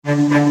When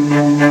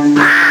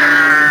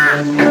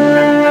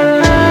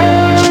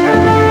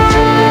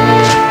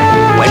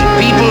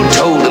people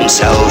told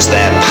themselves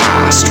their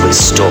past with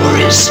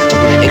stories,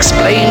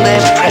 explained their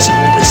present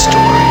with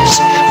stories,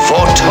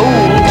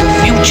 foretold the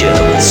future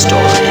with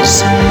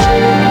stories,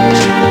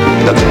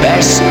 the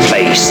best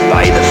place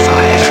by the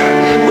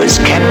fire was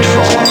kept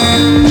for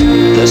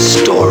the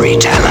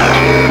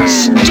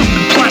storytellers.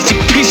 Plastic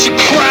piece of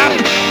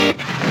crap!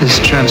 This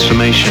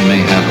transformation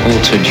may have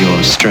altered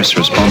your stress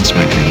response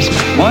mechanism.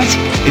 What?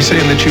 He's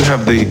saying that you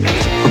have the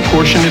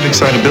proportionate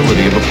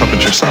excitability of a puppet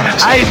your size.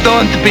 I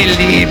don't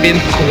believe in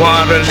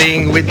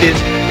quarreling with it.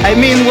 I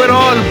mean, we're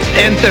all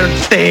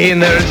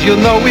entertainers, you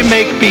know, we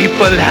make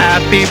people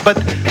happy, but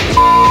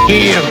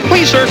here.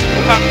 Please, sir,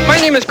 my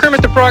name is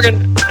Kermit the Frog, and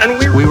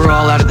We were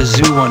all out at the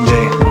zoo one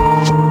day.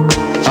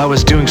 I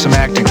was doing some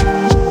acting,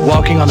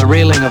 walking on the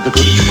railing of the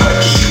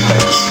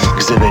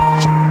exhibit.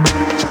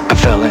 I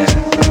fell in.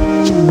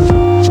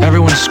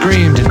 Everyone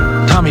screamed, and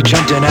Tommy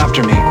jumped in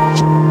after me,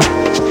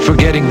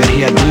 forgetting that he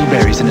had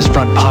blueberries in his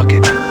front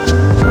pocket.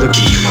 The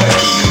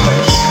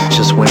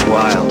just went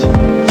wild.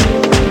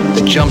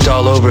 They jumped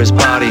all over his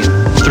body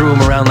and threw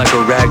him around like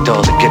a rag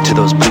doll to get to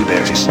those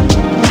blueberries.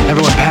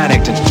 Everyone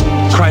panicked and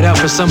cried out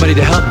for somebody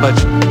to help, but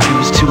it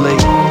was too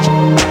late.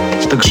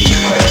 The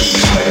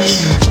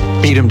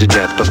beat him to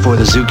death before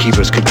the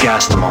zookeepers could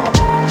gas them all.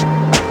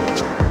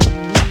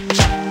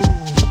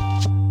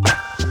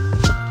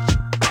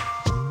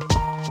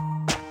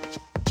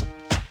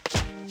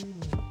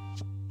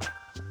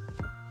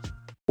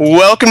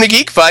 Welcome to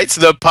Geek Fights,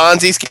 the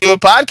Ponzi scheme of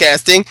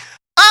podcasting.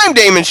 I'm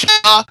Damon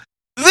Shaw.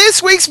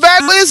 This week's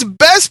battle is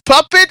best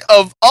puppet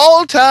of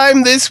all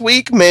time this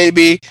week,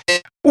 maybe.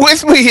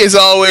 With me, as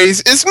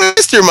always, is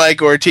Mr. Mike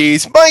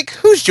Ortiz. Mike,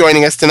 who's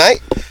joining us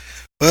tonight?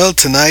 Well,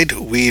 tonight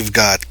we've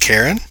got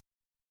Karen.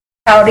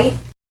 Howdy.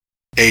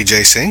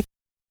 AJ Singh.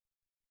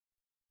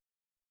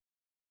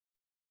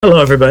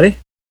 Hello, everybody.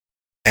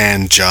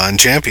 And John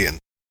Champion.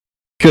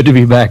 Good to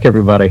be back,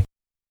 everybody.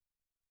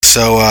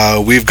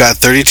 So we've got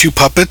 32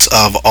 puppets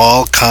of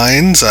all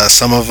kinds.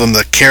 Some of them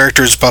the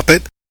character's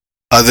puppet.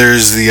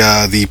 Others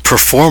the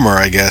performer,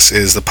 I guess,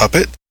 is the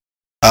puppet.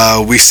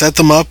 We set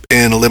them up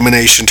in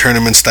elimination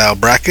tournament style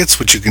brackets,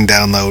 which you can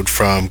download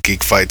from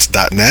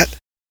geekfights.net.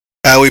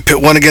 We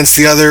pit one against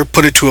the other,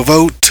 put it to a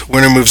vote.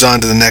 Winner moves on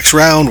to the next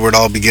round, where it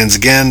all begins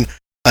again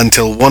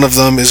until one of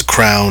them is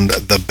crowned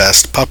the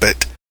best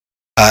puppet.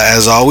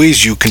 As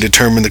always, you can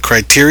determine the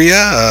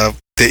criteria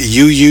that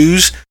you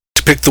use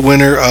to pick the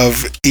winner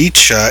of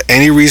each.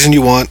 Any reason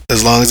you want,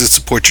 as long as it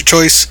supports your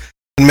choice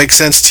and makes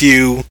sense to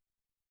you.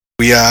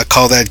 We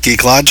call that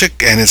Geek Logic,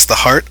 and it's the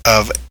heart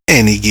of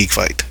any geek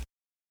fight.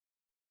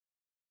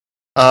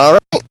 All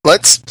right,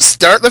 let's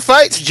start the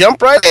fights.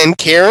 Jump right in.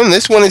 Karen,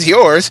 this one is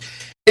yours.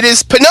 It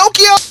is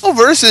Pinocchio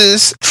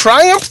versus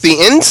Triumph the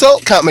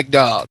Insult Comic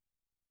Dog.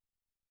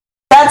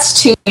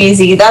 That's too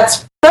easy.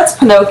 That's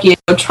Pinocchio.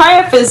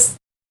 Triumph is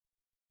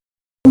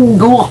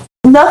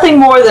nothing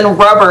more than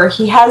rubber.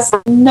 He has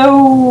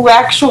no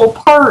actual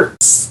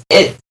parts.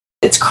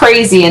 It's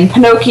crazy, and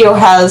Pinocchio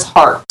has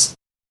heart.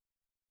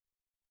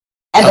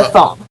 And a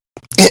thumb.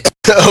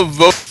 A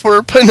vote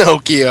for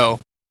Pinocchio.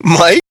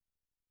 Mike?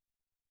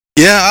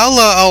 Yeah,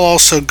 I'll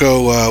also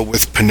go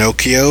with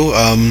Pinocchio.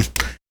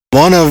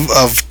 One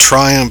of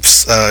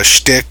Triumph's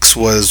shticks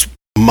was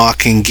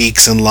mocking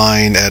geeks in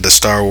line at a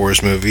Star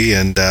Wars movie,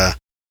 and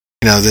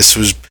this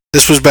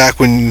was back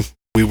when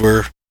we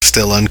were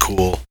still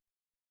uncool,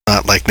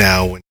 not like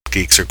now when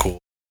geeks are cool.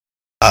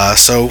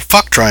 So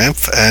fuck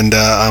Triumph, and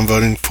I'm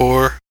voting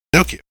for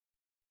Pinocchio.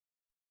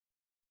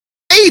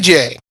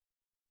 AJ.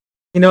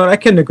 You know what? I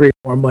couldn't agree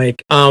more,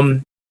 Mike.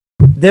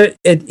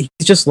 He's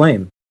just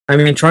lame. I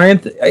mean,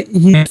 Triumph,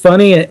 he's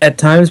funny at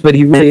times, but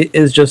he really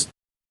is just,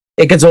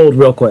 it gets old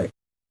real quick.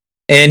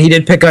 And he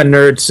did pick on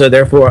nerds, so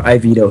therefore I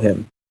veto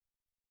him.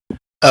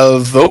 A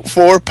vote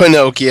for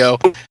Pinocchio.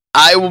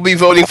 I will be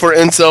voting for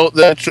Insult,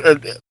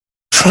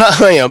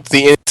 Triumph,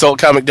 the Insult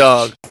Comic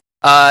Dog.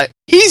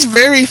 He's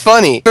very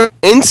funny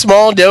in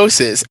small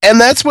doses,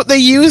 and that's what they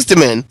used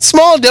him in.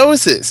 Small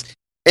doses.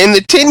 In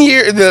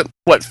the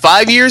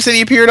 5 years that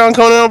he appeared on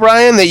Conan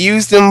O'Brien, they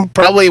used him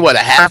probably, a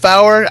half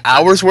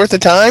hour's worth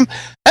of time?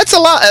 That's a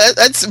lot.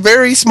 That's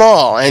very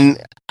small,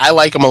 and I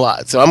like him a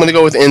lot. So I'm going to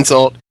go with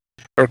Insult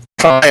or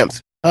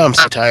Triumph. Oh, I'm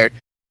so tired.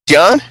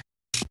 John?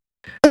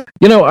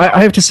 You know,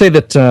 I have to say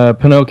that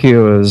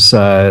Pinocchio is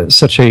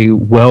such a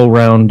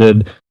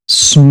well-rounded,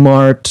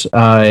 smart,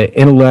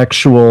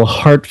 intellectual,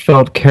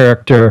 heartfelt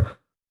character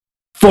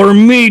for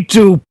me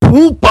to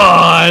poop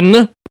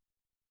on.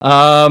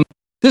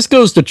 This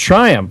goes to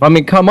Triumph. I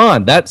mean, come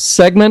on. That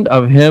segment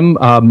of him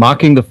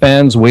mocking the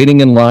fans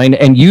waiting in line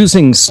and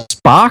using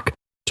Spock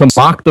to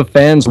mock the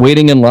fans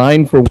waiting in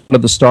line for one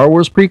of the Star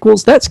Wars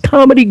prequels, that's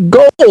comedy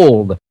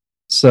gold.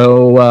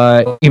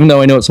 So even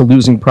though I know it's a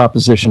losing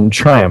proposition,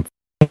 Triumph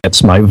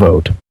gets my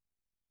vote.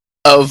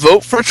 A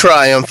vote for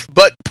Triumph,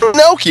 but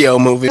Pinocchio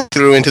moving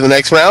through into the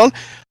next round.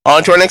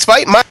 On to our next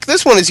fight. Mike,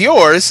 this one is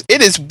yours.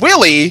 It is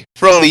Willie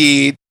from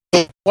the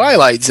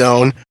Twilight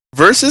Zone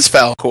versus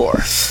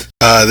Falkor.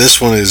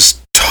 This one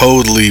is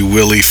totally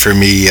Willie for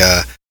me.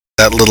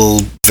 That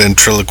little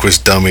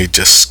ventriloquist dummy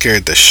just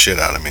scared the shit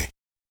out of me.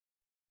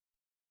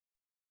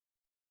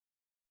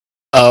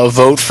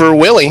 Vote for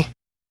Willie.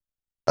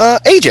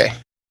 AJ.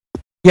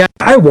 Yeah,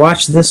 I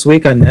watched this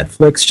week on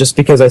Netflix just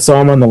because I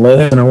saw him on the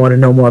list and I want to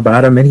know more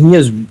about him, and he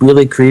is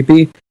really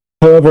creepy.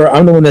 However,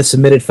 I'm the one that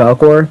submitted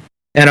Falkor,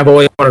 and I've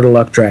always wanted a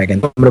Luck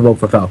Dragon. I'm going to vote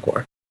for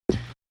Falkor.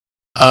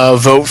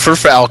 Vote for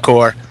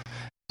Falkor.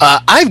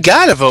 I've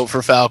got to vote for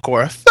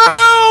Falkor.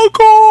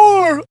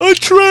 Falkor!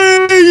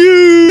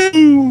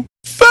 Atreyu!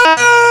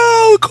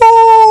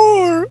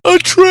 Falkor!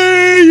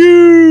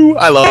 Atreyu!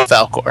 I love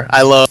Falkor.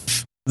 I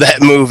love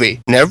that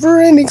movie.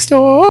 Never ending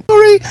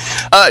story.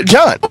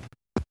 John.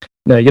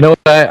 No, you know what?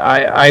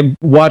 I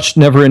watched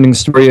Neverending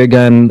Story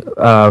again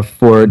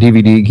for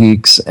DVD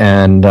Geeks,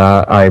 and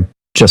I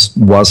just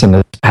wasn't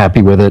as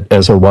happy with it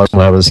as I was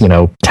when I was,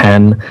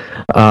 10,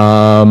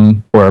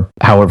 or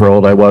however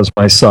old I was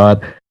when I saw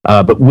it.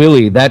 But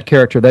Willie, that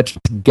character, that just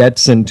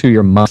gets into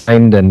your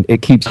mind, and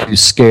it keeps you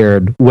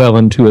scared well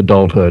into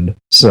adulthood.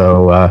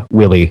 So,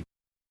 Willie.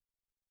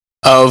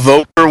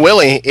 Vote for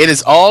Willie. It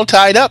is all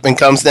tied up and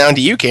comes down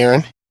to you,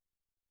 Karen.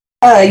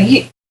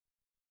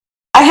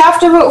 I have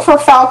to vote for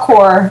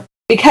Falkor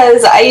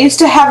because I used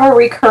to have a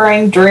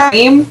recurring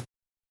dream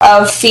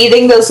of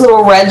feeding those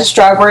little red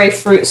strawberry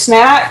fruit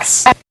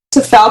snacks to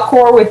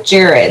Falkor with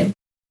Jared.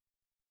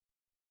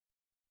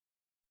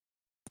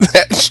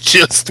 That's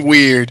just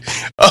weird.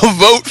 A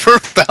vote for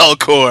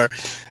Falkor.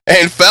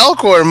 And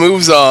Falkor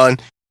moves on.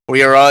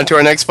 We are on to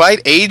our next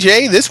fight.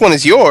 AJ, this one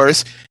is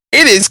yours.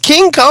 It is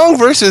King Kong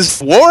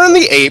versus Warren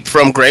the Ape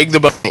from Greg the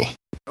Bunny.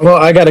 Well,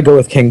 I got to go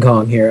with King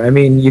Kong here. I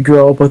mean, you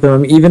grew up with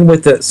him, even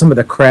with some of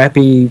the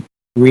crappy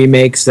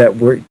remakes that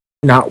were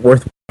not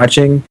worth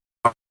watching.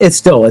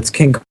 It's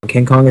King Kong.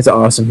 King Kong is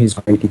awesome. He's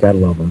great. You got to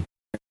love him.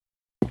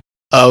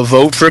 A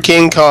vote for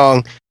King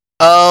Kong.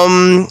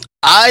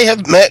 I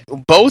have met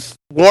both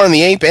Warren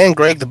the Ape and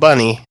Greg the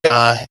Bunny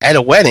at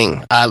a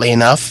wedding, oddly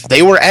enough.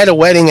 They were at a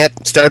wedding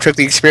at Star Trek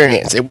The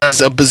Experience. It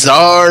was a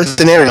bizarre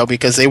scenario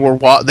because they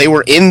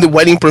were in the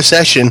wedding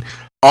procession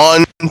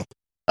on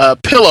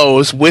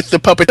pillows with the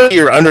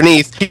puppeteer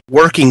underneath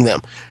working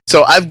them.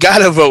 So I've got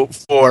to vote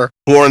for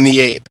Warren the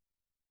Ape.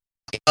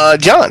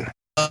 John.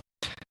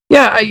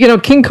 Yeah,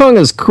 King Kong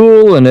is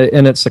cool and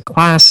it's a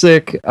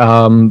classic,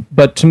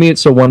 but to me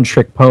it's a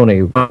one-trick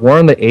pony.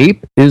 Warren the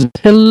Ape is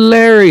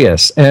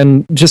hilarious,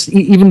 and just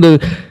even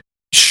the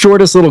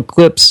shortest little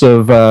clips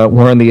of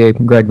Warren the Ape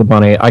and Greg the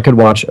Bunny, I could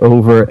watch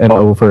over and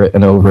over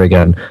and over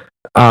again.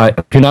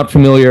 If you're not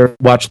familiar,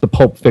 watch the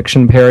Pulp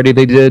Fiction parody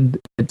they did.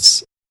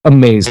 It's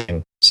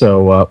amazing.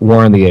 So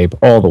Warren the Ape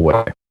all the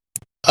way.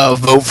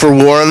 Vote for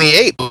Warren the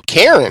Ape.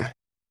 Karen.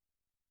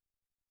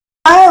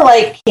 I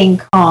like King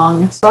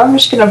Kong, so I'm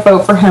just going to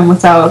vote for him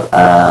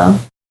without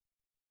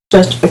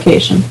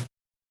justification.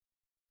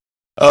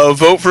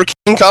 Vote for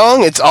King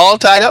Kong. It's all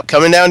tied up.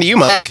 Coming down to you,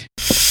 Mike.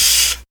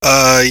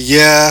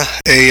 Yeah,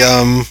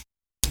 a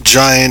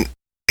giant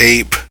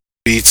ape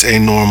beats a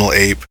normal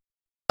ape,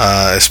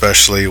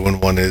 especially when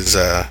one is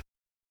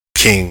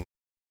king.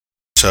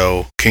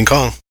 So, King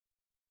Kong.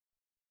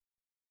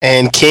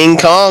 And King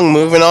Kong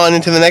moving on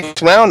into the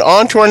next round.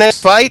 On to our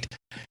next fight.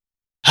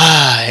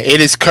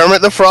 It is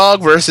Kermit the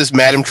Frog versus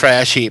Madam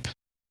Trash Heap.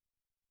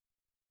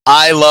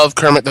 I love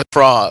Kermit the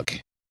Frog.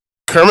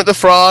 Kermit the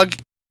Frog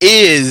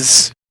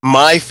is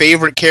my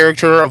favorite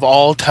character of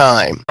all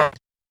time.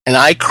 And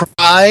I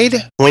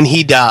cried when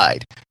he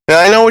died.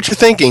 Now I know what you're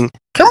thinking.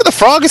 Kermit the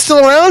Frog is still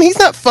around? He's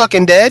not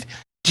fucking dead.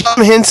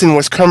 Jim Henson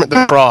was Kermit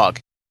the Frog.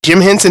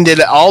 Jim Henson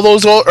did all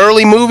those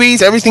early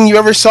movies, everything you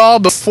ever saw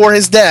before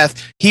his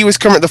death. He was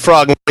Kermit the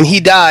Frog. And when he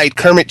died,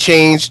 Kermit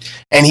changed,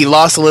 and he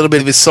lost a little bit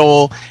of his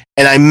soul.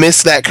 And I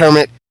miss that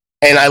Kermit,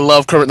 and I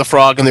love Kermit the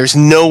Frog, and there's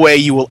no way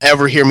you will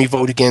ever hear me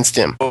vote against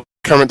him.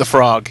 Kermit the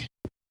Frog.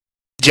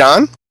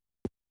 John?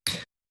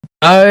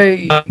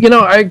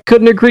 I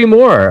couldn't agree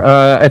more.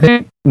 I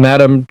think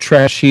Madam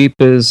Trash Heap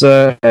is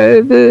a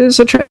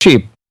trash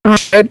heap.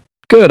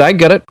 Good, I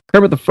get it.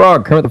 Kermit the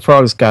Frog. Kermit the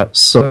Frog's got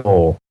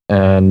soul.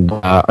 And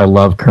I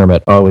love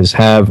Kermit, always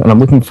have, and I'm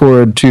looking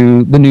forward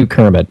to the new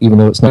Kermit, even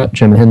though it's not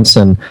Jim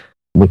Henson.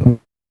 Looking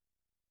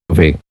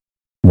movie,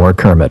 more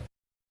Kermit.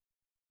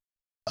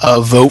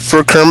 Vote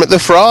for Kermit the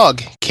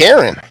Frog.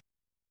 Karen.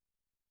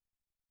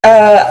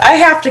 I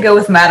have to go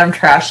with Madam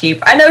Trash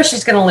Heap. I know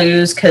she's going to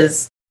lose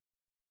because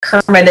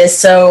Kermit is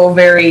so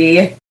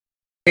very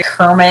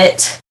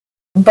Kermit,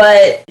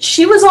 but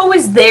she was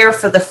always there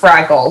for the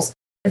Fraggles.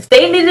 If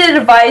they needed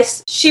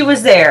advice, she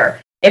was there.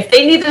 If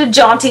they needed a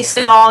jaunty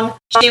song,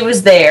 she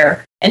was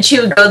there. And she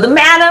would go,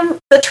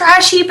 the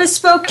trash heap has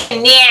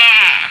spoken.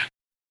 Yeah.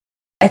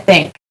 I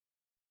think.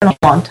 It's been a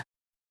long time.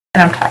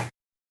 And I'm tired.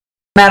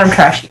 Madam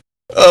Trash Heap.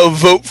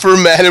 Vote for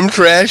Madam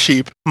Trash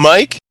Heap.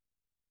 Mike?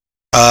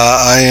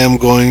 I am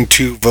going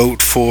to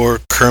vote for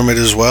Kermit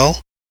as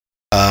well.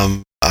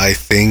 I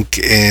think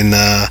in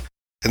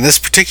this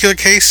particular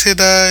case, it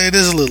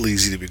is a little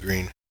easy to be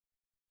green.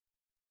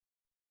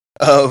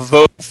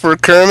 Vote for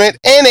Kermit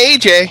and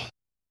AJ.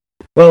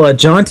 Well,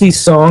 jaunty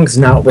songs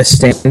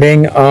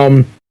notwithstanding,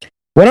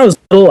 when I was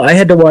little, I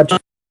had to watch.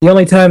 The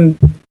only time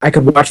I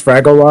could watch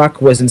Fraggle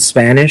Rock was in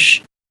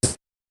Spanish,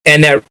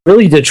 and that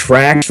really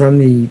detracts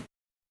from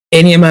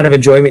any amount of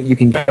enjoyment you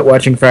can get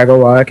watching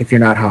Fraggle Rock if you're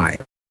not high.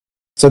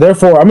 So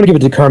therefore, I'm going to give it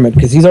to Kermit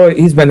because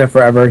he's been there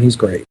forever. He's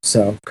great.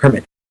 So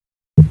Kermit.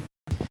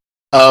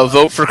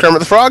 Vote for Kermit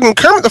the Frog, and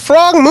Kermit the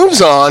Frog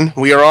moves on.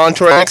 We are on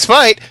to our next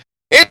fight.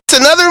 It's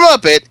another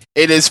Muppet.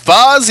 It is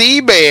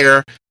Fozzie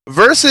Bear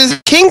versus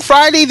King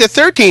Friday the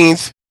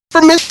 13th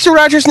from Mr.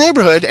 Rogers'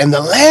 Neighborhood and the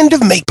Land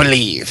of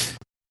Make-Believe.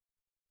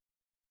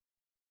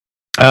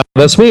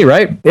 That's me,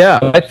 right? Yeah,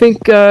 I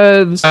think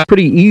this is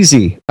pretty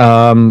easy.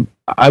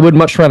 I would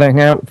much rather hang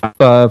out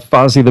with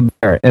Fozzie the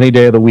Bear any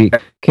day of the week.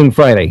 King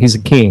Friday, he's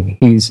a king.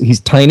 He's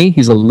tiny.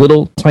 He's a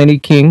little tiny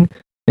king,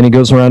 and he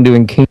goes around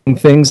doing king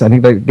things. I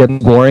think that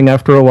gets boring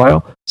after a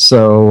while.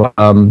 So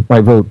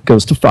my vote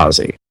goes to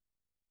Fozzie.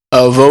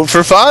 A vote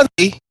for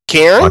Fozzie.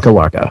 Karen? Waka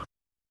waka.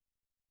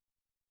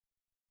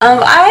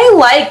 I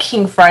like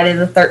King Friday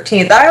the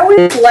 13th. I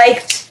always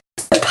liked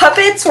the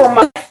puppets were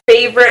my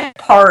favorite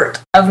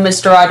part of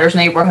Mr. Rogers'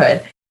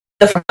 Neighborhood.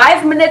 The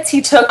 5 minutes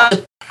he took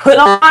to put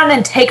on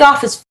and take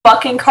off his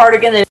fucking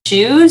cardigan and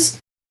shoes,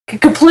 could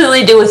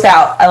completely do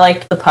without. I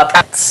liked the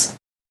puppets.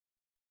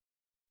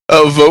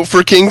 A vote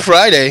for King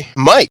Friday.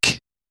 Mike?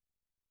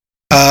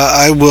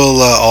 I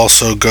will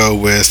also go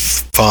with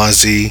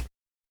Fozzie.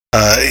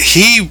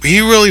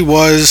 He really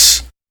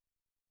was,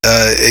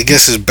 I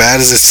guess as bad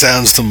as it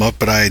sounds, the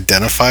Muppet I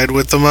identified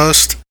with the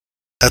most.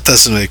 That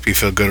doesn't make me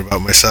feel good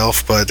about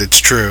myself, but it's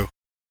true.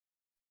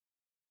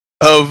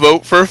 A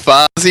vote for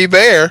Fozzie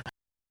Bear.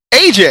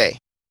 AJ?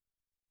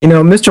 You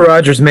know, Mr.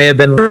 Rogers may have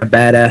been a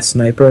badass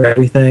sniper and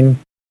everything.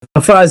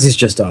 Fozzie's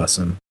just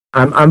awesome.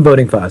 I'm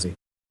voting Fozzie.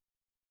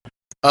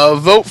 A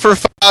vote for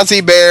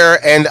Fozzie Bear,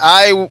 and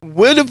I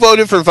would have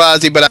voted for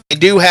Fozzie, but I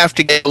do have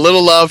to give a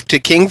little love to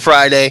King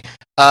Friday.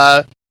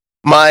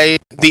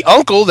 The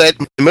uncle that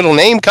the middle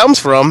name comes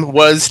from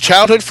was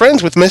childhood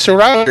friends with Mr.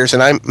 Rogers,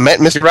 and I met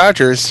Mr.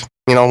 Rogers,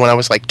 when I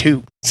was like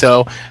 2.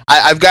 So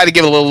I've got to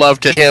give a little love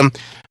to him.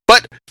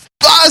 But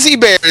Fozzie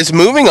Bear is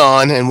moving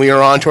on, and we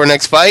are on to our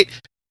next fight.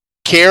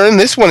 Karen,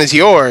 this one is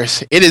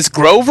yours. It is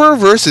Grover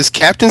versus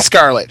Captain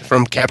Scarlet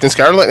from Captain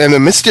Scarlet and the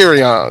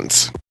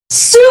Mysterions.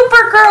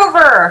 Super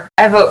Grover!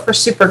 I vote for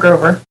Super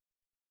Grover.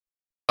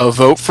 A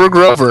vote for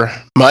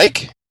Grover.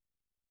 Mike?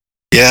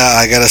 Yeah,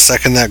 I gotta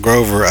second that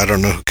Grover. I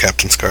don't know who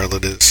Captain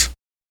Scarlet is.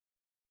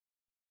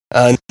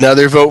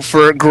 Another vote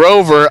for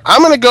Grover.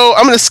 I'm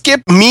gonna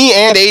skip me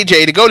and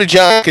AJ to go to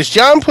John, because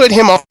John put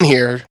him on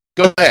here.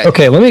 Go ahead.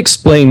 Okay, let me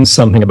explain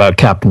something about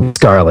Captain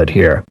Scarlet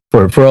here.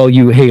 For all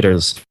you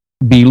haters,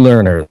 be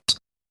learners.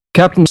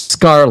 Captain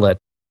Scarlet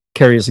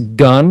carries a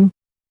gun,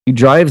 he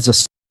drives a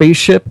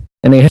spaceship,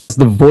 and he has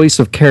the voice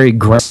of Cary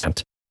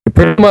Grant.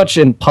 Pretty much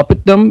in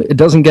puppetdom, it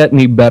doesn't get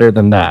any better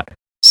than that.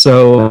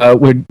 So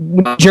when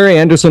Jerry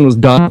Anderson was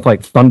done with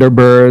like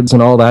Thunderbirds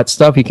and all that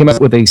stuff, he came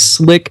out with a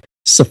slick,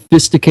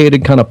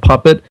 sophisticated kind of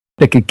puppet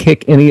that could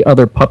kick any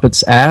other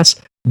puppet's ass.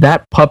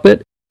 That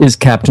puppet is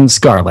Captain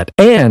Scarlet.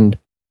 And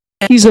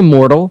he's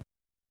immortal.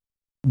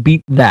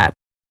 Beat that.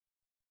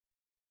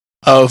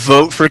 A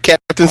vote for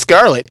Captain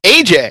Scarlet.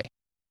 AJ?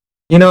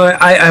 You know,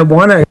 I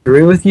want to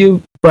agree with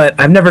you, but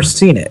I've never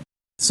seen it.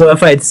 So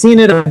if I had seen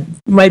it, I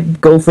might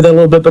go for that a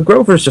little bit, but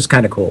Grover's just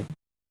kind of cool.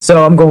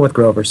 So I'm going with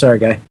Grover. Sorry,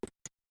 guy.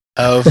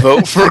 A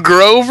vote for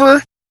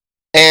Grover.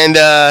 And,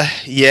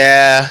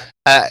 yeah.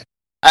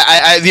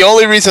 The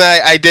only reason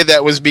I did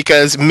that was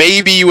because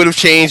maybe you would have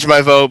changed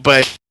my vote,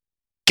 but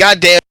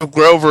goddamn,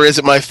 Grover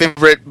isn't my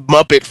favorite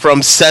Muppet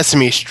from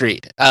Sesame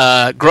Street.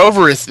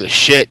 Grover is the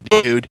shit,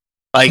 dude.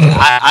 Like,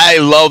 I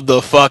love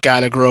the fuck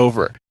out of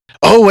Grover.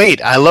 Oh, wait,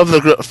 I love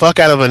the fuck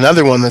out of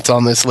another one that's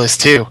on this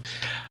list, too.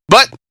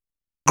 But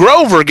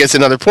Grover gets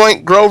another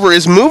point. Grover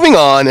is moving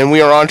on, and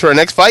we are on to our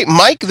next fight.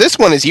 Mike, this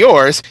one is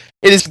yours.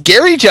 It is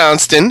Gary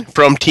Johnston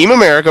from Team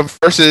America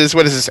versus,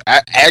 what is this,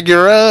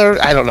 Agura?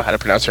 I don't know how to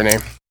pronounce her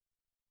name.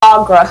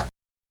 Agra.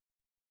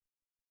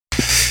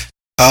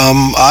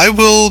 I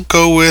will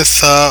go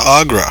with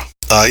Agra,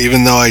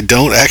 even though I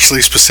don't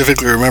actually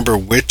specifically remember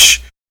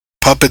which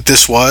puppet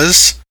this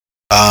was.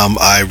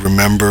 I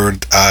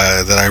remembered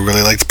that I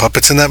really liked the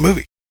puppets in that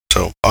movie.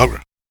 So,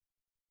 Agra.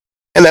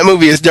 And that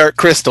movie is Dark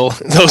Crystal.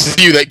 Those of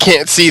you that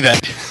can't see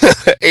that.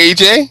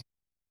 AJ?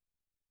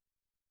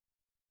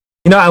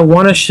 You know, I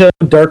want to show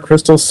Dark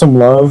Crystal some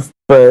love,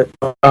 but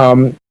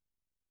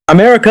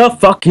America,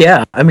 fuck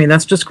yeah. I mean,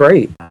 that's just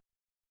great.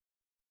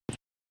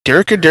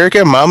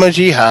 Durka Mama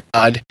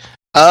Jihad.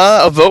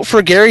 A vote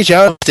for Gary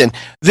Johnston.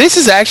 This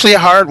is actually a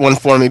hard one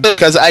for me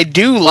because I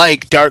do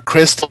like Dark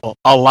Crystal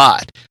a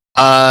lot.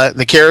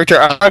 The character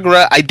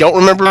Agra, I don't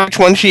remember which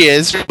one she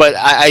is, but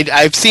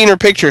I've seen her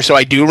picture, so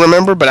I do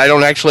remember, but I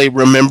don't actually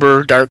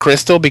remember Dark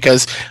Crystal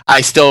because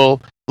I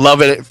still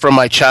love it from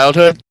my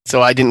childhood,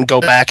 so I didn't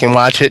go back and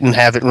watch it and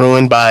have it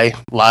ruined by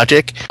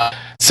logic.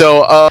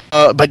 So,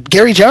 but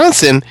Gary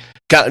Johnston,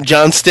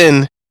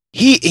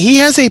 he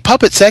has a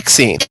puppet sex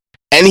scene.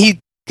 and he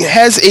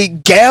has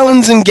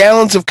gallons and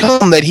gallons of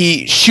cum that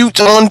he shoots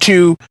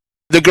onto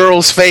the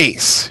girl's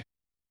face.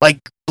 Like,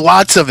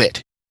 lots of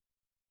it.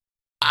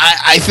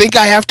 I think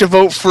I have to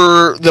vote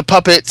for the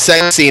puppet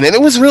sex scene, and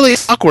it was really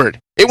awkward.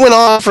 It went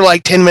on for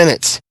like 10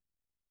 minutes.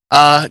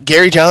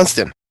 Gary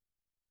Johnston.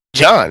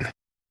 John.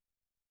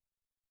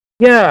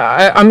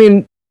 Yeah, I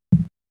mean,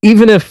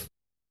 even if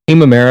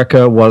Team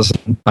America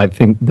wasn't, I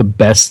think, the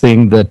best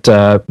thing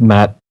that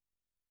Matt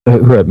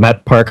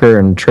Parker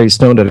and Trey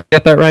Stone, did I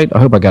get that right? I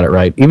hope I got it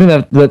right. Even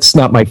if that's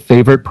not my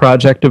favorite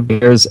project of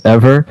theirs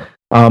ever,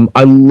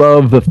 I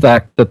love the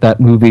fact that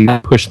movie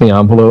pushed the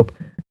envelope.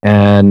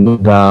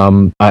 And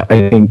I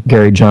think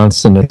Gary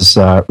Johnston is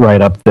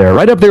right up there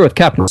with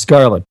Captain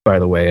Scarlet, by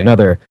the way,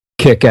 another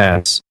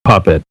kick-ass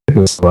puppet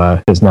who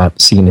has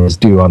not seen his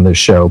due on this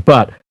show.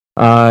 But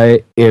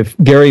if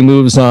Gary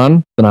moves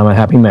on, then I'm a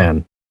happy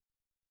man.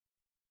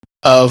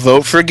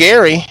 Vote for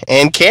Gary.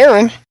 And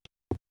Karen?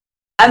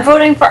 I'm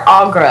voting for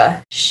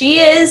Agra. She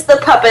is the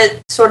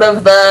puppet, sort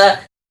of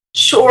the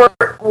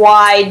short,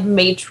 wide,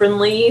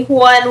 matronly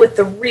one with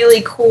the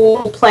really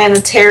cool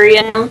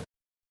planetarium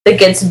that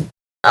gets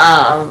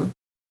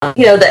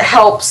that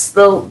helps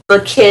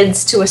the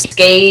kids to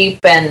escape,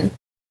 and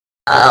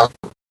I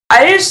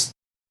just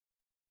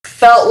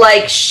felt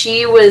like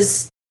she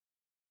was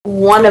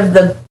one of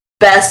the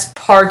best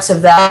parts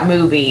of that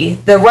movie.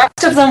 The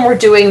rest of them were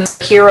doing the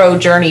hero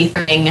journey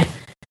thing,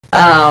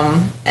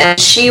 and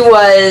she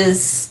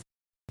was,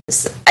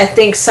 I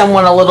think,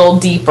 someone a little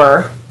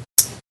deeper.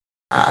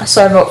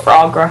 So I vote for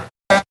Agra.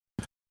 A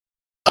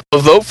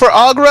vote for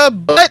Agra,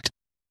 but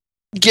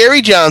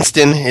Gary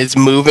Johnston is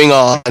moving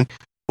on.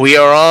 We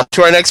are on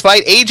to our next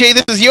fight. AJ,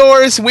 this is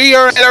yours. We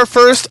are at our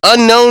first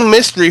unknown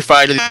mystery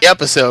fight of the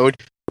episode.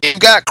 We've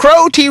got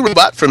Crow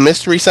T-Robot from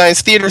Mystery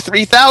Science Theater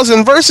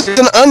 3000 versus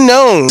an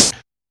unknown.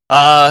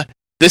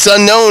 This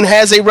unknown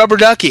has a rubber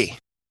ducky.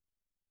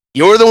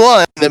 You're the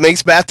one that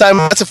makes bath time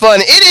lots of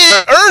fun. It is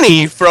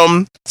Ernie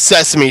from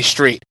Sesame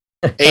Street.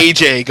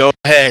 AJ, go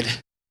ahead.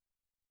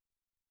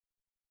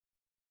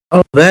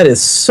 Oh, that is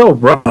so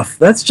rough.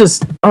 That's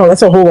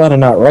a whole lot of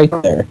not right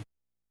there.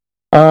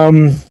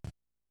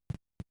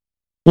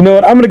 You know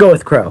what? I'm going to go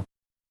with Crow.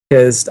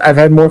 Because I've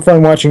had more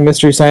fun watching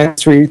Mystery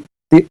Science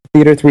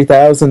Theater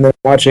 3000 than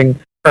watching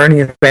Ernie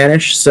in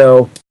Spanish,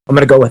 so I'm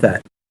going to go with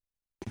that.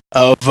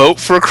 Vote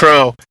for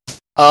Crow.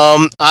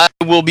 I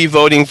will be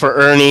voting for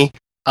Ernie.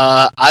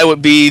 I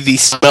would be the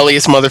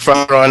smelliest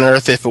motherfucker on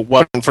earth if it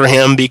wasn't for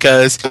him,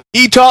 because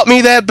he taught me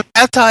that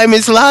bath time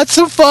is lots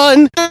of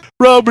fun.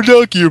 Rubber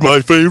ducky, you're my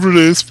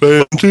favoriteest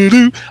fan to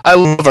do. I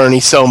love Ernie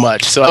so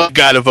much, so I've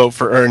got to vote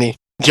for Ernie.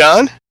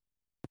 John?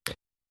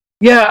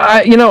 Yeah,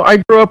 I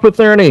grew up with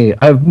Ernie.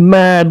 I have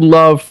mad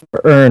love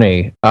for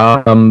Ernie.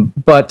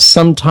 But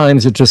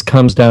sometimes it just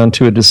comes down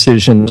to a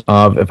decision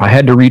of, if I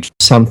had to reach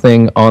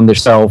something on the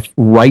shelf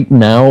right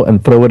now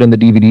and throw it in the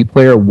DVD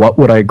player, what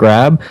would I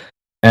grab?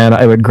 And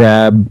I would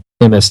grab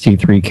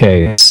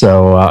MST3K.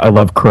 So I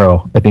love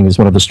Crow. I think he's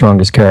one of the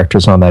strongest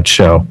characters on that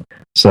show.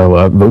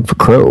 So vote for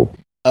Crow.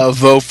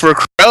 Vote for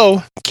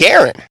Crow.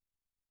 Karen?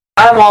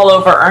 I'm all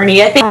over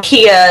Ernie. I think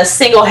he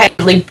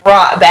single-handedly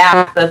brought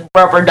back the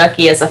rubber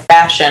ducky as a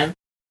fashion.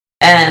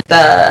 And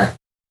I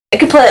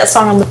could play that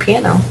song on the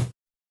piano.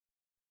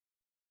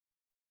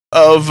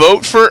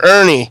 Vote for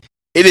Ernie.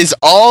 It is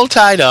all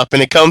tied up,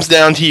 and it comes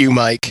down to you,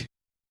 Mike.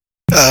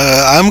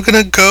 I'm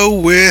going to go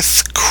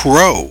with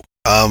Crow.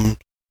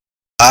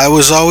 I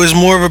was always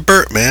more of a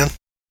Bert man.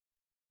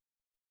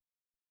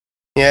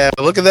 Yeah,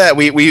 look at that.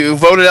 We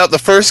voted out the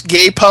first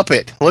gay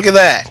puppet. Look at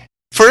that.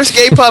 First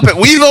gay puppet.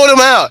 We vote him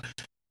out.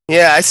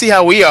 Yeah, I see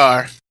how we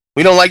are.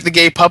 We don't like the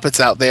gay puppets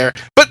out there.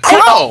 But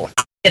Crow!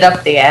 Get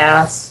up the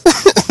ass.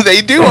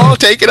 They do all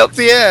take it up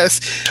the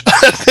ass.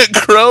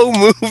 Crow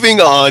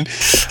moving on.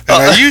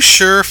 Are you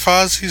sure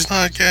Fozzie's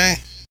not gay?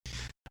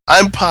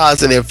 I'm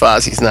positive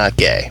Fozzie's not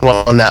gay.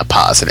 Well, I'm not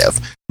positive.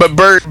 But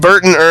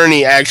Bert and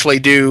Ernie actually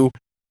do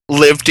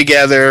live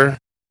together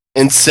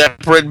in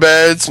separate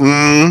beds.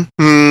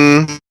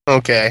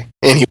 Okay.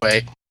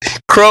 Anyway,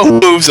 Crow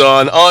moves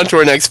on to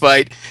our next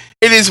fight.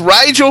 It is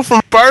Rigel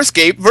from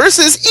Farscape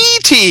versus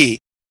E.T.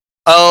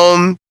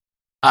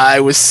 I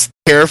was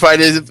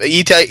terrified of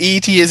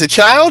E.T. as a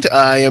child.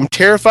 I am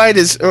terrified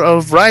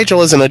of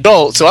Rigel as an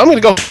adult. So I'm going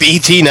to go with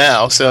E.T.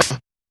 now,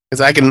 because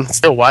I can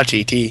still watch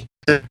E.T.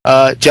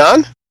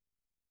 John?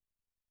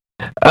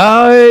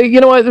 You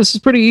know what? This is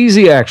pretty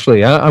easy,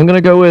 actually. I'm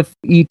going to go with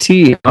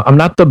E.T. I'm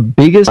not the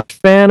biggest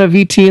fan of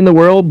E.T. in the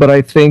world, but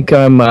I think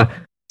I'm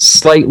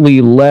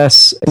slightly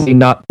less a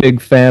not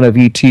big fan of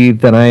E.T.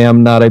 than I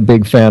am not a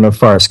big fan of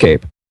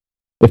Farscape,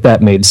 if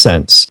that made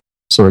sense.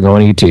 So we're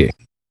going E.T.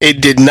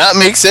 It did not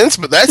make sense,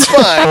 but that's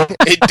fine.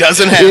 It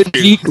doesn't have to.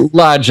 Geek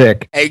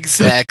logic.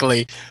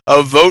 Exactly.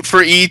 A vote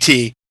for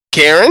E.T.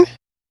 Karen?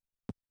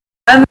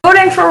 I'm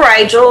voting for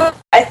Rigel.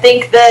 I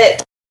think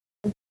that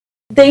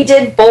they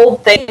did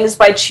bold things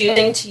by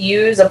choosing to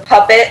use a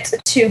puppet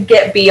to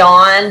get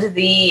beyond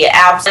the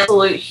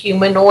absolute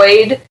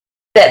humanoid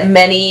that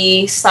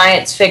many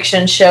science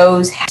fiction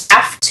shows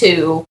have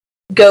to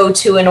go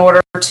to in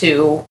order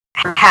to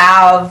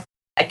have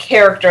a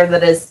character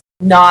that is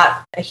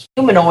not a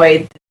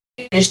humanoid.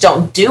 They just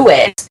don't do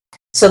it.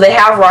 So they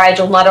have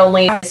Rigel. Not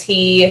only is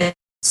he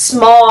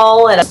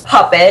small and a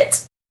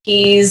puppet,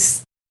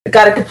 he's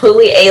got a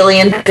completely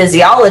alien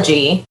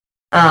physiology.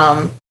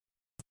 And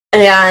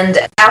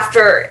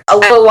after a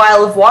little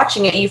while of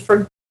watching it, you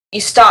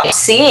stop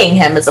seeing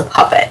him as a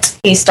puppet.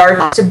 He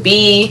starts to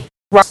be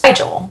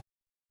Rigel.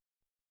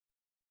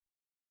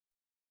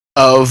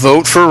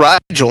 Vote for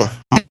Rigel.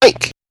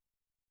 Mike.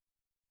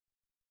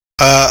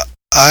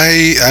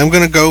 I'm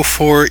gonna go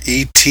for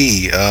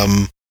E.T.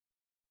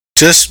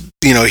 Just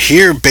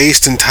here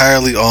based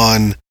entirely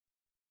on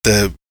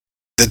the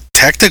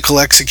technical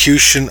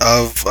execution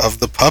of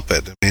the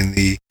puppet. I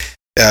mean,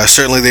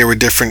 certainly there were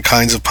different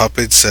kinds of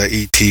puppets.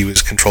 E.T.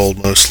 was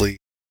controlled mostly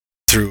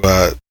through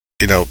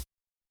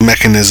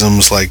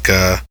mechanisms like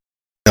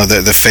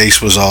the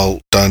face was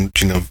all done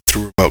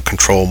through remote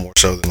control more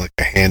so than like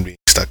a hand being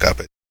stuck up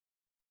it.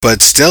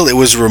 But still, it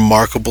was a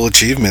remarkable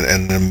achievement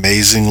and an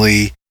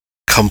amazingly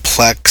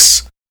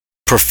complex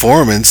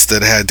performance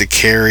that had to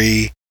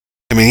carry.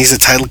 I mean, he's the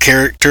title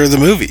character of the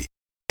movie,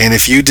 and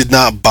if you did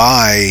not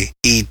buy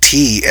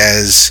E.T.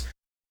 as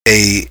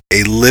a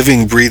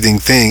living, breathing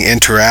thing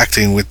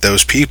interacting with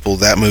those people,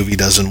 that movie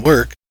doesn't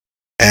work.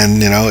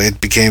 And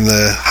it became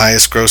the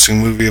highest-grossing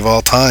movie of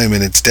all time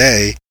in its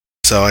day.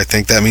 So I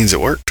think that means it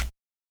worked.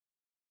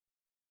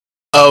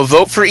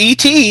 Vote for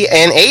E.T.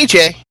 and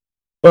AJ.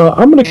 Well,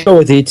 I'm going to go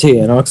with E.T.,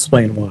 and I'll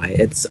explain why.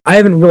 I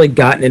haven't really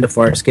gotten into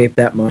Farscape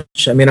that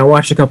much. I mean, I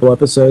watched a couple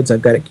episodes.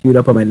 I've got it queued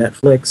up on my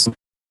Netflix.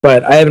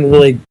 But I haven't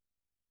really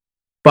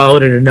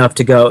followed it enough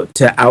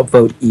to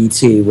outvote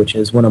E.T., which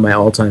is one of my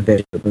all-time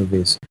favorite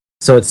movies.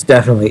 So it's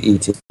definitely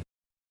E.T.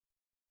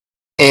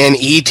 And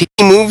E.T.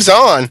 moves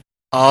on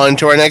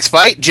to our next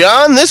fight.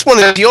 John, this one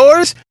is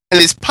yours, and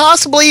it's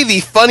possibly the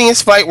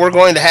funniest fight we're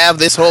going to have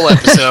this whole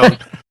episode.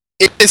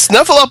 It's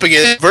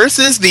Snuffleupagus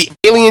versus the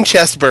alien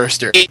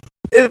chestburster.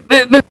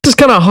 This is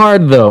kind of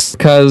hard, though,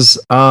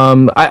 because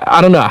I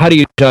don't know. How do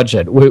you judge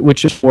it?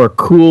 Which is more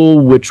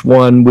cool? Which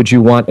one would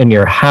you want in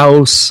your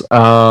house?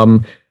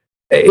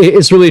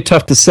 It's really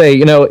tough to say.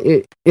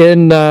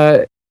 In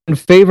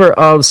favor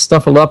of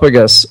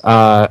Snuffleupagus,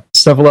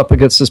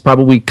 Snuffleupagus is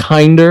probably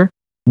kinder,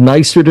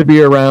 nicer to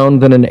be around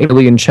than an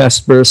alien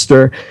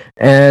chestburster.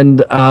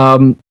 And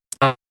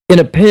in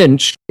a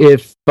pinch,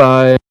 if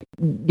like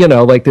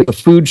there's a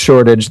food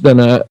shortage, then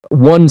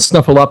one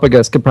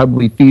Snuffleupagus could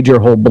probably feed your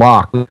whole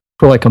block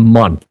for like a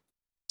month.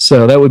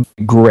 So that would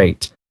be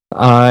great.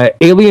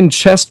 Alien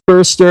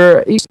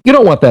chestburster, you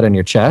don't want that in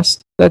your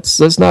chest.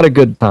 That's not a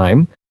good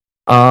time.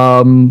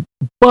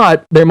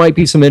 But there might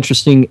be some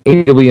interesting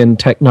alien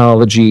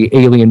technology,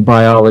 alien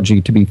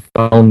biology to be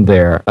found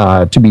there,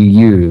 to be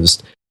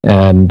used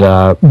and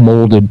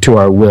molded to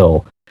our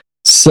will.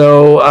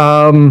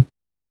 So,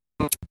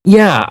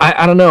 yeah,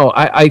 I don't know.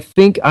 I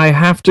think I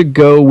have to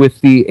go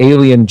with the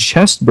alien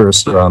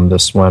chestburster on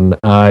this one,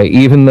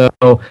 even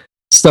though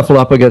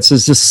Snuffleupagus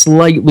is just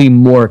slightly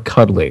more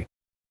cuddly.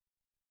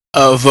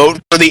 Vote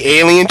for the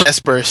alien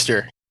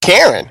chestburster.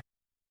 Karen.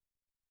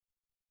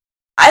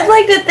 I'd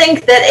like to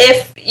think that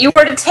if you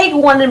were to take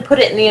one and put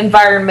it in the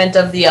environment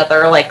of the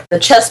other, like the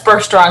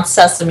chestburster on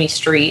Sesame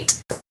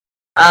Street,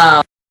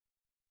 that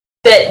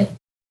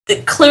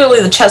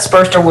clearly the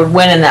chestburster would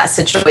win in that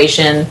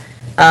situation.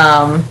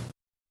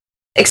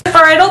 Except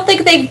for I don't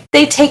think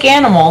they take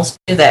animals,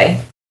 do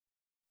they?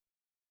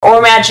 Or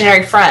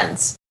imaginary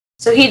friends.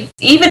 So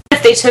even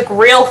if they took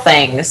real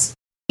things,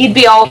 he'd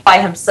be all by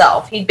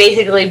himself. He'd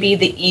basically be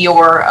the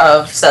Eeyore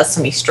of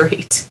Sesame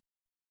Street.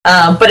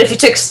 But if you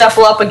took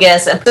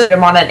Snuffleupagus and put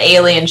him on an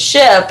alien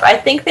ship, I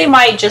think they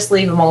might just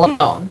leave him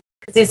alone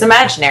because he's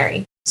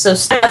imaginary. So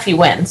Snuffy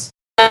wins.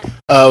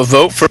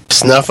 Vote for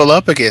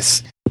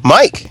Snuffleupagus.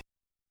 Mike.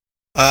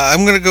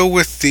 I'm gonna go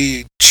with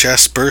the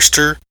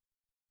chestburster.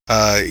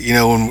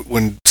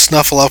 When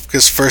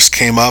Snuffleupagus first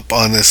came up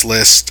on this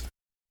list,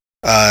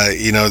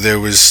 there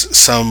was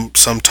some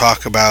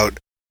talk about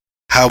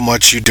how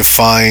much you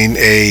define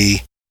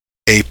a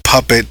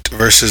puppet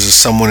versus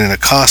someone in a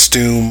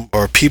costume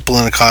or people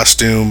in a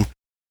costume,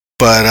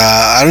 but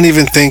I don't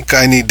even think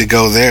I need to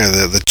go there.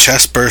 The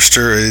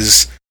chestburster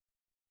is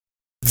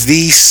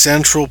the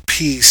central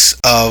piece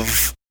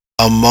of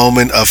a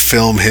moment of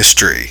film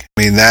history.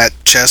 I mean, that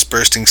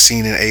chest-bursting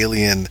scene in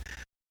Alien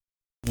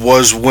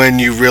was when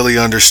you really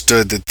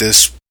understood that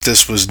this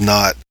was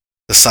not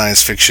the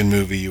science fiction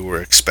movie you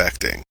were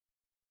expecting.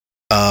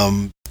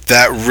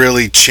 That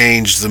really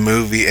changed the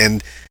movie,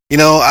 and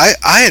I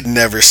had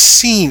never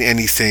seen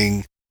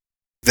anything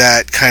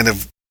that kind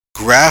of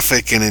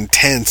graphic and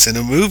intense in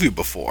a movie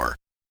before.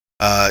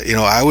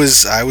 I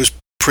was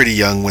pretty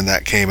young when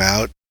that came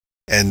out,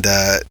 and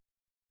that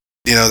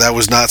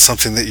was not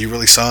something that you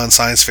really saw in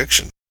science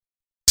fiction.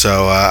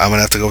 So I'm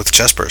gonna have to go with the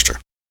chestburster.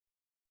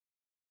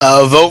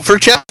 Vote for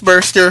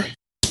chestburster.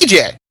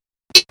 TJ.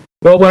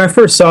 Well, when I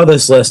first saw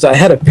this list, I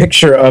had a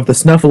picture of the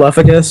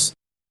Snuffleupagus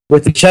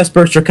with the chest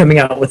burster coming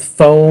out with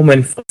foam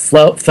and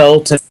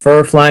felt and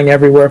fur flying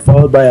everywhere,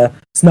 followed by a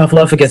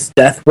Snuffleupagus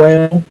death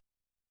wail.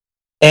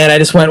 And I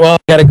just went, well, I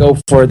gotta go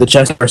for the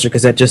chest burster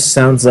because that just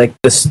sounds like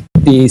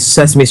the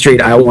Sesame Street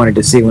I wanted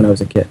to see when I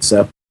was a kid.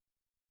 So,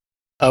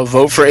 a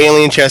vote for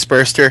Alien chest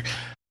burster.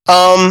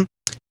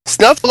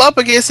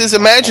 Snuffleupagus is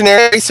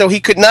imaginary, so he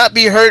could not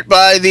be hurt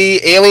by the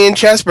alien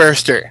chest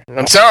burster.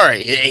 I'm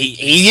sorry,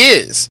 he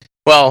is.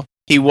 Well,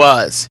 he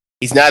was.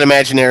 He's not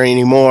imaginary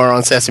anymore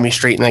on Sesame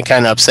Street, and that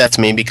kind of upsets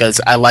me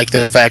because I like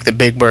the fact that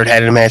Big Bird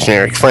had an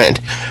imaginary friend.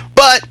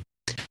 But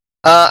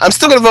I'm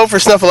still going to vote for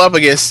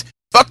Snuffleupagus.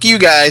 Fuck you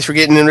guys for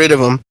getting rid of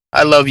him.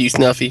 I love you,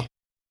 Snuffy.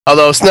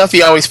 Although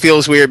Snuffy always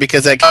feels weird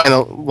because that kind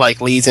of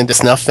like leads into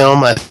snuff film.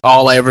 That's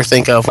all I ever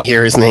think of when I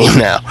hear his name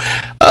now.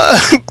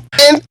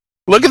 And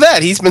look at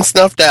that. He's been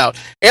snuffed out.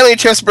 Alien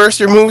chest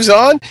burster moves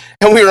on,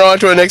 and we're on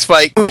to our next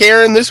fight.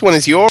 Karen, this one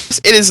is yours.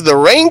 It is the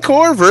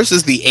Rancor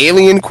versus the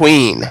Alien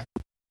Queen.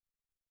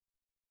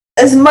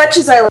 As much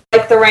as I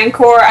like the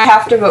Rancor, I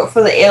have to vote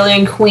for the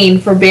Alien Queen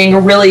for being a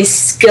really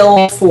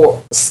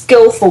skillful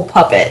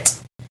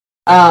puppet.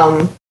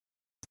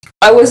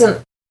 I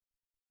wasn't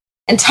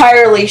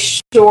entirely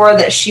sure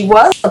that she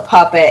was a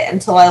puppet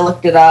until I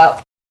looked it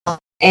up,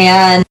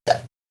 and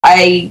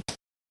I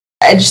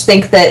just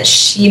think that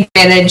she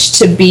managed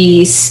to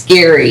be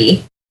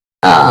scary,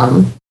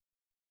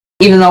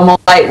 even though I'm a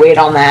lightweight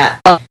on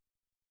that,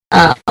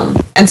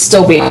 and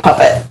still be a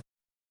puppet.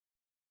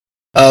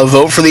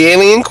 Vote for the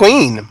Alien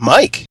Queen.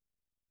 Mike?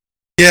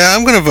 Yeah,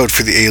 I'm going to vote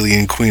for the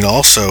Alien Queen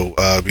also,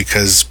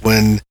 because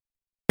when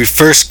we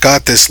first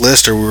got this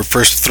list, or we were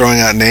first throwing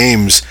out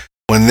names,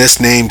 when this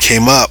name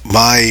came up,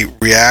 my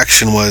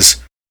reaction was,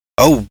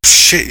 oh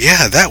shit,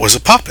 yeah, that was a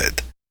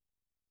puppet.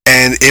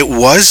 And it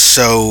was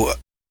so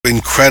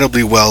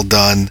incredibly well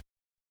done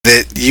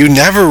that you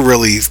never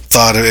really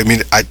thought of it. I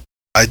mean, I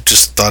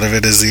just thought of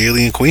it as the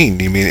Alien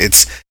Queen. I mean,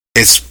 its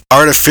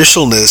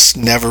artificialness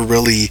never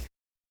really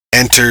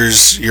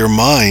enters your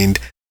mind,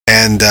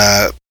 and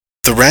the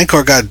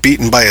Rancor got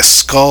beaten by a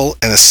skull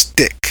and a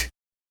stick.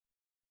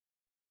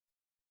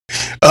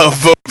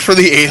 Vote for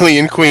the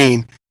Alien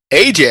Queen.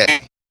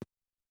 AJ?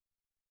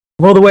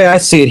 Well, the way I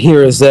see it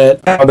here is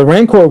that the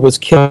Rancor was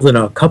killed in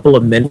a couple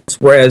of minutes,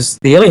 whereas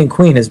the Alien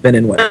Queen has been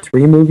in,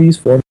 3 movies,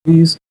 4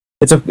 movies?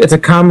 It's a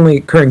commonly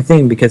occurring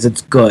thing because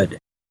it's good.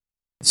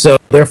 So,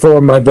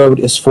 therefore, my vote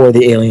is for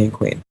the Alien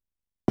Queen.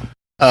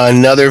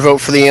 Another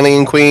vote for the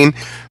Alien Queen.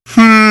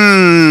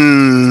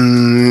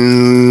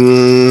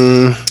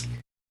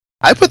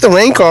 I put the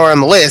Rancor on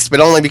the list, but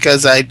only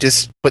because I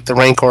just put the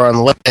Rancor on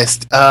the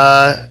list.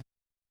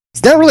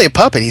 He's not really a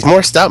puppet. He's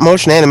more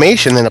stop-motion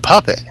animation than a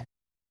puppet.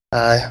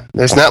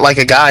 There's not like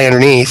a guy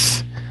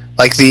underneath.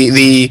 Like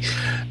the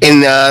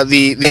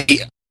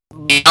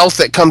mouth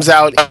that comes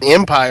out in the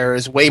Empire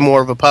is way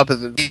more of a puppet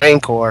than the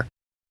Rancor.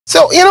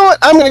 So, you know what?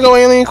 I'm going to go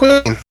Alien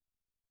Queen.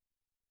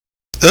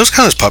 Those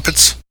kind of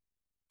puppets.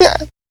 Yeah,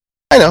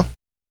 I know.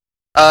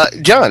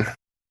 John?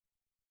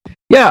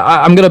 Yeah,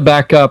 I'm going to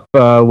back up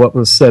what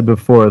was said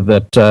before,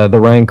 that the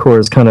Rancor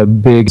is kind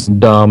of big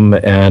and dumb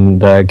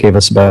and gave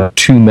us about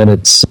 2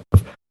 minutes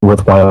of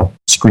worthwhile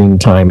screen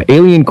time.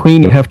 Alien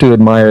Queen, you have to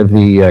admire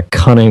the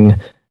cunning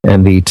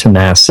and the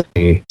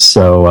tenacity.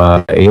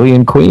 So,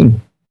 Alien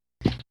Queen.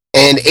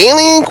 And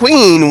Alien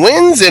Queen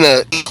wins in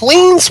a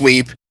clean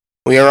sweep.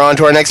 We are on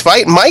to our next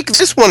fight. Mike,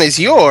 this one is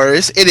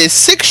yours. It is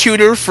Six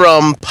Shooter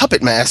from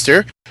Puppet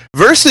Master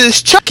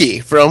versus Chucky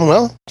from,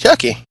 well,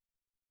 Chucky.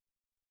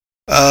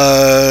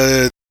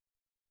 You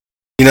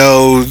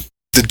know,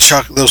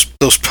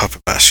 those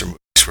Puppet Master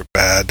movies were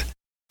bad,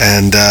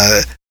 and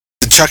the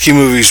Chucky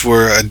movies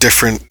were a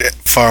different,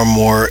 far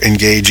more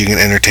engaging and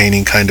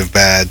entertaining kind of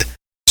bad.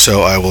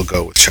 So I will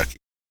go with Chucky.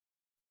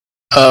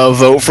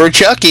 Vote for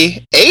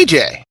Chucky.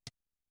 AJ?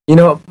 You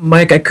know,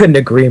 Mike, I couldn't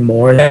agree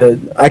more.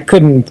 I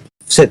couldn't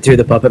sit through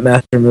the Puppet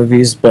Master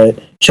movies, but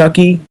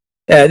Chucky,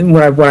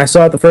 when I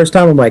saw it the first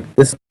time, I'm like,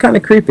 this is kind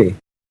of creepy.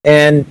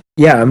 And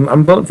yeah,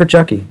 I'm voting for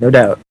Chucky, no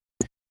doubt.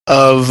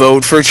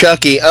 Vote for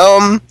Chucky.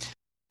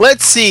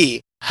 Let's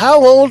see.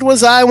 How old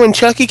was I when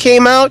Chucky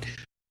came out?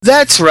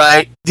 That's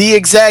right, the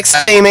exact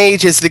same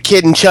age as the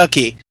kid in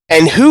Chucky.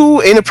 And who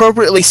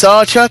inappropriately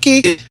saw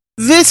Chucky?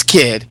 This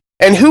kid.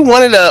 And who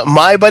wanted a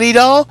My Buddy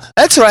doll?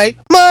 That's right,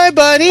 My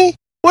Buddy.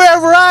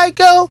 Wherever I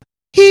go,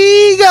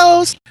 he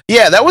goes.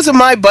 Yeah, that was a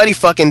My Buddy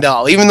fucking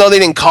doll. Even though they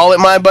didn't call it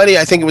My Buddy,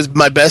 I think it was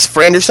My Best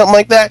Friend or something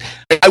like that.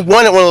 I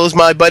wanted one of those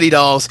My Buddy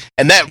dolls,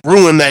 and that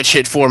ruined that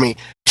shit for me.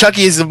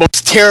 Chucky is the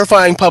most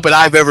terrifying puppet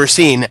I've ever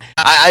seen.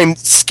 I'm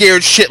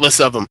scared shitless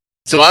of him.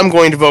 So I'm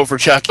going to vote for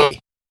Chucky.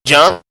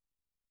 John?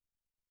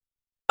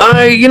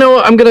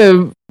 I'm going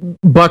to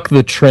buck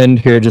the trend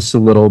here just a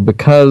little,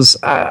 because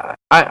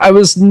I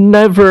was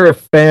never a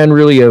fan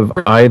really of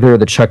either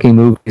the Chucky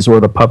movies or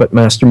the Puppet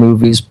Master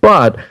movies,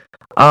 but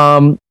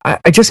I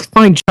just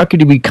find Chucky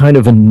to be kind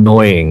of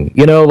annoying.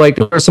 You know, like,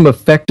 there are some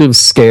effective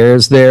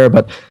scares there,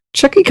 but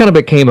Chucky kind of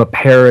became a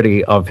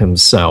parody of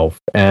himself,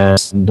 and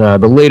the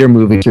later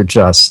movies are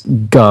just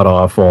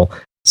god-awful.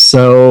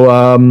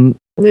 So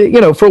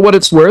for what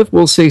it's worth,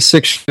 we'll say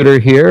 6-shooter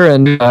here,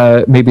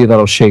 and maybe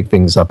that'll shake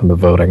things up in the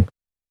voting.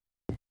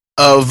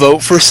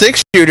 Vote for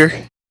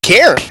 6-shooter.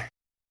 Karen.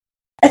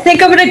 I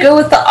think I'm going to go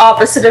with the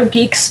opposite of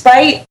Geek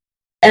Spite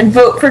and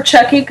vote for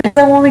Chucky because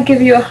I want to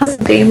give you a hug,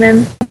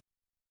 Damon.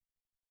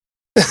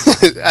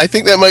 I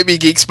think that might be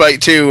Geek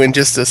Spite too, in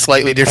just a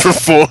slightly different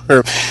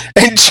form.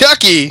 And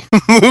Chucky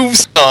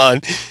moves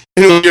on,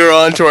 and we're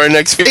on to our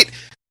next fate.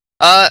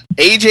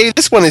 AJ,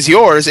 this one is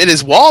yours. It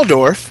is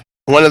Waldorf,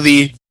 one of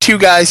the two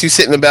guys who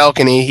sit in the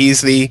balcony.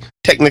 He's the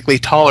technically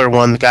taller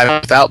one, the guy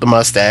without the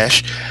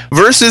mustache,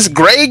 versus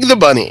Greg the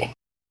Bunny.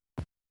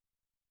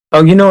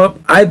 Oh, you know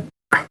what?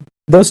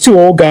 Those two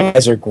old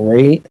guys are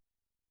great,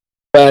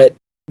 but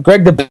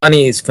Greg the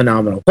Bunny is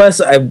phenomenal. Plus,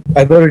 I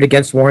voted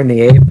against Warren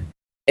the Ape,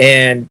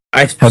 and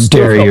I How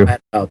dare you mad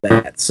about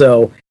that.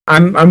 So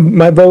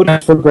my vote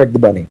is for Greg the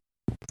Bunny.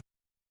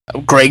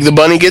 Greg the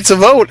Bunny gets a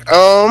vote.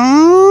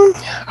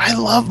 I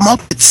love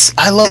Muppets.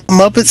 I love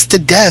Muppets to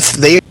death.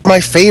 They are my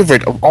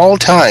favorite of all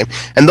time.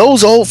 And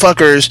those old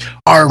fuckers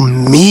are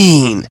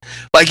mean.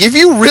 Like, if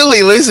you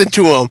really listen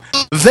to them,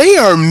 they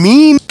are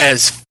mean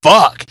as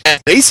fuck.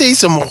 They say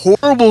some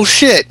horrible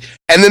shit,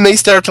 and then they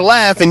start to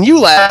laugh, and you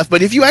laugh.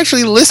 But if you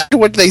actually listen to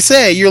what they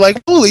say, you're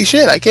like, holy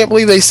shit, I can't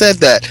believe they said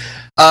that.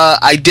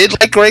 I did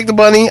like Greg the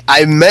Bunny.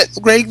 I met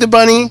Greg the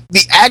Bunny,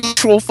 the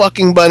actual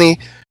fucking bunny,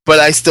 but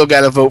I still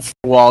got to vote for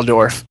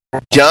Waldorf.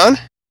 John?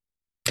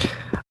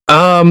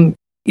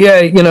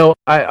 Yeah,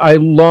 I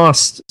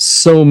lost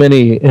so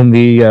many in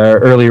the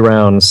early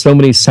rounds, so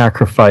many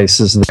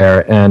sacrifices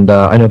there, and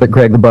I know that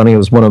Greg the Bunny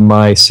was one of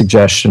my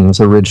suggestions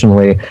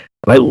originally.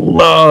 I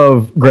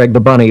love Greg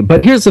the Bunny,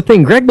 but here's the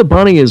thing, Greg the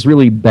Bunny is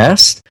really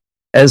best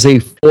as a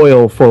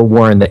foil for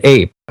Warren the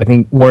Ape. I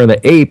think Warren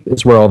the Ape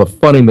is where all the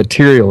funny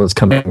material is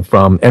coming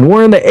from, and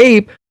Warren the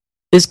Ape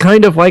is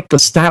kind of like the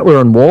Statler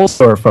and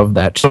Waldorf of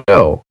that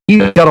show. He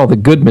got all the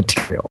good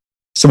material.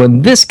 So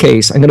in this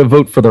case, I'm going to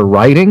vote for the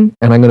writing,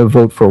 and I'm going to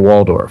vote for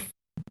Waldorf.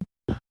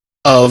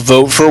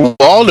 Vote for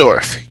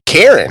Waldorf.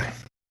 Karen?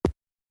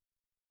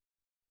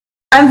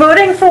 I'm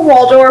voting for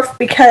Waldorf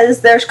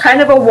because there's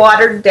kind of a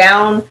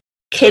watered-down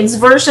kids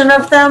version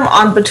of them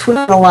on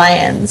Between the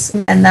Lions,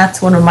 and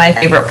that's one of my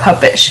favorite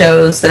puppet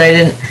shows that I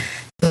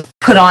didn't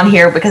put on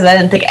here because I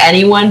didn't think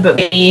anyone but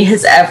me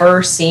has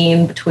ever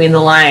seen Between the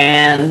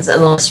Lions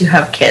unless you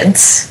have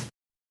kids.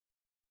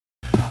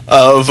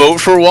 Vote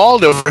for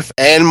Waldorf.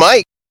 And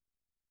Mike?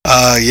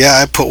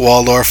 Yeah, I put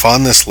Waldorf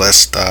on this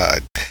list.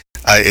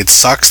 It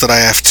sucks that I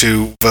have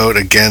to vote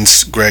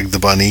against Greg the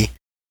Bunny,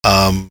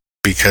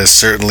 because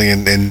certainly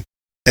in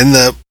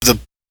the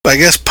I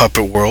guess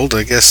puppet world,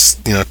 I guess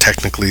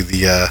technically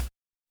the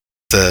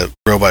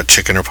robot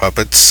chicken or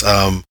puppets,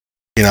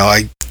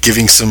 I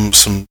giving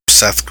some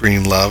Seth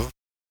Green love,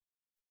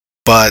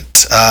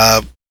 but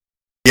yeah,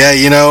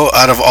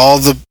 out of all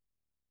the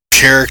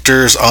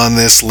characters on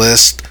this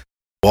list,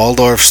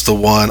 Waldorf's the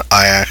one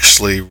I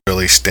actually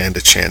really stand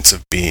a chance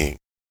of being.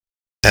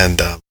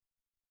 And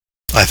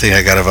I think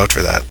I gotta vote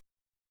for that.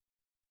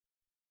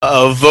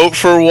 Vote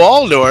for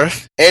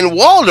Waldorf. And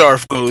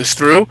Waldorf goes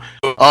through.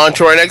 On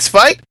to our next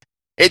fight.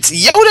 It's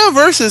Yoda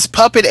versus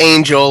Puppet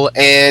Angel.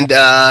 And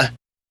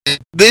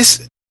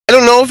this, I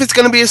don't know if it's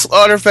going to be a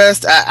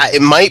slaughterfest.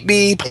 It might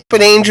be.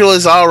 Puppet Angel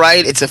is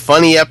alright. It's a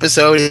funny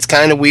episode. It's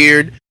kind of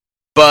weird.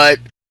 But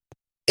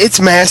it's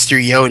Master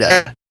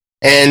Yoda.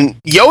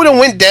 And Yoda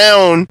went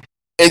down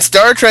in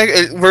Star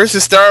Trek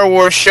versus Star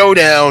Wars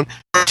Showdown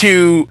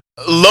to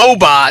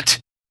Lobot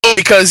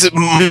because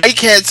Mike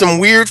had some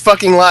weird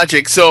fucking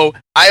logic. So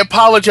I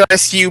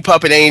apologize to you,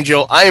 Puppet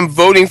Angel. I am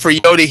voting for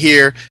Yoda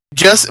here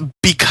just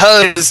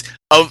because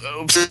of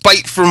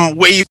spite from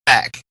way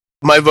back.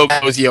 My vote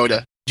was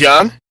Yoda.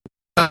 John?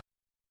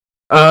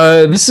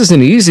 This is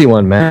an easy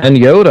one, man.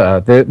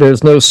 Yoda.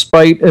 There's no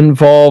spite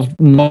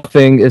involved,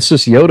 nothing. It's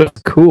just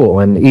Yoda's cool.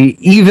 And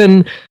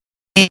even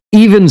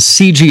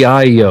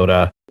CGI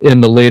Yoda in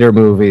the later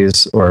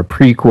movies or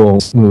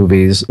prequel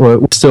movies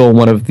was still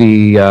one of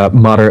the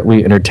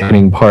moderately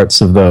entertaining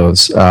parts of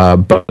those.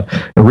 But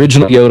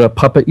original Yoda,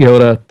 Puppet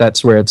Yoda,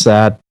 that's where it's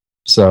at.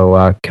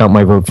 So count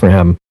my vote for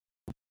him.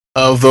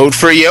 Vote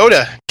for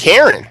Yoda.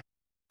 Karen?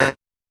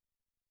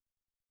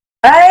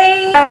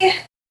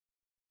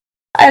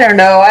 I don't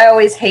know. I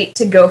always hate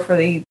to go for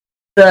the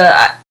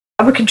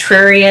I'm a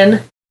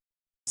contrarian,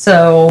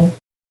 so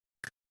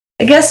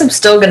I guess I'm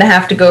still going to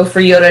have to go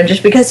for Yoda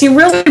just because he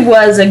really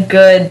was a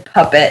good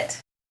puppet.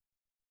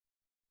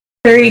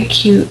 Very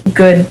cute,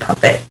 good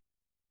puppet.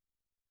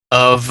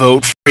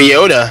 Vote for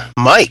Yoda.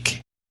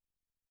 Mike?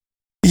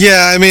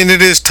 Yeah, I mean,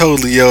 it is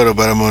totally Yoda,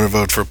 but I'm going to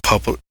vote for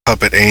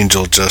Puppet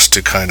Angel just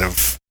to kind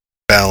of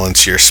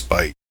balance your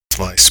spite. It's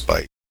my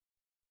spite.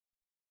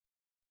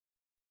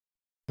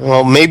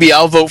 Well, maybe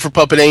I'll vote for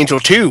Puppet Angel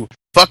too.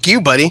 Fuck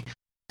you, buddy.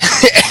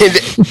 And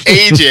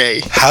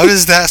AJ. How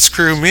does that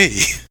screw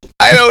me?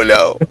 I don't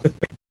know.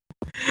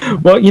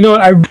 Well, you know what?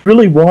 I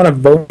really want to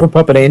vote for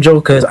Puppet Angel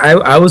because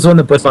I was the one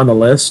that put on the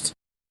list.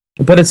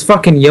 But it's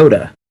fucking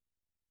Yoda.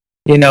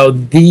 you know,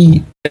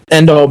 the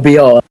end all be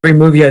all. Every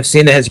movie I've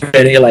seen that has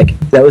Yoda, you're like,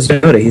 that was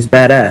Yoda. He's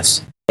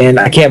badass, and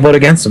I can't vote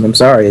against him. I'm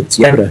sorry, it's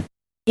Yoda.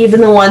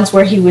 Even the ones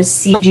where he was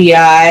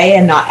CGI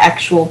and not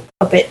actual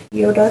puppet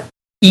Yoda.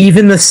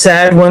 Even the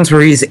sad ones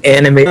where he's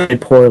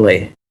animated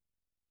poorly.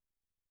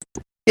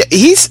 Yeah,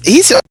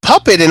 he's a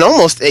puppet in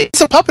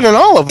he's a puppet in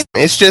all of them.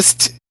 It's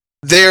just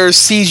there's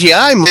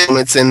CGI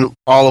moments in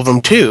all of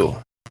them too.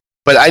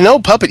 But I know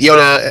Puppet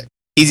Yoda.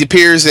 He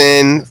appears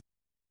in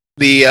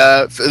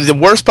the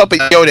worst Puppet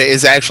Yoda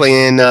is actually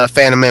in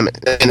Phantom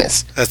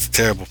Menace. That's a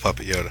terrible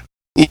Puppet Yoda.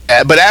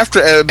 Yeah, but after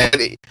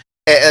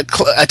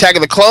Attack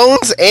of the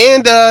Clones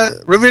and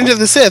Revenge of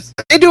the Sith,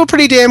 they do a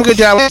pretty damn good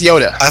job with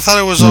Yoda. I thought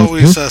it was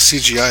always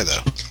CGI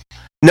though.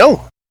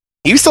 No,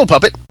 he was still a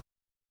puppet.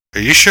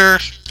 Are you sure?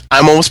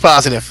 I'm almost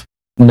positive.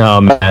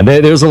 No, man,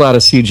 there's a lot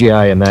of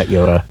CGI in that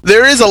Yoda.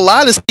 There is a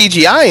lot of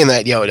CGI in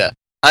that Yoda.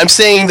 I'm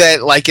saying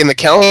that, like, in the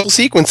council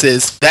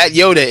sequences, that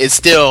Yoda is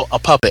still a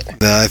puppet.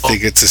 No, I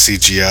think it's a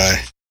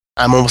CGI.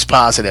 I'm almost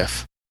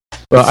positive.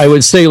 Well, I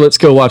would say let's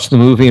go watch the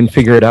movie and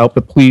figure it out,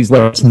 but please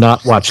let's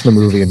not watch the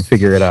movie and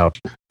figure it out.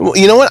 Well,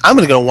 you know what? I'm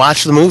going to go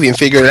watch the movie and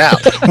figure it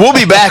out. We'll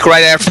be back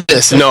right after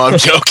this. No, I'm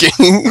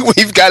joking.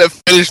 We've got to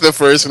finish the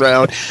first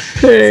round.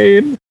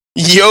 Pain.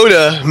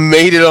 Yoda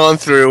made it on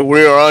through.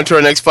 We are on to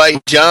our next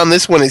fight. John,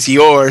 this one is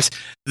yours.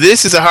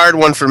 This is a hard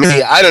one for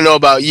me. I don't know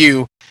about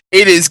you.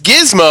 It is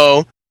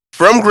Gizmo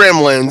from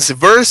Gremlins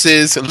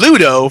versus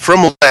Ludo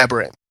from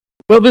Labyrinth.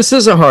 Well, this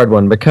is a hard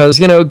one because,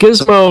 you know,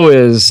 Gizmo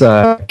is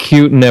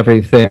cute and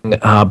everything,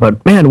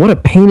 but man, what a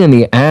pain in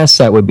the ass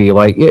that would be.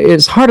 Like,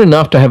 it's hard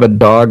enough to have a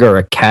dog or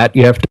a cat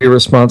you have to be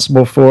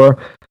responsible for,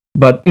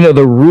 but, you know,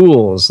 the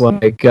rules,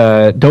 like,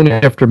 don't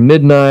eat after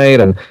midnight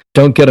and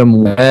don't get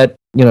them wet,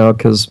 you know,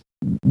 because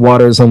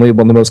water is only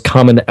one of the most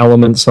common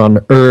elements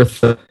on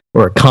Earth,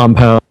 or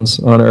compounds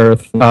on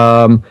Earth.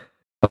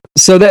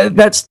 So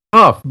that's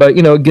tough, but,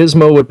 you know,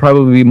 Gizmo would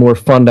probably be more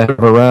fun to have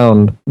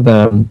around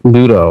than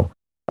Ludo.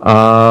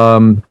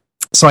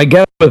 So I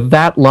guess with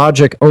that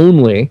logic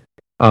only,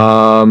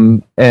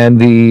 and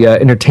the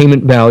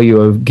entertainment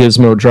value of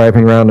Gizmo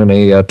driving around in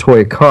a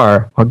toy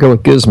car, I'll go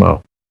with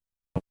Gizmo.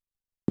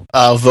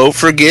 I'll vote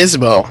for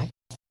Gizmo.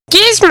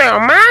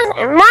 Gizmo,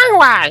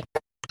 Mogwai.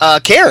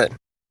 Karen.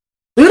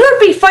 Ludo'd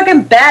be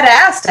fucking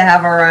badass to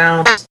have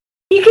around.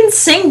 He can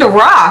sing to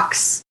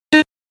rocks.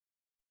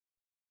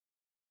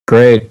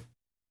 Great.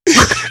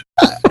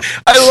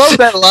 I love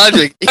that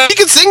logic. He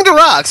can sing to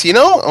rocks, you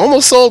know?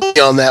 Almost sold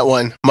me on that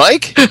one.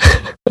 Mike?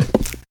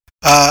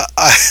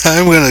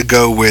 I'm going to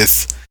go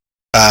with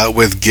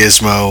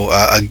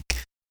Gizmo.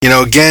 You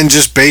know, again,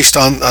 just based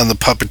on the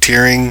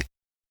puppeteering,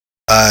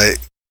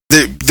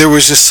 there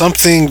was just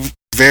something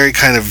very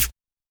kind of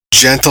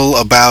gentle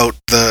about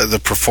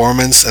the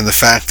performance and the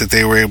fact that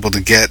they were able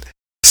to get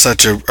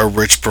such a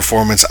rich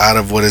performance out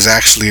of what is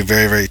actually a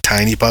very, very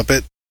tiny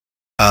puppet.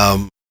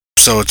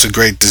 So it's a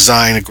great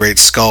design, a great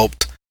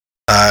sculpt.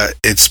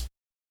 It's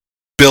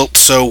built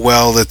so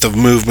well that the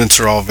movements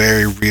are all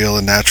very real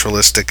and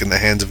naturalistic in the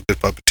hands of a good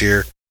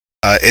puppeteer.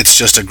 It's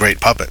just a great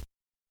puppet.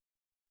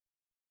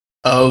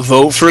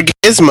 Vote for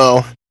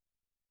Gizmo.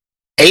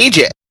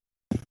 AJ.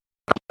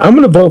 I'm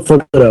going to vote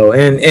for Ludo,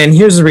 and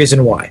here's the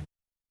reason why.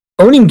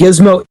 Owning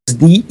Gizmo is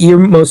the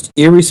most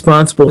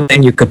irresponsible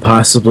thing you could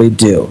possibly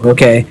do,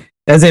 okay?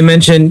 As I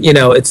mentioned, you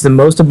know, it's the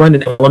most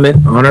abundant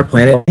element on our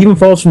planet. It even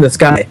falls from the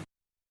sky.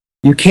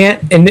 You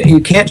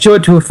can't show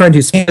it to a friend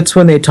who sweats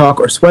when they talk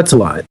or sweats a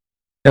lot,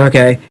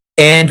 okay?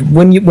 And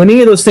when any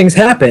of those things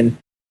happen,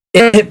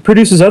 it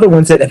produces other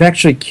ones that have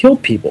actually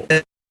killed people.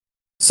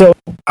 So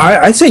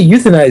I say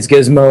euthanize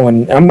Gizmo,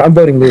 and I'm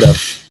voting Ludo.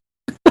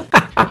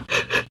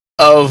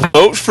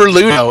 Vote for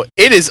Ludo.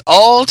 It is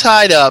all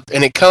tied up,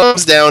 and it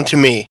comes down to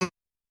me.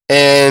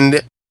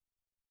 And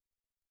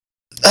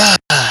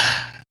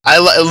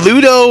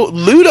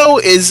Ludo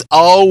is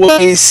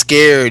always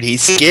scared.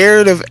 He's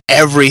scared of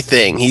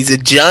everything. He's a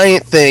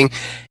giant thing,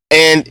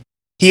 and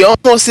he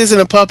almost isn't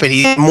a puppet.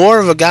 He's more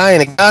of a guy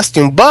in a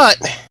costume, but...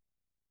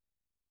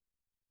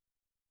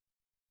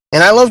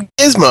 And I love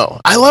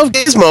Gizmo.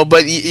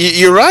 But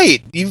you're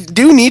right. You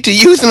do need to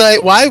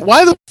euthanize. Why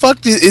the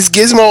fuck is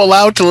Gizmo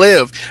allowed to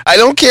live? I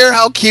don't care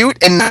how cute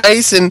and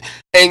nice and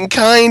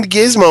kind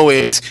Gizmo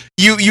is.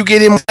 You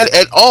get him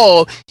at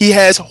all. He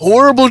has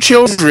horrible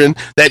children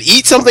that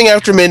eat something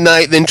after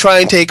midnight, then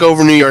try and take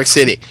over New York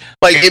City.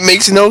 Like, it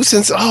makes no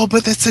sense. Oh,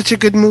 but that's such a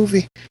good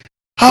movie.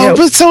 Oh, yeah.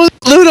 But so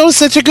Ludo's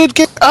such a good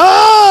kid.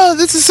 Oh,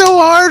 this is so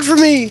hard for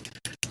me.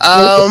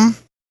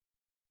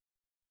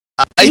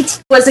 He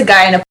was a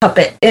guy in a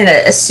puppet in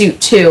a suit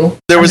too.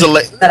 There was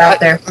out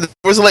there. There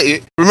was a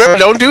lady. Remember,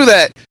 don't do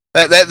that.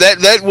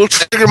 That will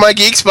trigger my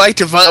geek spike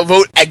to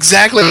vote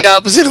exactly the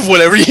opposite of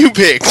whatever you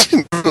picked.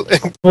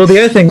 Well, the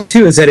other thing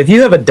too is that if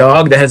you have a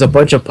dog that has a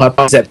bunch of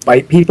puppies that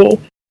bite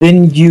people,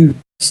 then you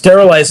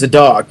sterilize the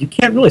dog. You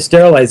can't really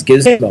sterilize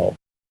Gizmo.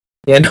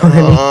 You know what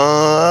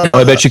I mean?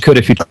 I bet you could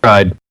if you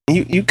tried.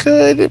 You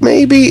could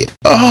maybe.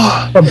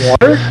 Oh, from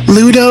water.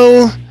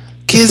 Ludo.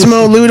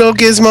 Gizmo, Ludo,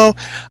 Gizmo.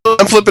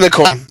 I'm flipping a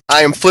coin.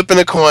 I am flipping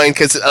a coin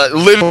because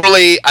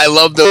literally I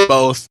love them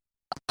both.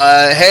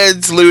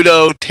 Heads,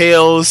 Ludo.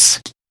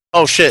 Tails.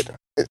 Oh shit.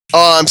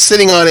 Oh, I'm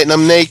sitting on it and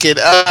I'm naked.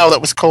 Oh,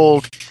 that was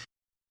cold.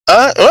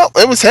 Well,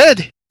 it was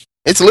head.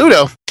 It's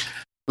Ludo.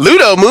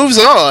 Ludo moves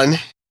on,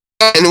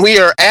 and we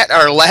are at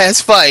our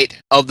last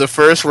fight of the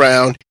first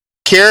round.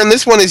 Karen,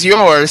 this one is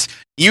yours.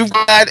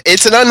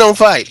 It's an unknown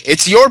fight.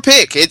 It's your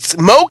pick. It's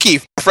Moki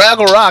from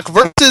Fraggle Rock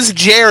versus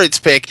Jared's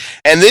pick.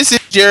 And this is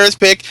Jared's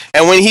pick.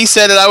 And when he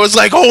said it, I was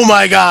like, oh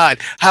my god,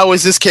 how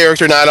is this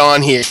character not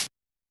on here?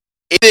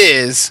 It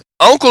is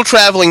Uncle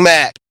Traveling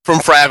Matt from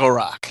Fraggle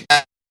Rock.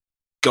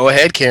 Go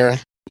ahead, Karen.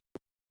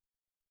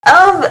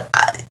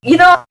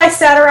 I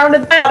sat around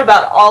and thought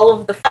about all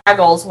of the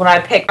Fraggles when I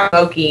picked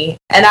Moki.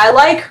 And I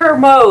like her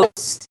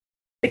most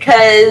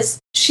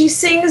because she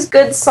sings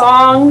good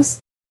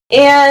songs.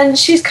 And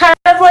she's kind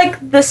of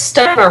like the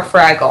stoner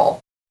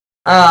Fraggle.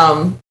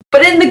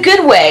 But in the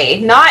good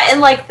way, not in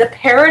like the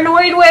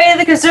paranoid way,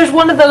 because there's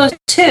one of those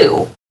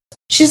too.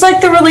 She's like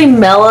the really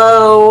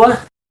mellow.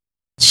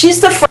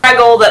 She's the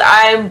Fraggle that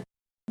I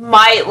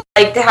might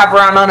like to have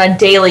around on a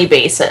daily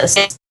basis.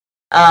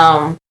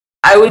 I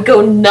would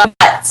go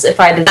nuts if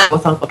I did that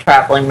with Uncle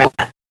Traveling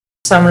Matt.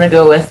 So I'm going to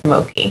go with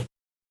Moki.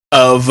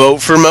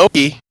 Vote for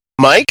Moki.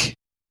 Mike?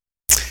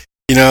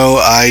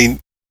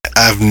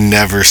 I've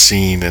never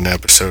seen an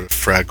episode of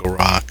Fraggle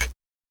Rock,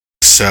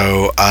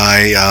 so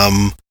I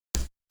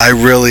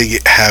really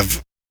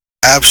have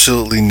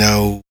absolutely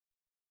no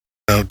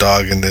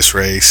dog in this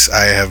race.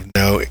 I have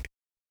no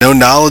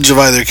knowledge of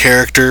either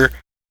character,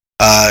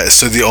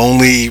 so the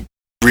only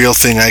real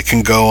thing I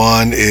can go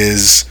on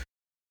is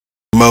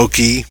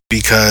Moki,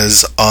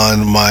 because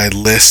on my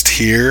list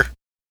here,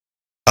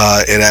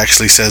 it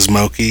actually says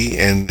Moki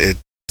and it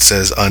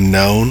says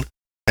unknown.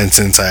 And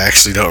since I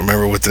actually don't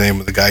remember what the name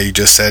of the guy you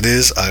just said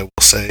is, I will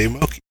say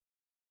Moki.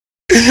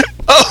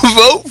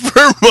 Vote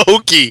for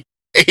Moki.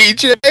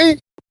 AJ?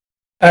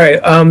 All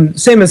right.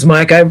 Same as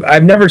Mike.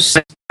 I've never.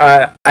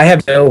 I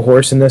have no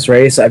horse in this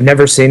race. I've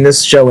never seen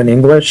this show in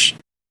English,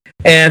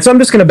 and so I'm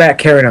just going to back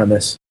Karen on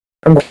this.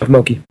 I'm going with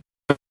Moki.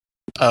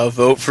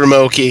 Vote for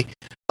Moki.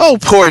 Oh,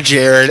 poor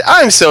Jared.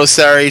 I'm so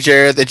sorry,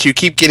 Jared, that you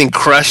keep getting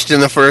crushed in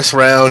the first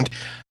round.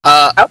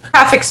 I was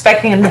half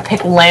expecting him to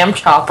pick Lamb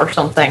Chop or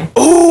something.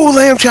 Ooh,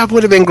 Lamb Chop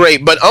would have been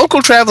great. But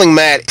Uncle Traveling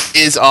Matt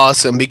is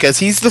awesome because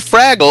he's the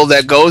Fraggle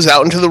that goes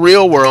out into the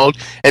real world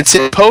and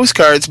sends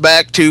postcards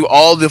back to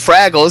all the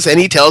Fraggles, and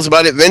he tells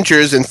about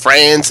adventures in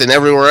France and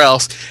everywhere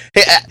else.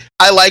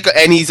 I like,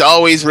 and he's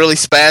always really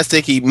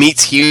spastic. He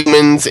meets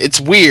humans. It's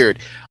weird.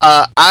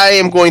 I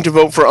am going to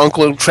vote for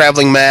Uncle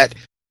Traveling Matt.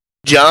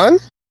 John?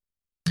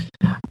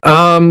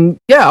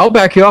 Yeah, I'll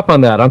back you up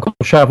on that. Uncle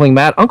Traveling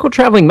Matt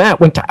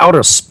went to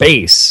outer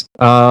space.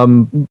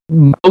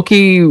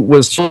 Moki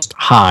was just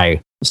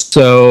high.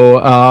 So,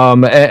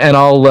 and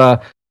I'll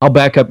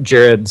back up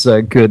Jared's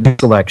good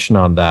selection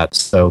on that.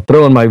 So,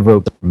 throw in my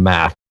vote for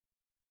Matt.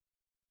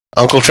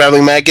 Uncle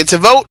Traveling Matt gets a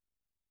vote,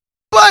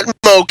 but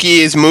Moki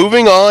is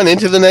moving on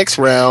into the next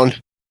round.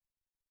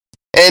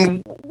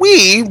 And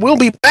we will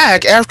be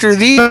back after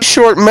these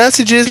short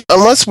messages,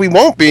 unless we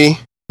won't be.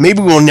 Maybe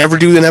we'll never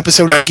do an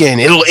episode again.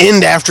 It'll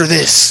end after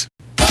this.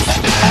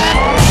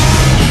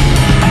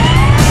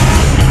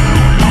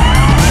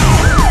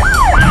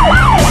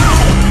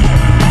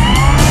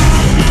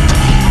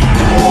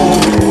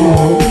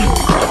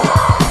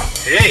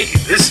 Hey,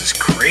 this is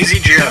Crazy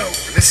Joe.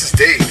 And this is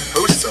Dave,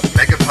 hosts of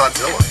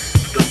Megapodzilla,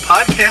 the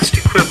podcast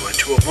equivalent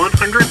to a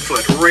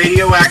 100-foot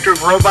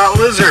radioactive robot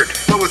lizard.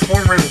 but with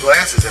horn-rimmed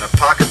glasses and a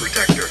pocket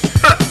protector.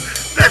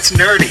 That's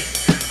nerdy.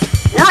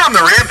 We're on the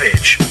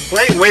rampage,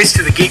 laying waste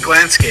to the geek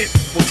landscape.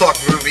 We'll talk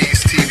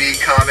movies, TV,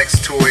 comics,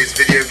 toys,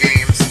 video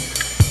games.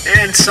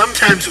 And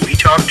sometimes we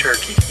talk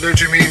turkey. Don't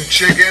you mean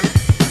chicken?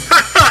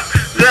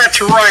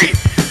 That's right.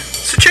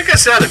 So check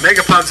us out at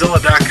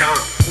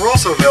Megapodzilla.com. We're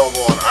also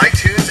available on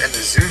iTunes and the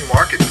Zune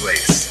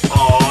Marketplace.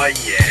 Aw,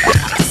 yeah.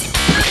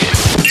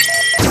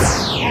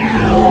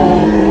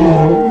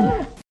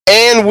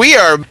 And we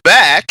are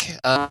back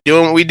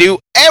doing what we do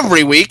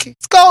every week.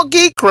 It's called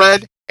Geek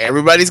Cred.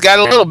 Everybody's got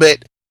a little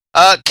bit.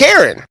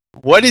 Karen,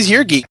 what is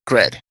your geek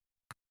cred?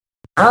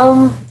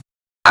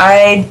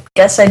 I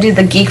guess I do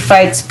the Geek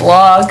Fights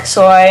blog,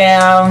 so I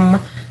am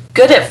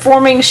good at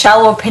forming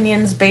shallow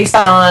opinions based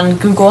on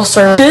Google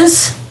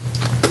searches.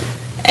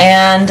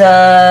 And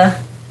I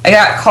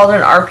got called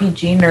an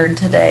RPG nerd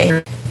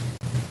today.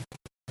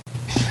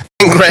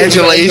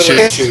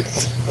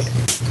 Congratulations.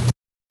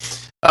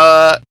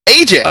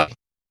 AJ.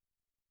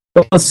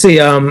 Well, let's see.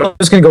 I'm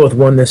just going to go with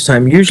one this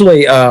time.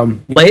 Usually,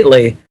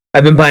 lately,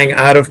 I've been buying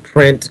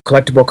out-of-print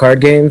collectible card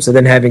games and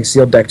then having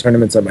sealed deck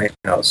tournaments at my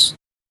house.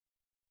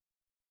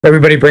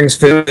 Everybody brings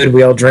food,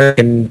 we all drink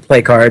and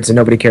play cards, and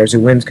nobody cares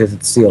who wins because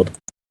it's sealed.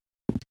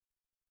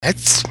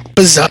 That's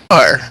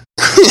bizarre.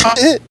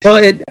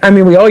 Well,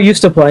 we all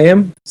used to play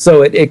them,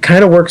 so it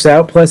kind of works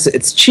out. Plus,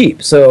 it's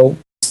cheap, so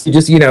you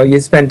just, you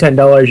spend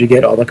 $10, you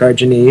get all the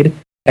cards you need,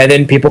 and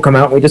then people come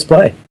out and we just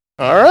play.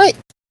 All right.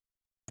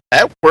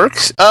 That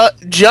works.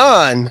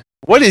 John,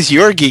 what is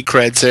your geek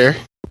cred, sir?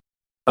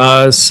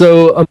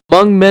 So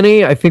among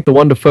many, I think the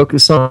one to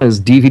focus on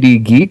is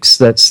DVD Geeks.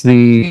 That's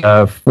the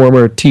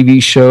former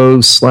TV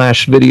show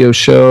 / video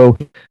show,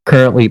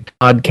 currently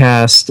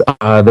podcast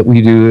that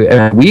we do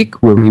every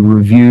week, where we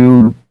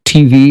review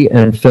TV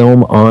and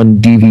film on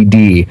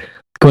DVD.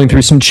 Going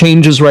through some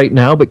changes right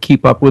now, but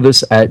keep up with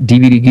us at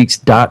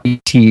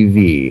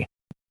dvdgeeks.tv.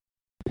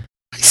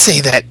 I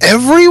say that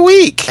every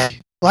week,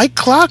 like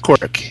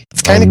clockwork.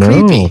 It's kind of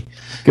creepy.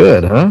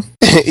 Good, huh?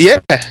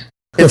 Yeah,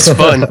 it's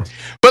fun.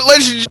 But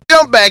let's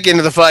jump back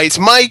into the fights.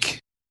 Mike,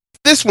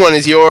 this one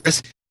is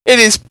yours. It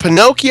is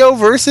Pinocchio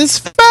versus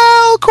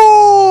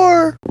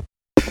Falkor.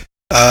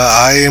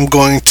 I am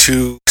going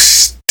to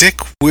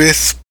stick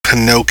with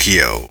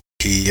Pinocchio.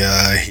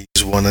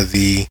 He's one of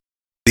the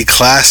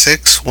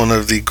classics, one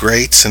of the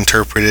greats,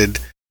 interpreted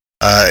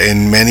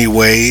in many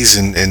ways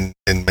and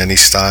in many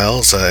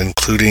styles,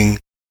 including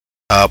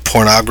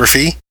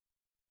pornography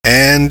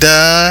and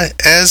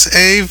as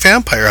a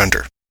vampire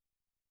hunter.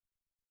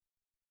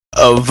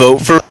 A vote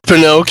for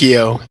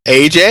Pinocchio.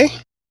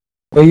 AJ?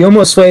 Well, you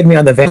almost swayed me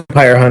on the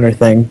vampire hunter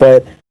thing,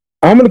 but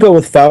I'm going to go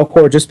with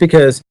Falkor just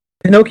because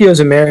Pinocchio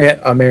is a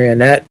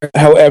marionette.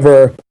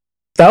 However,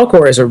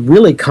 Falkor is a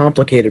really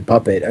complicated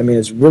puppet. I mean,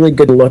 it's really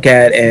good to look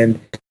at, and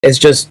it's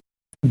just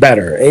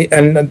better.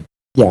 And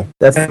yeah,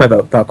 that's my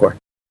vote, Falkor.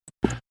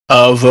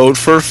 A vote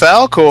for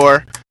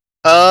Falkor.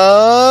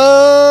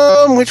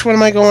 Which one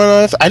am I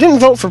going with? I didn't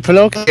vote for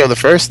Pinocchio the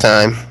first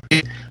time.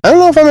 I don't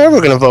know if I'm ever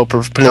going to vote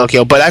for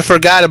Pinocchio, but I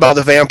forgot about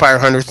the vampire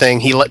hunter thing.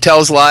 He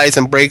tells lies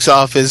and breaks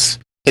off his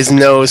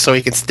nose so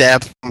he can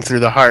stab him through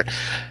the heart,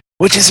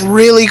 which is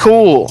really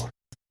cool.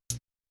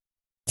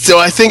 So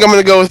I think I'm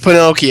going to go with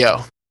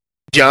Pinocchio.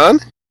 John?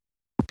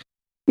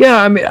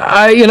 Yeah, I mean,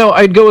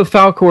 I'd go with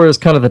Falkor as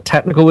kind of the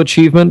technical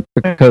achievement,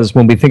 because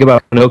when we think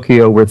about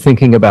Pinocchio, we're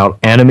thinking about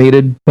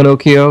animated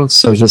Pinocchio.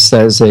 So just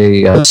as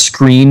a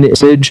screen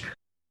image,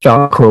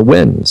 Falkor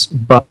wins.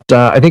 But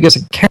I think as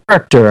a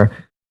character,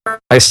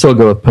 I still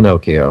go with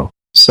Pinocchio.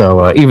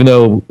 So even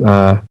though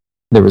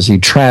there was the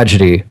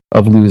tragedy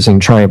of losing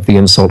Triumph the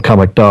Insult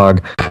Comic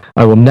Dog,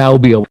 I will now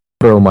be able to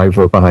throw my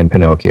vote behind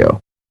Pinocchio.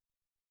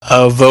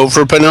 A vote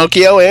for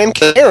Pinocchio and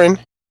Karen.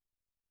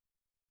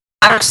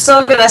 I'm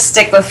still going to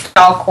stick with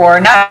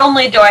Falkor. Not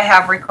only do I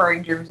have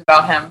recurring dreams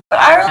about him, but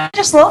I really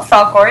just love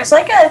Falkor. He's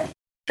like a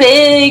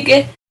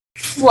big,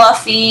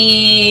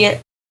 fluffy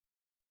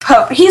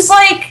pup. He's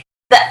like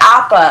the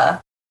Appa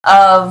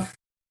of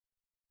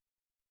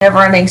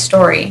Neverending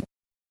Story.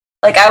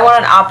 Like, I want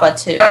an Appa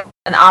too.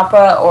 An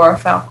Appa or a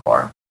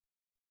Falkor.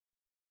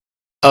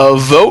 A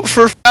vote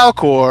for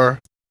Falkor,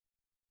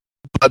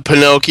 but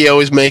Pinocchio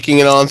is making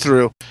it on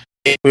through.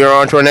 We are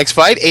on to our next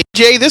fight.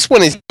 AJ, this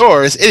one is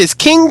yours. It is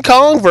King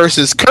Kong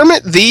versus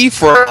Kermit the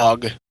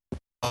Frog.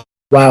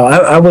 Wow,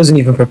 I wasn't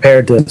even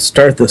prepared to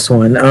start this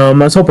one. I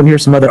was hoping to hear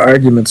some other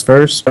arguments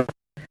first.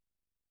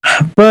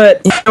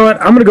 But, you know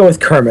what? I'm going to go with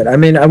Kermit. I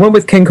mean, I went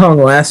with King Kong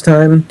last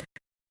time,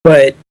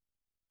 but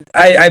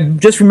I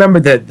just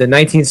remembered the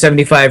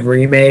 1975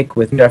 remake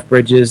with Jeff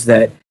Bridges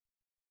that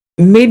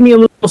made me a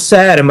little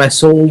sad, and my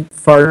soul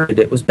farted.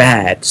 It was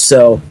bad.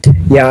 So,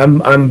 yeah,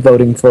 I'm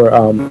voting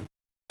for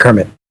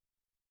Kermit.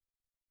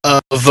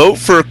 Vote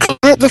for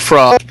Kermit the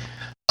Frog.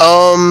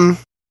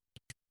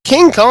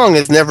 King Kong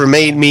has never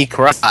made me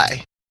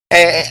cry.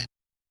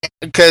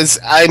 Because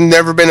I've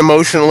never been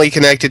emotionally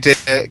connected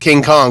to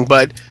King Kong,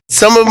 but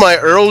some of my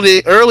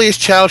earliest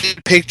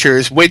childhood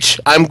pictures,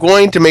 which I'm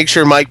going to make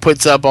sure Mike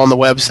puts up on the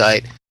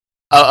website,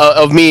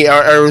 of me,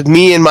 are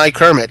me and my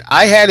Kermit.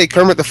 I had a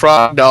Kermit the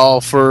Frog doll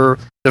for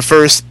the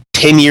first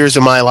 10 years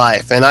of my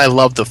life, and I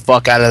loved the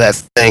fuck out of that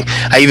thing.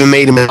 I even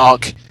made him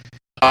talk.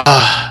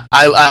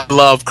 I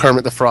love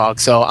Kermit the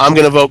Frog, so I'm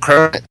going to vote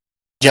Kermit.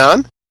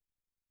 John?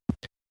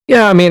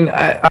 Yeah, I mean,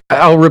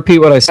 I'll repeat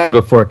what I said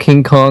before.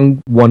 King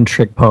Kong,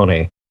 one-trick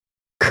pony.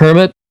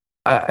 Kermit,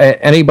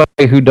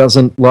 anybody who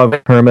doesn't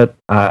love Kermit,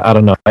 I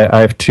don't know. I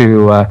have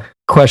to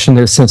question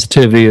their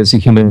sensitivity as a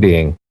human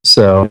being.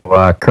 So,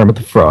 Kermit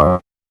the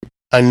Frog.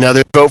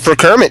 Another vote for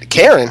Kermit.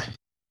 Karen?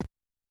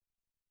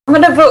 I'm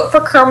going to vote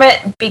for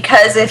Kermit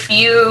because if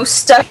you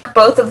stuck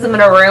both of them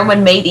in a room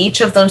and made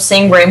each of them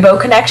sing Rainbow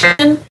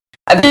Connection,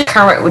 I bet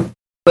Kermit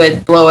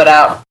would blow it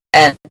out,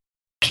 and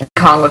King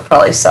Kong would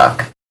probably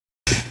suck.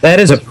 That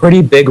is a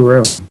pretty big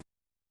room.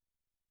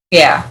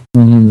 Yeah.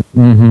 Mm-hmm.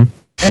 And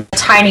a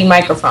tiny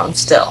microphone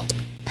still.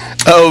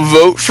 A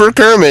vote for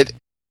Kermit.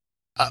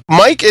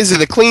 Mike, is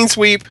it a clean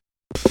sweep?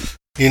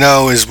 You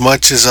know, as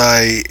much as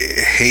I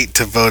hate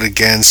to vote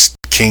against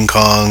King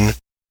Kong,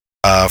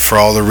 for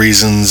all the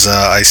reasons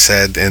I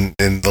said in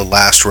the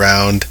last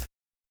round,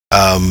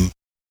 I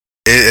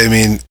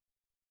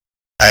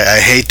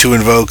hate to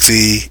invoke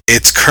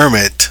it's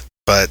Kermit,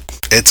 but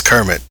it's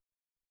Kermit.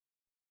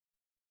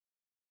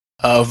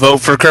 Vote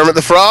for Kermit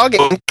the Frog.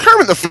 And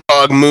Kermit the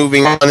Frog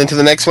moving on into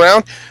the next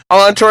round.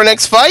 On to our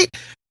next fight.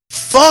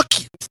 Fuck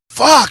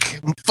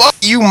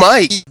you,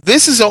 Mike.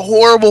 This is a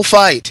horrible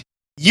fight.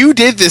 You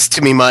did this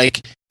to me,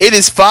 Mike. It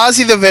is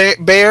Fozzie the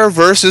Bear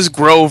versus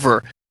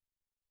Grover.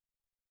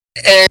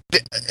 And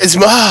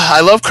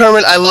I love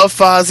Kermit, I love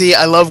Fozzie,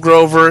 I love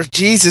Grover.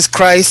 Jesus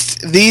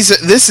Christ,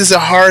 this is a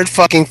hard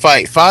fucking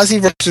fight. Fozzie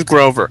versus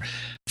Grover.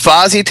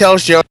 Fozzie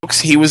tells jokes.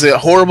 He was a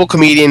horrible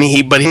comedian,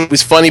 but he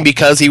was funny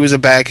because he was a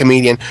bad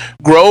comedian.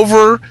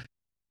 Grover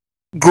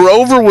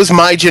was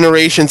my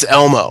generation's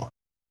Elmo.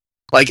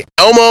 Like,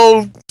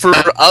 Elmo, for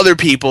other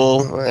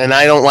people, and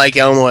I don't like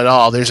Elmo at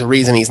all, there's a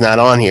reason he's not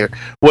on here,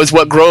 was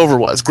what Grover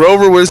was.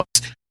 Grover was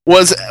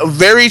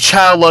very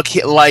childlike.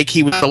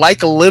 He was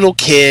like a little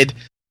kid.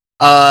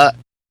 And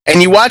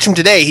you watch him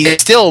today,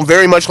 he's still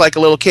very much like a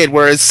little kid,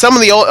 whereas some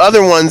of the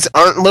other ones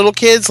aren't little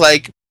kids,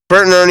 like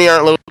Bert and Ernie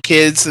aren't little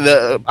kids,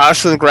 the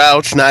Oscar the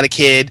Grouch, not a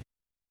kid.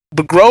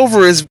 But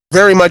Grover is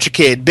very much a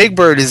kid. Big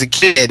Bird is a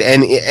kid,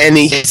 and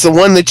he's the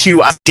one that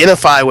you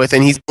identify with,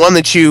 and he's the one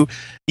that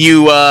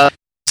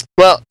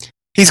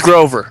he's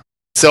Grover.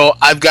 So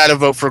I've got to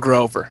vote for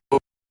Grover.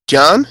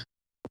 John?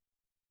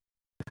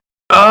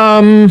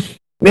 Yeah,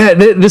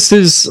 this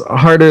is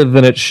harder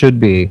than it should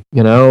be.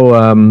 You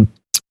know,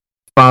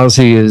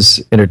 Fozzie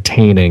is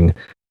entertaining.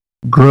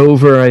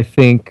 Grover, I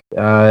think,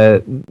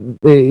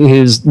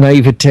 his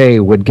naivete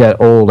would get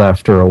old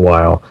after a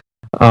while.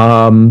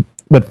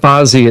 But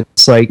Fozzie,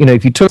 it's like, you know,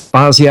 if you took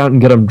Fozzie out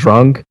and get him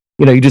drunk,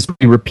 you know, you just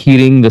be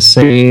repeating the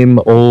same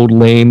old,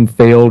 lame,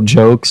 failed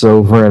jokes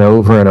over and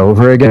over and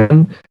over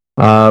again.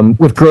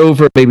 With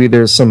Grover, maybe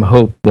there's some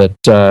hope that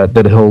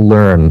he'll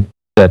learn,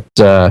 that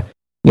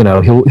you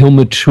know, he'll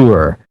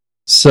mature.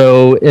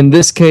 So in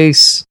this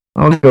case,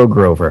 I'll go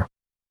Grover.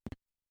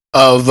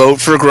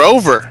 Vote for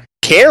Grover.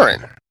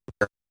 Karen.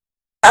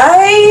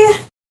 I'm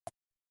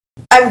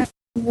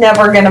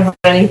never gonna vote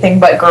anything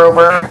but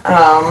Grover.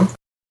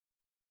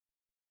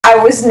 I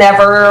was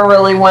never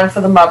really one for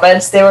the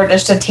Muppets. They were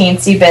just a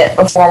teensy bit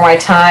before my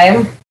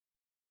time.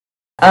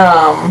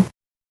 But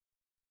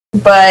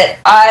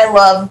I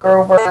love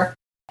Grover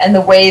and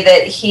the way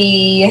that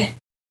he,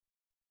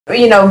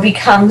 you know,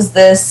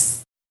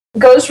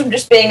 goes from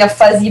just being a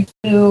fuzzy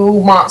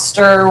blue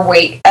monster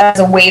as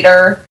a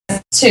waiter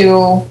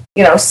to,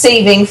 you know,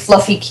 saving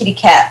fluffy kitty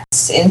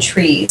cats in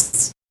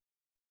trees.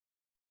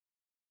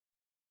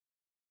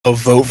 A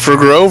vote for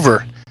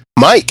Grover.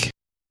 Mike?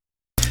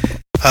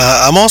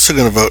 I'm also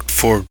going to vote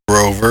for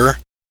Grover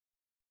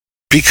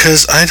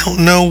because I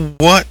don't know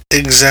what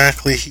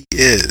exactly he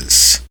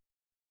is.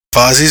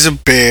 Fozzie's a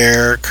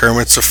bear,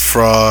 Kermit's a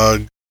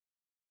frog,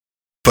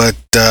 but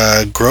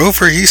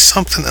Grover, he's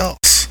something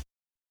else.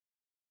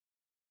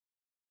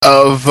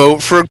 A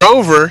vote for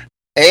Grover.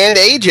 And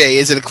AJ,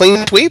 is it a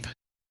clean sweep?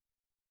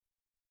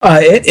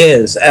 It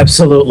is,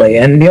 absolutely.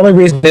 And the only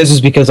reason is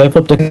because I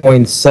flipped a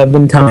coin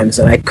 7 times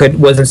and I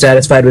wasn't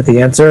satisfied with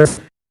the answer.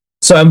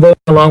 So I'm voting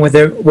along with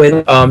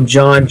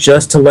John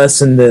just to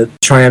lessen the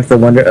triumph,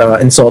 the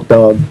insult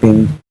dog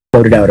being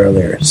voted out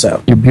earlier.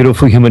 So you're a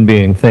beautiful human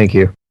being. Thank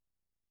you.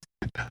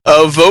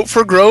 A vote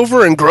for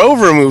Grover, and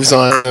Grover moves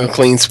on to a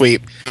clean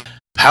sweep.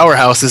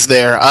 Powerhouse is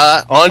there.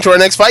 On to our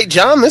next fight.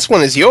 John, this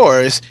one is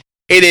yours.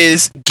 It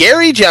is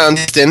Gary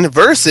Johnston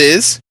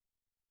versus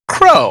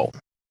Crow.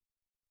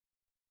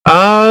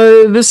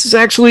 This is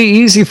actually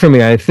easy for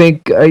me. I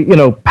think, you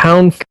know,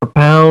 pound for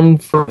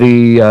pound for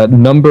the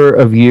number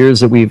of years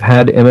that we've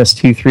had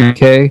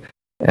MST3K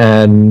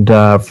and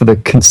for the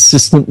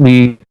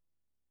consistently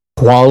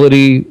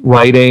quality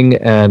writing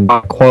and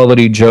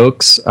quality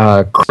jokes,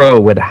 Crow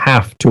would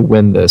have to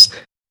win this.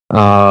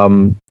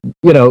 You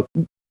know,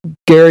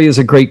 Gary is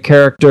a great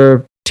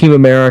character. Team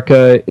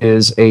America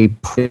is a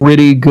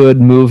pretty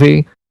good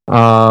movie.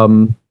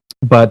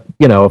 But,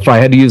 you know, if I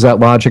had to use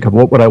that logic of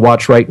what would I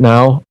watch right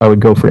now, I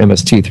would go for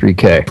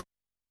MST3K.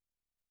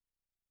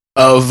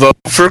 A vote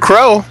for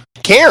Crow.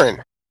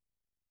 Karen.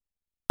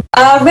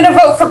 I'm going to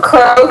vote for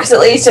Crow, because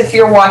at least if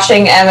you're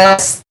watching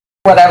MS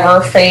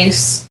whatever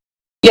face,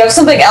 you have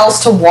something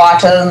else to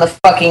watch other than the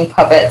fucking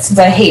puppets, since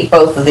I hate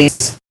both of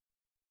these.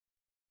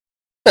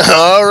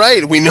 All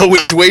right, we know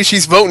which way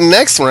she's voting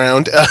next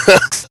round.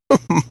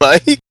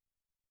 Mike?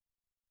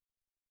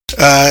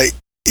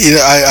 You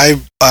know,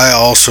 I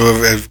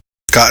also have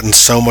gotten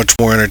so much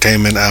more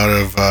entertainment out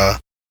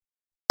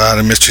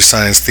of Mystery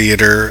Science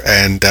Theater,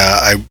 and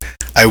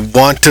I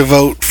want to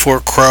vote for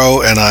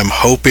Crow, and I'm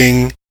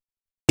hoping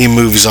he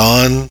moves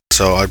on.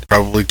 So I'd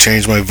probably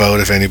change my vote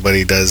if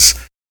anybody does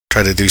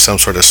try to do some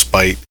sort of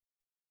spite.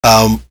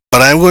 But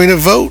I'm going to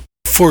vote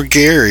for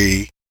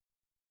Gary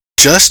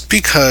just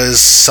because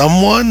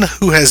someone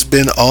who has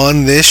been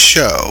on this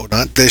show,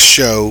 not this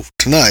show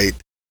tonight,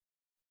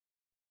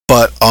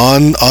 but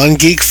on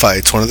Geek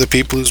Fights, one of the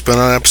people who's been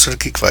on an episode of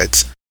Geek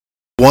Fights,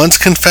 once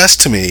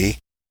confessed to me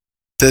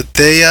that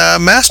they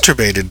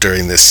masturbated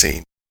during this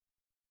scene.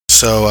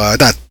 So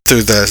not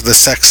through the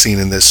sex scene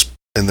in this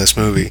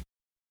movie.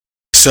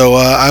 So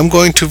I'm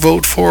going to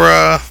vote for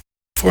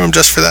him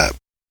just for that.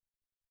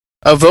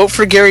 A vote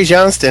for Gary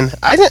Johnston.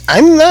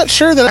 I'm not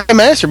sure that I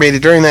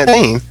masturbated during that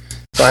scene,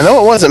 so I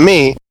know it wasn't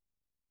me.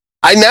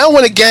 I now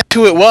want to guess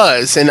who it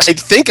was, and I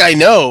think I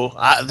know.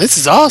 This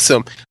is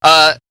awesome.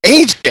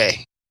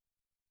 AJ.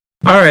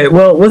 All right,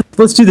 well,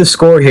 let's do the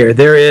score here.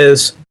 There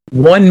is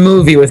one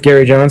movie with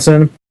Gary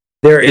Johnson.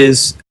 There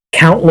is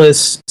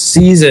countless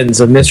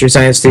seasons of Mystery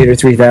Science Theater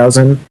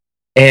 3000,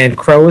 and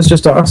Crow is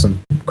just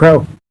awesome.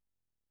 Crow.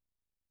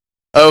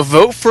 A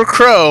vote for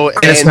Crow.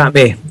 And it's not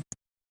me.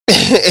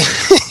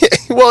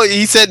 Well,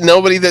 he said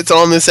nobody that's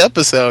on this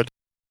episode.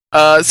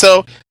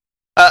 So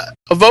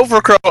a vote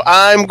for Crow.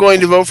 I'm going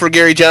to vote for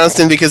Gary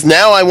Johnston because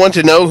now I want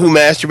to know who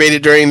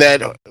masturbated during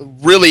that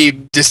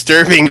really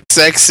disturbing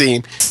sex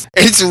scene.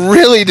 It's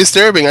really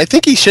disturbing. I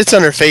think he shits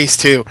on her face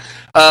too.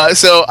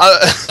 So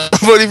I'm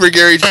voting for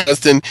Gary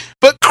Johnston.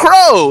 But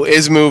Crow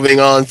is moving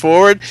on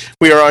forward.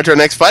 We are on to our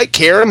next fight.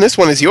 Karen, this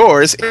one is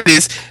yours. It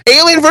is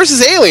Alien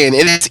versus Alien.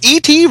 It is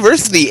E.T.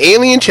 versus the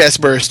Alien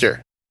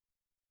Chestburster.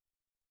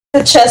 The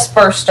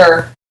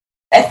Chestburster.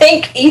 I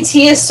think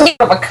E.T. is sort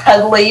of a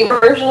cuddly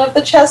version of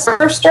the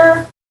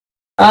Chestburster.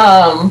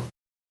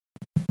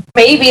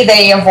 Maybe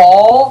they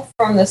evolve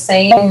from the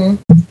same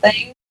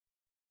thing.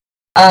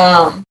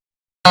 But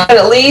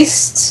at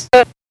least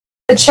the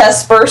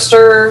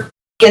Chestburster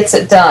gets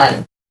it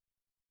done.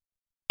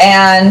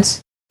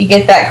 And you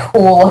get that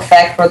cool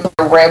effect where the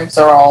ribs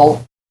are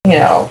all,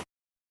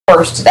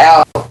 bursted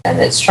out and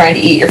it's trying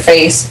to eat your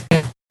face.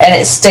 And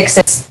it sticks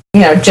its,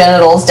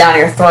 genitals down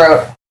your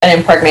throat and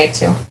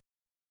impregnates you.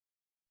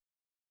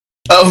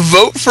 A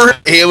vote for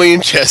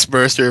Alien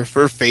Chestburster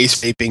for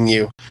face vaping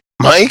you.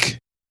 Mike?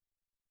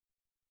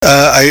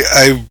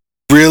 I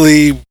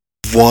really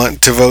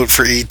want to vote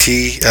for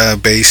E.T.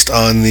 Based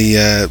on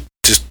the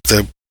just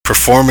the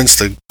performance,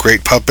 the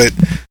great puppet,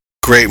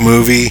 great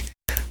movie.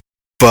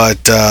 But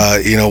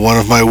one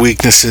of my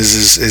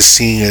weaknesses is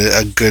seeing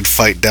a good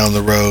fight down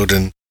the road,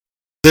 and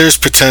there's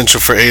potential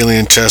for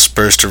Alien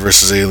Chestburster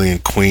versus Alien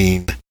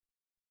Queen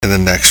in the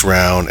next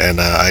round, and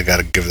I got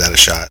to give that a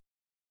shot.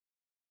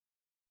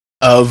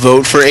 A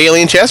vote for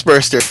Alien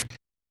Chestburster.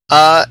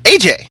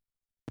 AJ.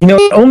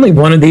 Only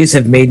one of these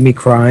have made me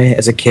cry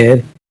as a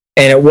kid,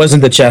 and it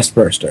wasn't the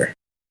Chestburster.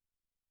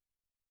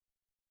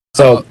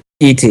 So,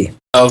 E.T.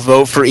 A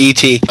vote for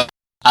E.T.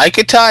 I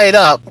could tie it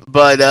up,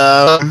 but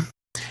I'm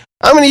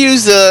going to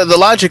use the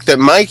logic that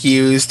Mike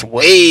used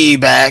way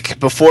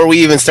back before we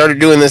even started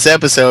doing this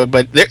episode,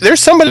 but there's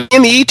somebody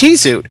in the E.T.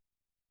 suit.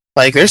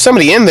 Like, there's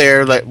somebody in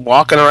there, like,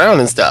 walking around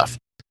and stuff.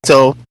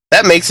 So,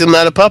 that makes him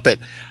not a puppet.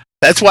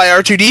 That's why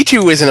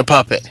R2-D2 isn't a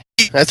puppet.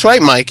 That's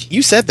right, Mike.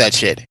 You said that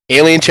shit.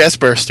 Alien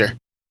Chestburster.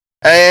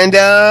 And,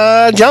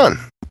 John.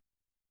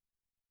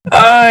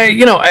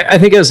 I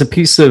think as a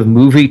piece of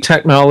movie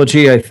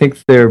technology, I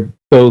think they're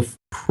both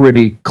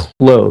pretty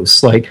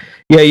close. Like,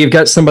 yeah, you've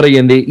got somebody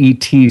in the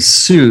E.T.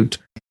 suit,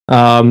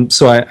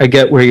 so I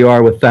get where you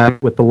are with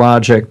that, with the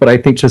logic, but I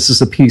think just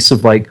as a piece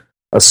of, like,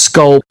 a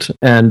sculpt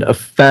and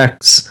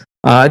effects,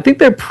 I think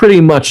they're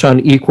pretty much on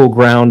equal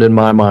ground in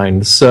my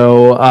mind.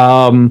 So,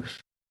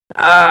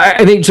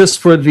 I think just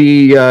for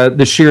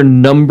the sheer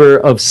number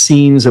of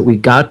scenes that we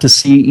got to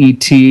see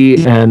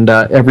E.T. and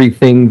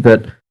everything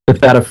that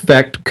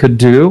effect could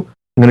do,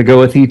 I'm going to go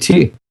with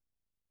E.T.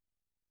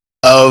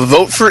 A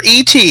vote for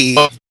E.T.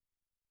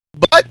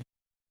 But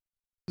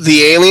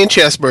the Alien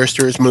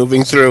Chestburster is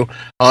moving through.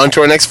 On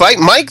to our next fight.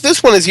 Mike,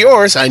 this one is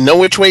yours. I know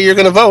which way you're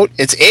going to vote.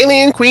 It's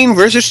Alien Queen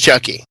versus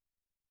Chucky.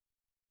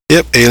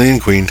 Yep, Alien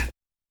Queen.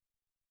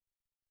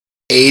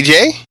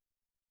 AJ?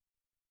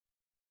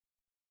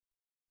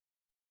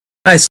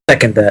 I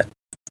second that.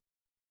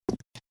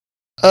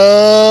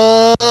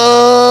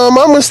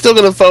 I'm still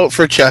gonna vote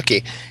for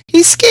Chucky.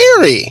 He's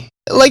scary.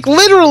 Like,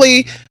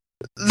 literally,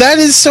 that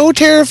is so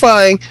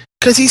terrifying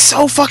because he's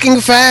so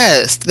fucking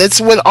fast. That's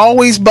what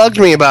always bugged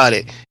me about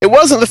it. It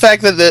wasn't the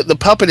fact that the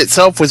puppet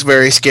itself was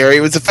very scary.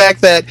 It was the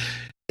fact that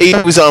he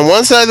was on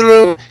one side of the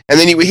room, and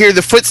then you would hear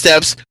the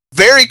footsteps,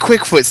 very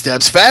quick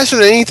footsteps, faster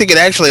than anything could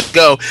actually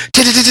go,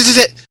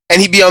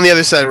 and he'd be on the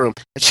other side of the room.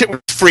 That shit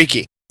was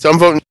freaky. So I'm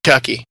voting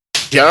Chucky.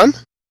 John?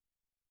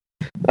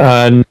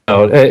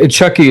 No,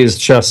 Chucky is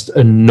just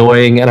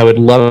annoying, and I would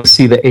love to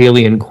see the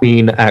Alien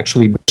Queen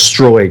actually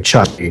destroy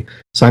Chucky.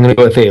 So I'm going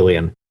to go with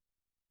Alien.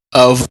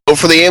 Vote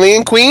for the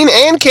Alien Queen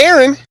and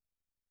Karen.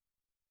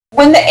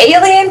 When the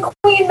Alien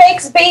Queen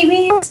makes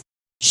babies,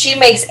 she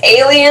makes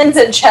aliens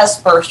and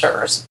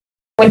chestbursters.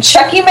 When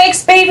Chucky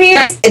makes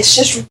babies, it's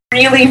just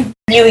really,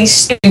 really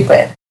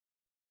stupid.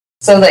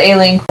 So the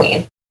Alien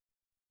Queen.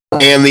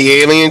 And the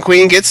Alien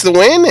Queen gets the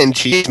win, and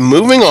she's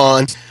moving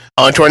on.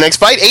 On to our next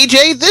fight.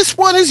 AJ, this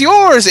one is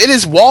yours. It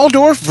is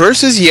Waldorf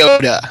versus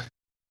Yoda.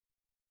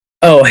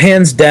 Oh,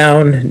 hands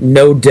down,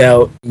 no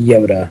doubt,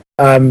 Yoda.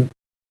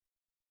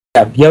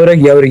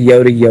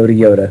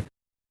 Yoda.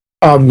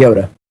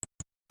 Yoda.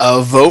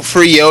 A vote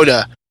for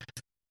Yoda.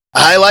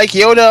 I like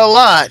Yoda a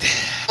lot.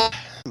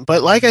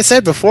 But like I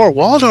said before,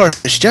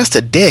 Waldorf is just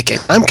a dick,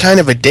 and I'm kind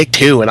of a dick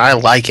too, and I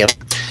like him.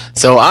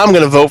 So I'm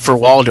going to vote for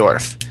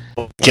Waldorf.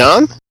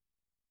 John?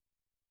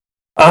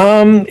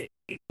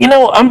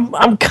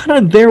 I'm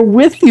kind of there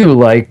with you.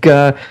 Like,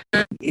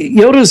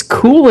 Yoda's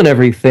cool and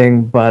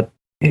everything, but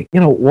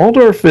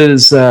Waldorf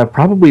is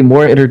probably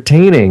more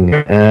entertaining,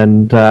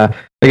 and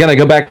again, I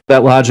go back to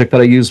that logic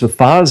that I used with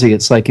Fozzie.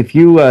 It's like if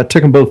you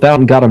took them both out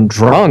and got them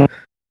drunk,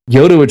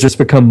 Yoda would just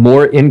become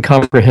more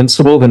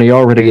incomprehensible than he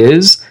already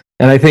is.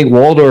 And I think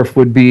Waldorf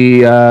would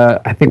be.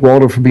 I think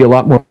Waldorf would be a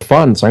lot more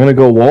fun. So I'm going to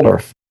go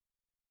Waldorf.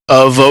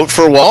 A vote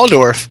for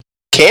Waldorf.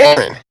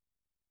 Karen.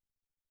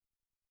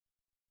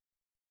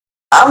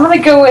 I'm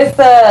gonna go with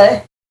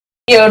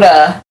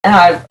Yoda,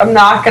 and I'm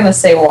not gonna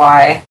say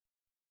why.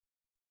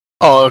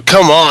 Oh,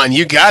 come on.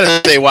 You gotta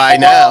say why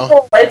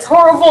now. It's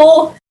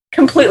horrible,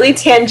 completely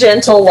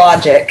tangential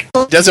logic.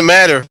 Doesn't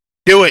matter.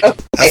 Do it.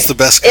 Okay. That's the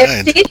best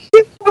kind. If these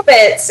two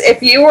puppets,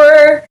 if you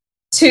were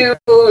to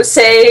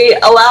say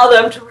allow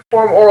them to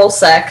perform oral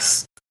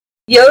sex,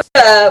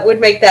 Yoda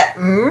would make that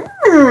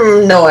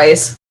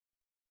noise.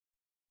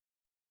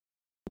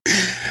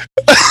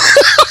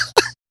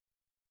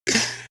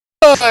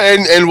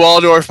 And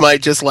Waldorf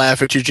might just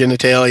laugh at your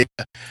genitalia.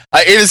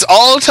 It is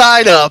all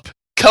tied up.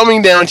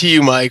 Coming down to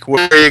you, Mike.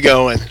 Where are you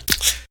going?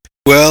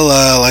 Well,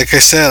 like I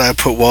said, I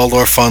put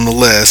Waldorf on the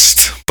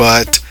list,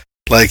 but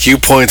like you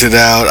pointed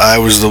out, I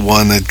was the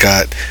one that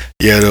got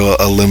Yoda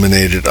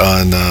eliminated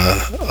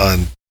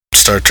on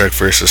Star Trek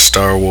versus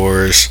Star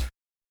Wars,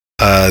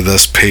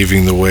 thus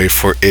paving the way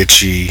for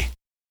Itchy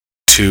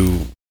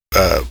to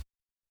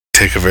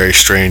take a very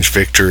strange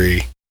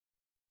victory.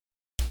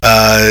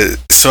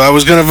 So I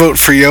was going to vote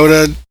for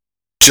Yoda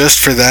just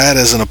for that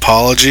as an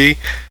apology,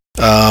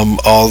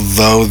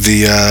 although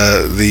the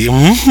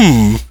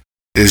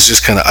is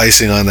just kind of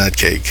icing on that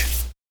cake.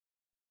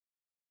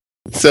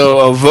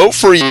 So a vote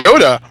for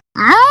Yoda.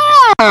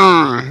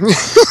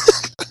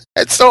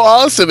 That's so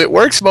awesome. It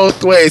works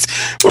both ways.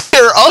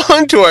 We're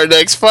on to our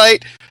next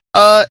fight.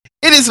 It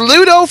is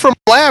Ludo from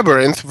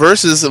Labyrinth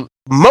versus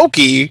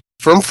Moki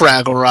from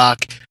Fraggle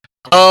Rock.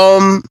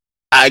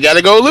 I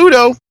gotta go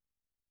Ludo.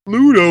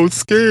 Ludo's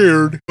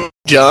scared.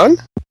 John?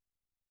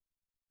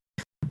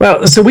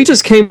 Well, so we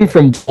just came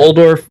from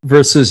Waldorf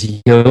versus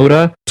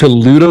Yoda to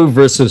Ludo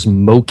versus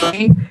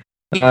Moki.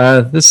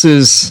 This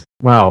is,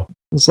 wow.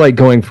 It's like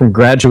going from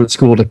graduate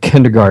school to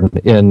kindergarten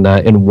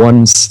in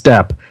one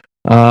step.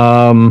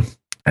 How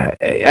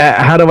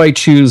do I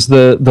choose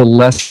the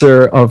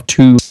lesser of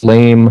two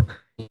lame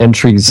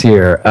entries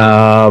here?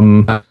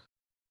 I'm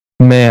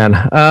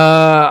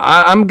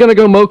gonna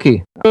go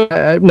Moki. I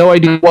have no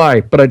idea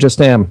why, but I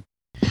just am.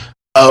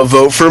 A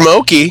vote for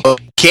Moki.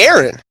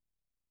 Karen.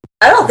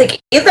 I don't think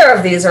either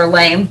of these are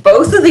lame.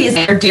 Both of these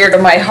are dear to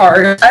my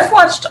heart. I've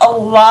watched a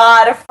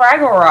lot of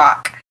Fraggle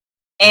Rock,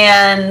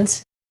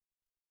 and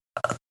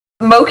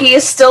Moki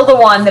is still the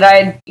one that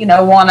I,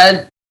 want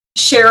to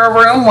share a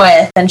room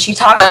with, and she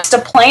talks to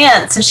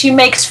plants, and she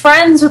makes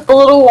friends with the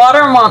little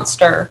water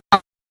monster.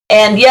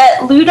 And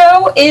yet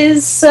Ludo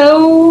is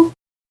so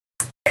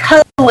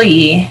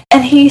cuddly,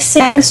 and he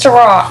sings to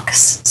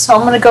rocks. So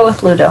I'm going to go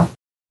with Ludo.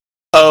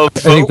 I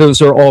think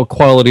those are all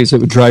qualities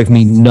that would drive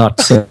me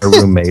nuts in a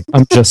roommate.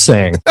 I'm just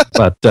saying.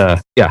 But,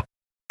 yeah.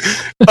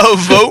 A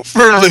vote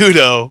for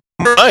Ludo.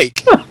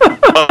 Mike.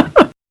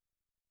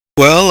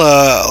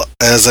 Well,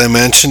 as I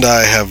mentioned,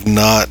 I have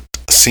not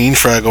seen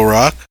Fraggle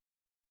Rock.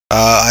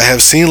 I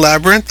have seen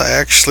Labyrinth. I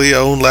actually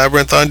own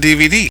Labyrinth on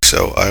DVD,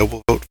 so I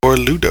will vote for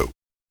Ludo.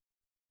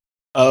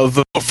 A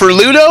vote for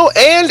Ludo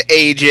and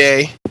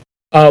AJ.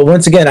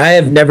 Once again, I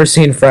have never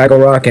seen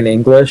Fraggle Rock in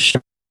English,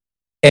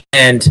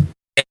 and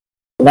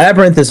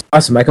Labyrinth is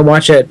awesome. I can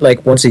watch it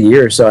like once a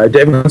year, so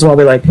every once in a while I'll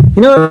be like,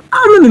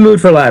 I'm in the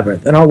mood for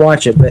Labyrinth, and I'll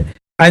watch it, but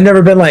I've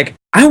never been like,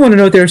 I want to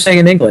know what they were saying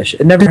in English.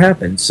 It never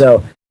happened,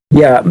 so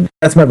yeah,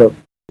 that's my vote.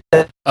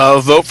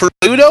 A vote for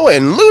Ludo,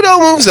 and Ludo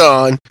moves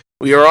on.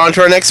 We are on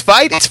to our next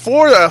fight. It's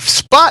for a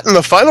spot in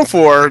the Final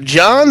Four.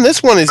 John,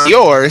 this one is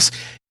yours.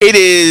 It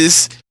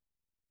is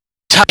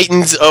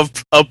Titans of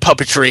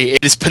Puppetry.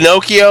 It is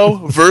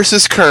Pinocchio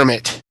versus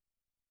Kermit.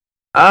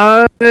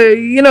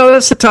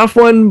 That's a tough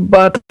one,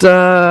 but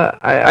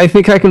I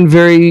think I can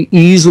very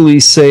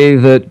easily say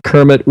that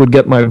Kermit would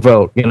get my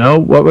vote.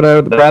 What would I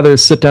rather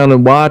sit down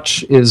and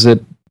watch? Is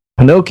it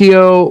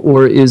Pinocchio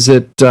or is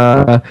it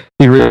the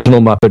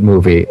original Muppet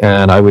movie?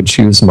 And I would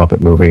choose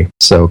Muppet movie.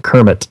 So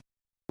Kermit.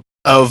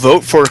 A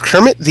vote for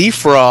Kermit the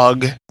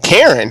Frog.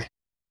 Karen.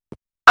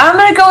 I'm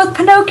going to go with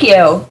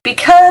Pinocchio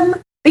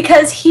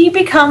because he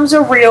becomes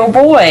a real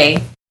boy.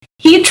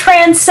 He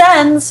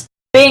transcends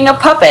being a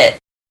puppet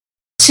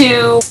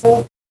to,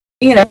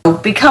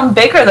 become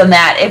bigger than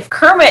that. If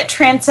Kermit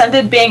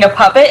transcended being a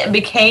puppet and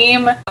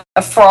became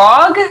a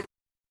frog,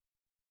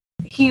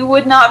 he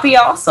would not be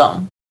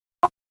awesome.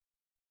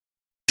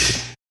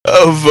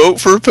 A vote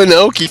for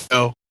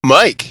Pinocchio.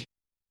 Mike.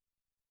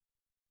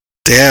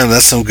 Damn,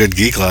 that's some good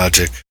geek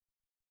logic.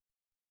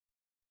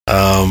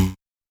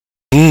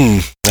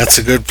 That's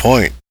a good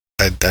point.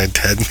 I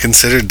hadn't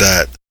considered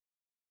that.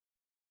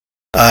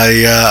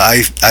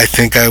 I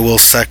think I will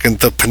second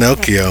the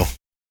Pinocchio.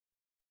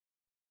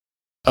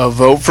 A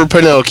vote for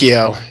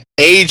Pinocchio.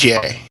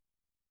 AJ.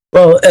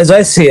 Well, as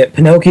I see it,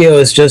 Pinocchio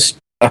is just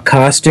a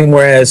costume,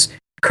 whereas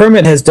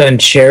Kermit has done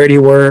charity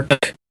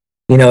work.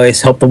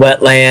 He's helped the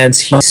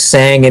wetlands. He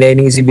sang It Ain't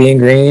Easy Being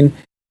Green.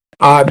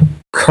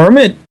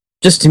 Kermit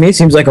just to me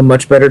seems like a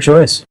much better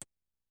choice.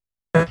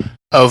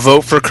 A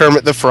vote for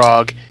Kermit the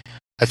Frog.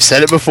 I've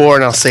said it before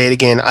and I'll say it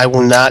again. I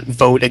will not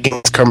vote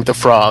against Kermit the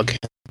Frog.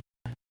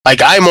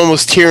 Like, I'm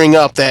almost tearing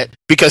up that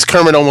because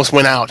Kermit almost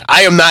went out.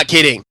 I am not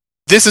kidding.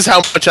 This is how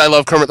much I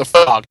love Kermit the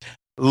Frog.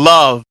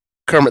 Love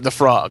Kermit the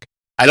Frog.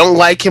 I don't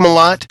like him a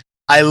lot.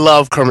 I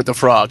love Kermit the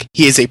Frog.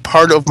 He is a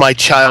part of my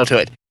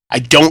childhood. I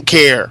don't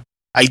care.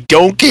 I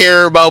don't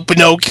care about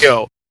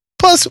Pinocchio.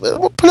 Plus,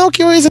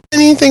 Pinocchio isn't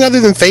anything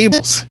other than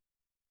fables.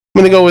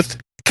 I'm going to go with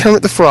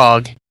Kermit the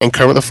Frog, and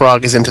Kermit the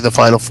Frog is into the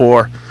final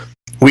four.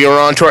 We are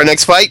on to our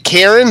next fight.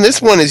 Karen,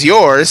 this one is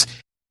yours.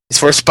 It's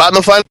for a spot in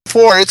the final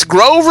four. It's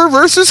Grover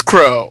versus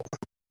Crow.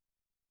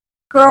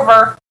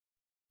 Grover.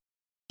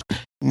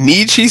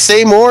 Need she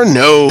say more?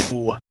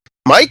 No.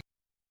 Mike?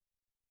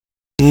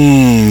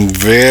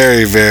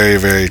 Very, very,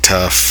 very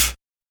tough.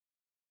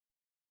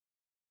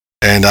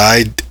 And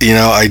I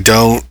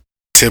don't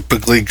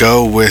typically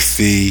go with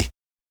the,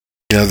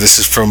 this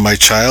is from my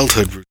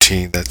childhood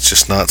routine. That's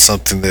just not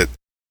something that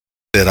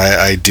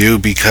I do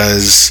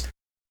because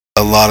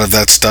a lot of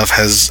that stuff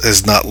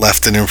has not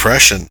left an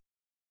impression.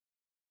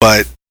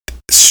 But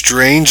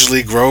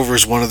strangely,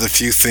 Grover's one of the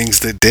few things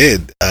that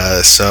did.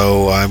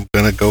 So I'm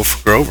going to go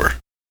for Grover.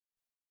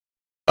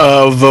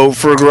 Vote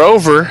for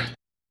Grover.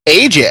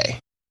 AJ.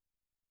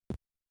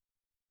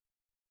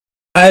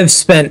 I've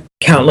spent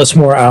countless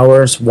more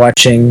hours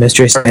watching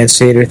Mystery Science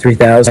Theater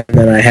 3000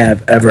 than I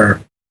have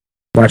ever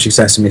watching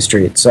Sesame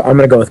Street. So I'm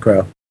going to go with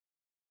Crow.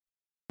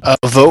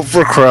 Vote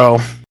for Crow.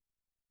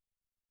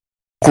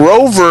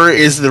 Grover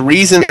is the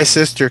reason my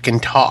sister can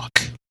talk.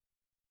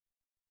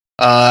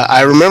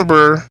 I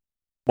remember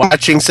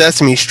watching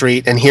Sesame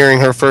Street and hearing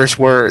her first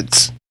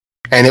words,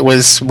 and it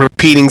was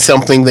repeating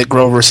something that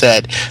Grover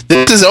said.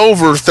 This is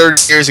over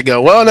 30 years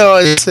ago. Well, no,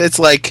 it's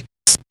like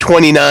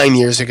 29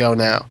 years ago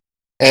now.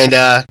 And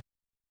I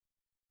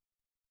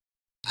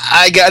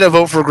gotta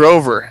vote for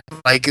Grover.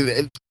 Like,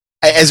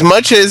 as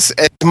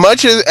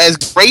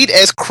great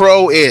as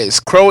Crow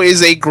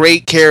is a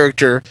great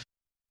character.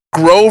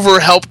 Grover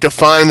helped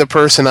define the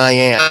person I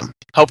am.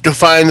 Helped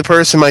define the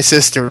person my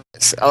sister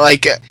is.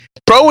 Like,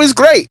 Crow is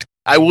great.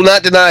 I will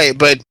not deny it,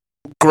 but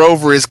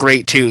Grover is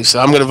great too, so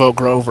I'm going to vote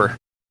Grover.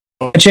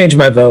 I changed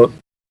my vote.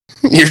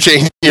 You're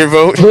changing your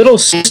vote? Little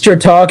sister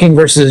talking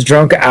versus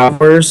drunk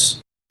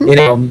hours.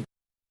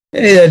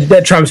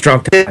 That trumps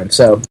drunk time,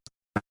 so.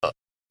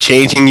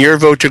 Changing your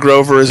vote to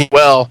Grover as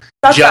well.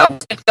 I thought I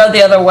was going to go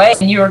the other way,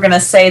 and you were going to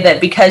say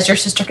that because your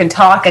sister can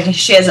talk, and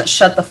she hasn't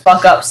shut the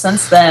fuck up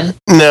since then.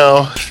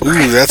 No.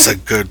 Ooh, that's a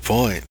good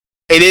point.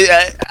 It is.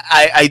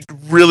 I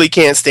really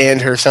can't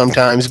stand her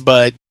sometimes,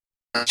 but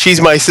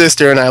she's my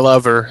sister and I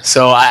love her,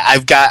 so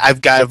I've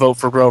got to vote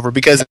for Grover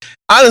because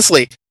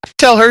honestly, I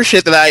tell her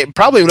shit that I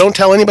probably don't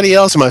tell anybody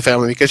else in my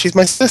family because she's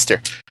my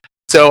sister.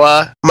 So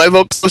my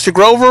vote goes to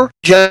Grover.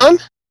 John?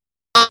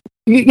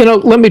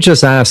 Let me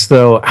just ask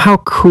though, how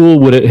cool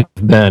would it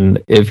have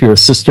been if your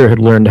sister had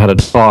learned how to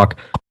talk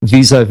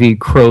vis-a-vis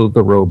Crow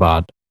the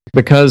robot?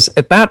 Because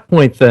at that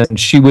point, then,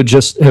 she would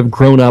just have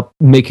grown up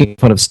making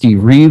fun of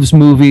Steve Reeves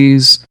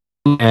movies,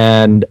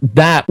 and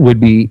that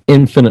would be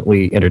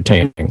infinitely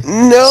entertaining.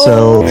 No!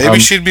 So, maybe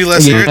she'd be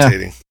less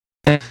irritating.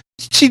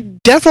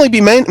 She'd definitely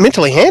be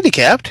mentally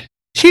handicapped.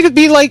 She'd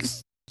be like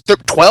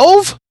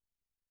 12?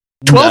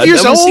 12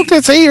 years old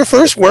to say your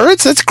first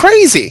words? That's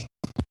crazy.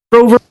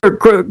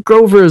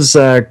 Grover's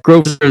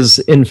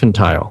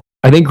infantile.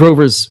 I think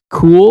Grover's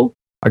cool.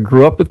 I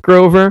grew up with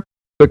Grover.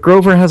 But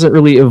Grover hasn't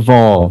really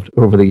evolved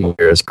over the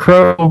years.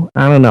 Crow,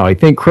 I don't know. I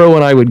think Crow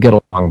and I would get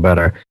along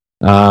better.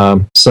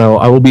 So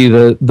I will be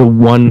the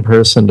one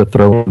person to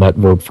throw in that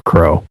vote for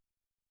Crow.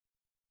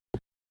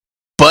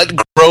 But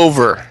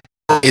Grover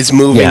is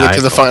moving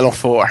into the final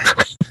four.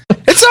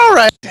 It's all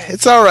right.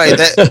 It's all right.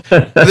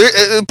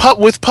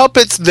 With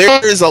puppets,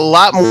 there is a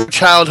lot more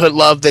childhood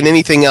love than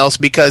anything else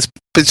because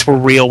puppets were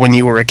real when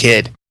you were a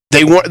kid.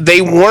 They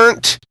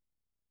weren't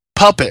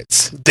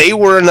puppets. They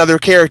were another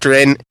character,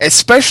 and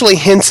especially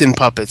Henson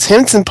puppets.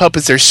 Henson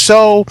puppets are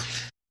so...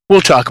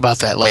 We'll talk about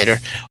that later.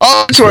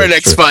 On to our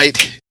next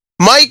fight.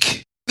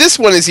 Mike, this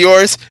one is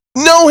yours.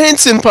 No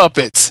Henson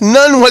puppets.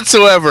 None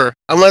whatsoever.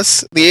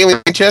 Unless the Alien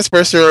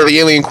Chestburster or the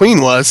Alien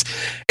Queen was.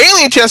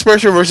 Alien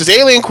Chestburster versus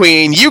Alien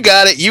Queen. You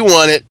got it. You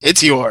won it.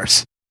 It's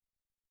yours.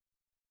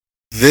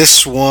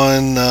 This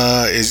one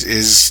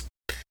is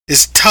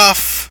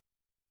tough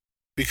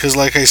because,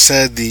 like I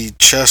said, the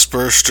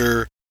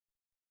Chestburster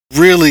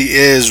really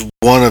is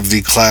one of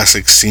the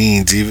classic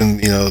scenes, even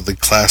the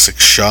classic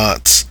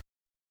shots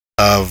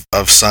of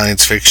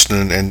science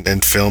fiction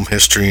and film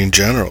history in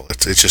general.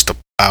 It's just a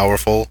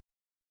powerful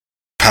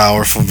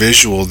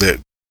visual that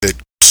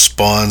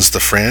spawns the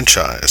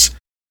franchise.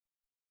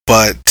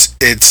 But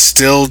it's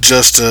still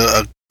just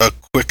a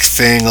quick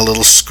thing, a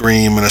little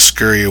scream and a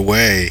scurry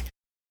away.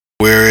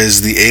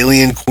 Whereas the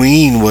Alien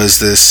Queen was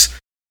this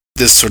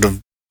sort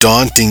of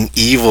daunting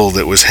evil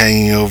that was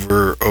hanging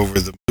over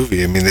the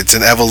movie. I mean, it's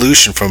an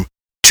evolution from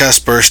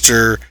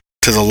Chestburster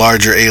to the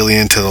larger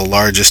alien to the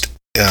largest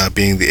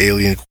being the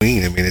Alien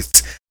Queen. I mean,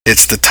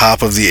 It's the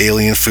top of the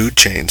alien food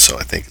chain, so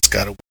I think it's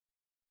got to.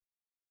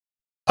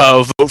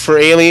 Vote for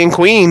Alien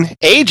Queen,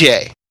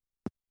 AJ.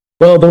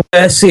 Well, the way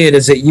I see it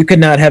is that you could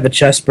not have a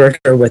chest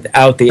burster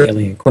without the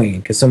Alien Queen,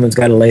 because someone's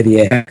got to lay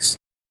the eggs.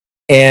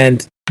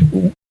 And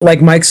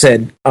like Mike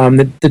said,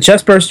 the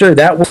chest burster,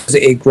 that was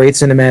a great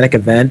cinematic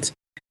event.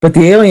 But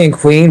the Alien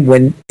Queen,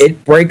 when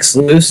it breaks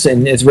loose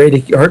and is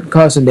ready to hurt and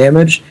cause some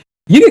damage,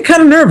 you get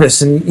kind of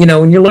nervous. And, you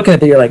know, when you're looking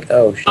at it, you're like,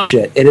 oh,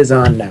 shit, it is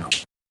on now.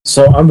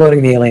 So I'm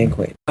voting the Alien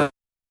Queen.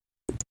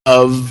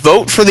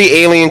 Vote for the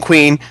Alien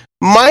Queen.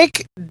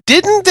 Mike,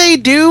 didn't they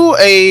do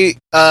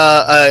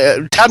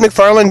Todd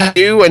McFarlane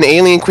do an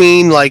Alien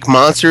Queen, like,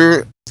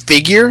 monster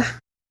figure?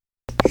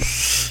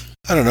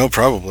 I don't know,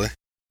 probably.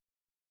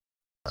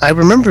 I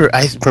remember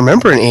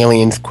an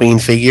Alien Queen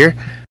figure.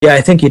 Yeah,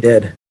 I think he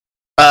did.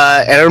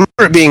 And I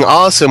remember it being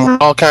awesome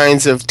with all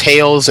kinds of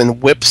tails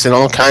and whips and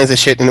all kinds of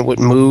shit, and it would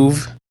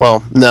move.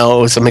 Well, no,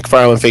 it was a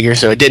McFarlane figure,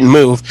 so it didn't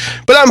move.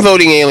 But I'm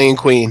voting Alien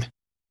Queen.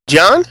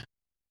 John?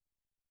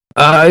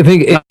 I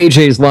think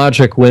AJ's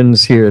logic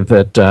wins here,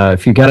 that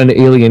if you got an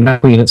Alien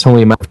Queen, it's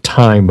only a matter of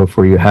time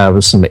before you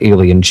have some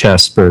alien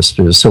chest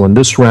bursters. So in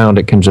this round,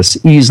 it can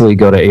just easily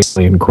go to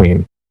Alien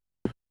Queen.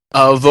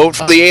 Vote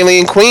for the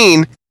Alien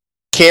Queen.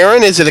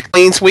 Karen, is it a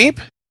clean sweep?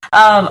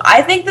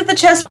 I think that the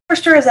chest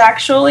burster is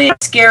actually a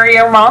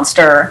scarier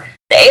monster.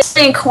 The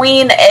Alien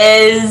Queen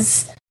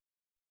is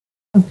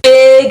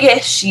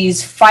big,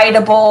 she's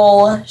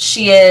fightable,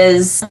 she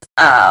is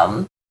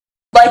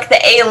like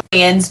the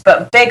aliens,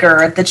 but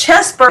bigger. The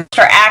chest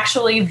burster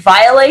actually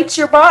violates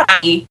your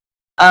body.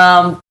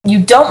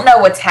 You don't know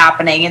what's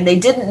happening, and they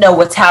didn't know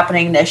what's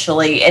happening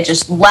initially. It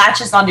just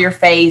latches onto your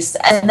face,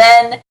 and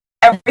then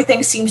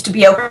everything seems to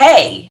be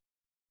okay.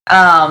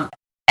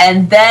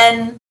 And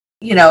then,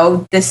 you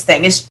know, this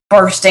thing is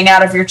bursting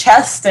out of your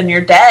chest and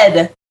you're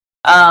dead.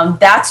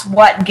 That's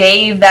what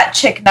gave that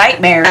chick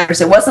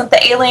nightmares. It wasn't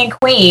the Alien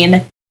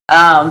Queen.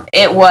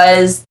 It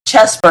was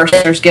chest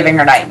bursters giving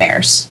her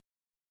nightmares.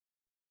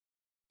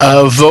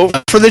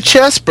 Vote for the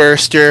chest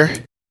burster.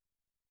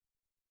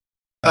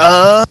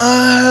 But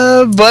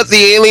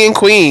the Alien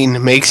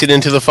Queen makes it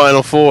into the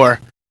Final Four.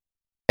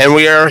 And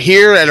we are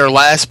here at our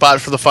last spot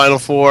for the Final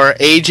Four.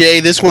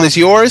 AJ, this one is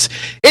yours.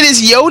 It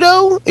is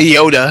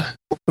Yoda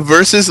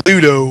versus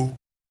Ludo.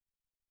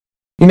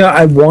 You know,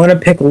 I want to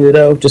pick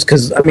Ludo just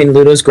because, I mean,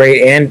 Ludo's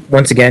great, and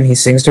once again, he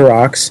sings to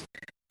rocks.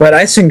 But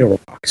I sing to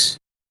rocks.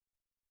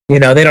 You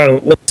know, they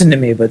don't listen to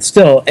me, but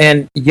still.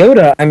 And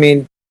Yoda, I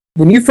mean,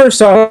 when you first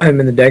saw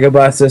him in the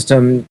Dagobah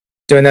system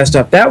doing that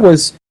stuff, that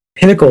was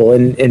pinnacle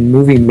in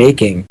movie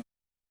making.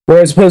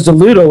 Whereas opposed to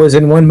Ludo was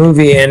in one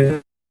movie,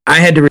 and I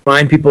had to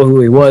remind people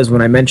who he was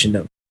when I mentioned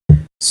him.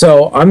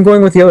 So I'm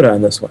going with Yoda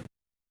on this one.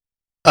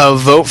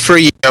 Vote for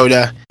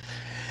Yoda.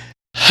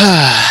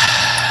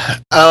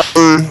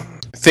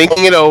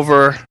 Thinking it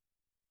over,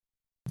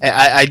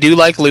 I do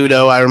like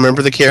Ludo. I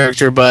remember the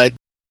character, but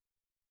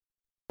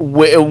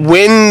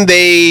when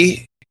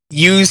they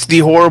used the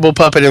horrible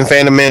puppet in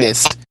Phantom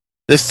Menace,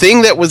 the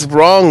thing that was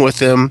wrong with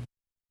him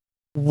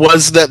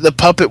was that the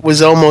puppet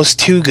was almost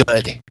too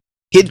good.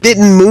 It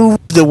didn't move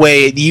the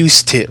way it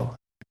used to.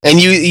 And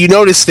you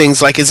notice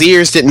things like his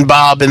ears didn't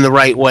bob in the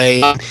right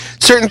way.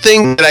 Certain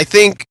things that I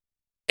think,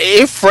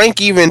 if Frank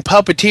even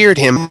puppeteered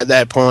him at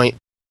that point,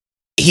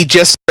 he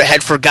just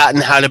had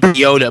forgotten how to be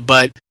Yoda.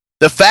 But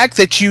the fact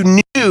that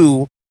you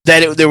knew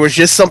that there was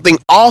just something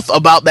off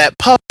about that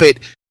puppet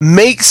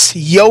makes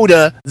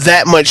Yoda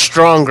that much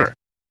stronger.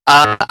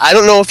 I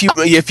don't know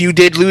if you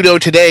did Ludo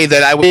today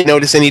that I would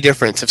notice any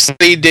difference. If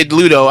somebody did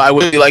Ludo, I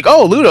would be like,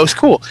 oh, Ludo's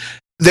cool.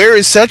 There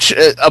is such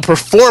a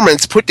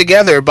performance put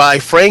together by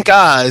Frank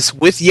Oz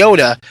with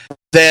Yoda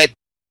that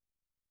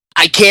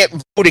I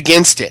can't vote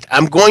against it.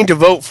 I'm going to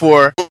vote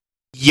for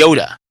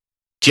Yoda.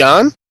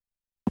 John?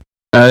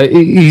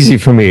 Easy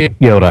for me,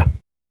 Yoda.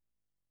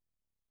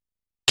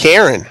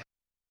 Karen?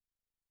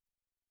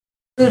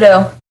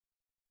 Ludo.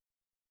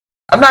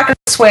 I'm not going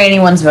to sway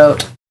anyone's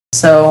vote,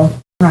 so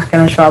I'm not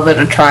going to bother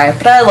to try it,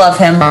 but I love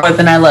him more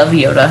than I love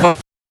Yoda.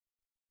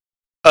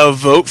 A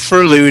vote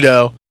for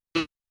Ludo.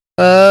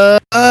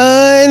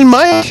 And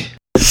Mike?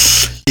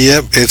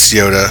 Yep, it's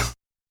Yoda.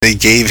 They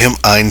gave him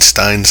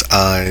Einstein's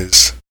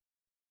eyes.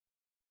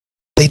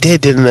 They did,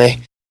 didn't they?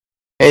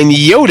 And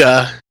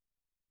Yoda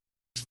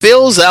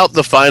fills out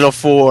the Final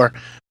Four.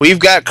 We've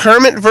got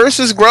Kermit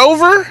versus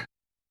Grover,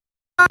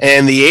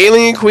 and the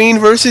Alien Queen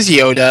versus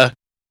Yoda.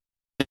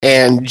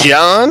 And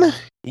John,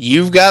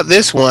 you've got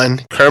this one,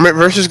 Kermit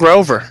versus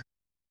Grover.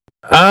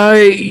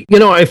 I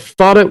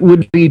thought it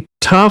would be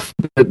tough,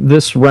 but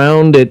this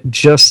round it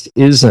just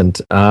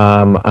isn't.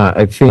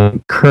 I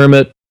think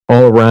Kermit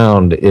all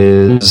around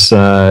is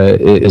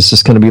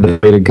just going to be the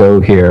way to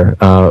go here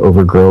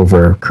over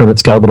Grover.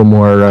 Kermit's got a little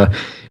more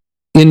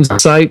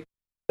insight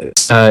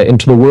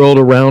into the world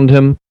around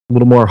him, a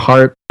little more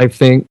heart, I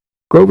think.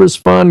 Grover's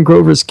fun,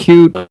 Grover's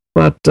cute,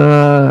 but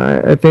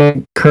I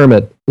think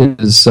Kermit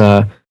is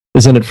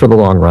in it for the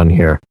long run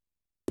here.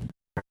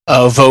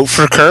 Vote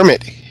for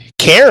Kermit.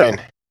 Karen?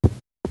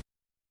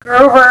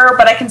 Grover,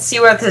 but I can see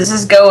where this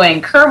is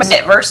going.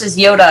 Kermit versus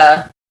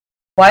Yoda.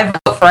 Why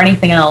vote for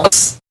anything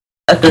else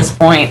at this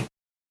point?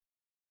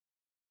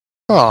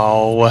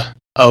 Oh,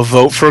 a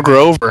vote for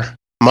Grover.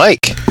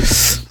 Mike?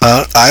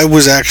 I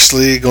was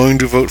actually going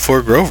to vote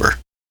for Grover.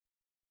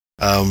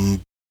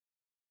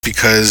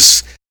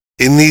 Because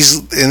in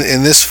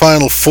this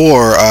final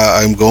four,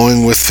 I'm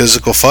going with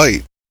physical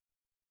fight.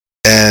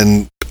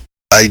 And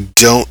I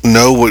don't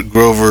know what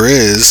Grover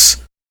is,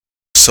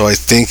 so I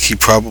think he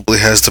probably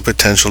has the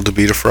potential to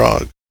beat a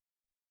frog.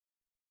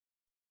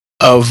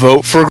 A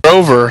vote for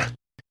Grover.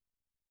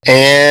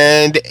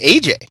 And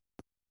AJ?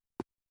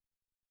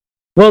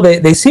 Well,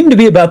 they seem to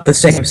be about the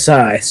same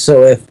size,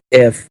 so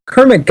if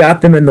Kermit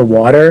got them in the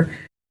water,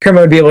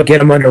 Kermit would be able to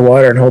get him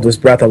underwater and hold his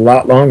breath a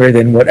lot longer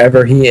than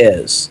whatever he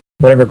is,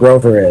 whatever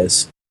Grover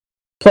is.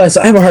 Plus,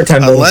 I have a hard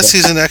time... Unless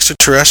he's an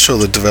extraterrestrial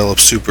that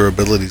develops super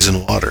abilities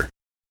in water.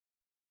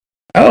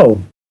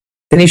 Oh,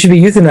 then he should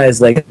be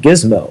euthanized like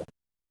Gizmo.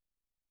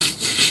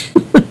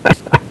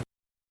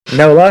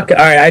 No luck?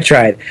 Alright, I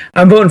tried.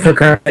 I'm voting for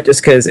Kermit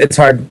just because it's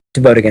hard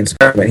to vote against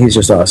Kermit. He's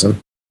just awesome.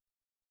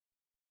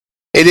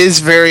 It is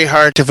very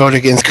hard to vote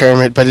against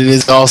Kermit, but it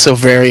is also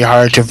very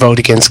hard to vote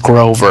against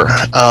Grover.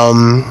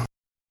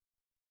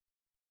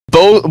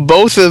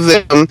 Both of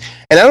them,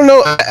 and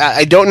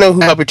I don't know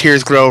who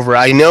puppeteers Grover.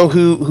 I know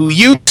who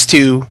used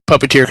to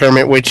puppeteer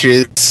Kermit, which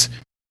is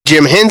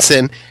Jim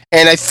Henson,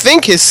 and I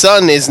think his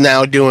son is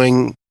now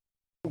doing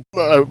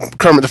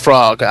Kermit the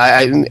Frog.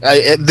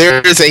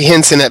 There is a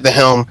Henson at the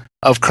helm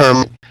of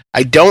Kermit.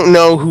 I don't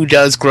know who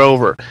does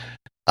Grover.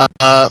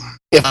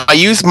 If I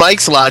use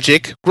Mike's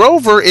logic,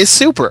 Grover is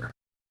super.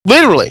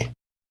 Literally.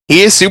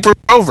 He is super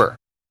Grover.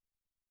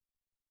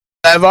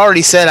 I've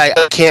already said I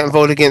can't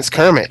vote against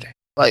Kermit.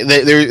 Like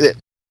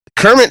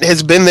Kermit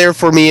has been there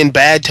for me in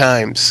bad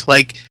times.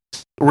 Like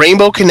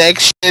Rainbow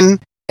Connection, and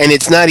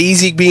It's Not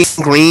Easy Being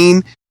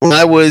Green when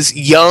I was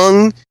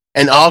young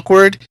and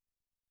awkward.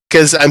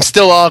 Because I'm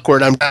still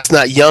awkward, I'm just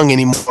not young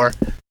anymore.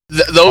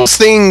 Those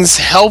things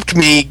helped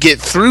me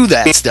get through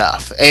that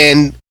stuff.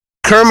 And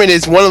Kermit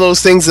is one of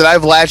those things that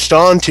I've latched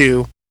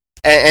onto,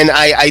 and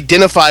I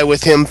identify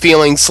with him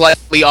feeling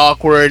slightly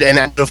awkward and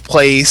out of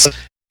place,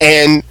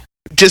 and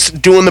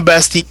just doing the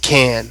best he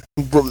can.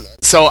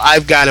 So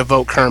I've got to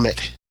vote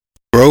Kermit.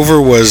 Grover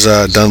was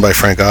done by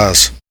Frank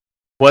Oz.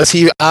 Was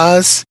he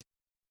Oz?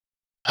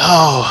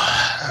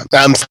 Oh,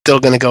 I'm still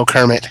going to go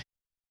Kermit.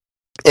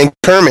 And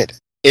Kermit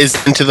is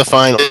into the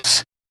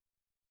finals.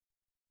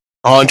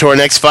 On to our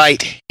next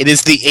fight. It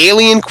is the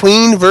Alien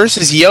Queen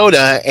versus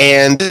Yoda,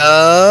 and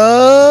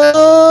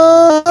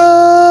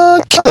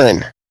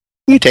Karen,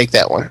 you take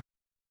that one.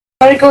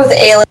 I'm going to go with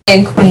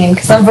Alien Queen,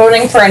 because I'm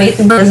voting for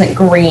anything that isn't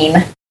green.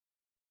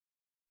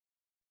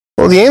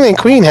 Well, the Alien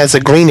Queen has a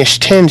greenish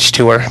tinge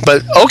to her,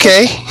 but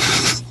okay.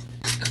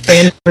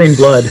 And green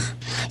blood.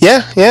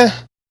 Yeah.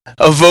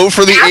 A vote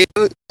for the Alien...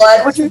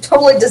 Blood, which would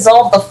totally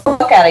dissolve the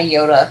fuck out of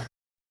Yoda.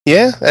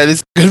 Yeah, that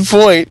is a good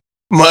point.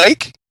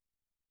 Mike?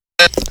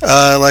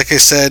 Like I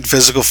said,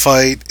 physical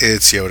fight,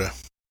 it's Yoda.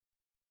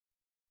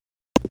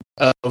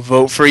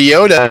 Vote for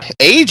Yoda.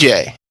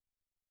 AJ?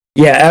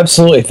 Yeah,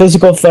 absolutely.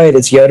 Physical fight,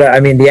 it's Yoda. I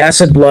mean, the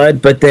acid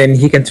blood, but then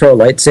he can throw a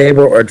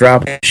lightsaber or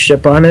drop a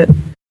ship on it,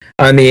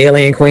 on the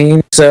Alien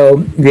Queen. So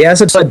the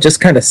acid blood just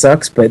kind of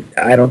sucks, but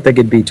I don't think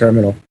it'd be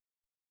terminal.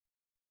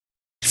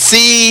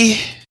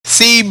 See,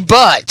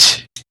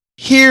 but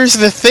here's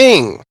the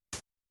thing.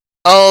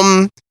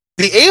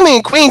 The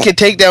Alien Queen can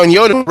take down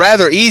Yoda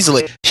rather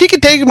easily. She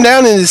can take him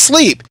down in his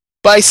sleep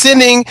by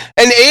sending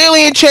an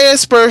alien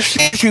chest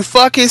burster to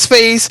fuck his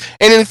face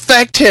and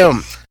infect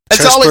him.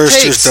 That's all it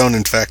takes. Chest bursters don't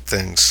infect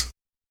things.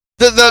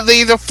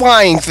 The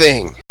flying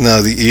thing.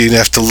 No, you'd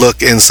have to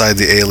look inside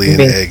the alien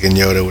egg, and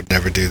Yoda would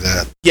never do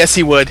that. Yes,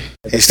 he would.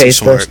 He's too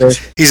smart.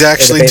 He's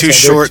actually too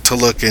short to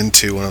look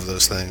into one of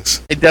those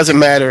things. It doesn't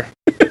matter.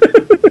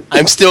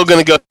 I'm still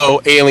going to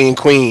go Alien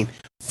Queen.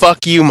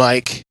 Fuck you,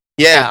 Mike.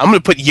 Yeah, I'm going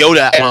to put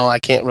Yoda out. Well, I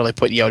can't really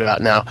put Yoda out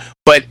now.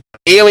 But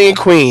Alien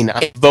Queen,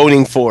 I'm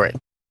voting for it.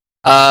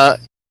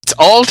 It's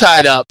all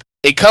tied up.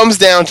 It comes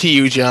down to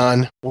you,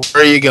 John. Where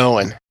are you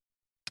going?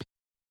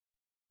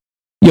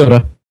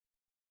 Yoda.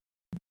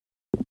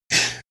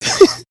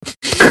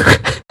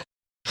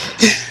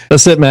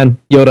 That's it, man.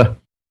 Yoda.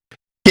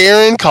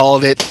 Karen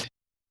called it.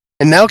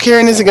 And now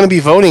Karen isn't going to be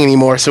voting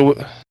anymore, so...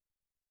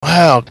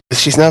 Wow,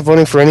 she's not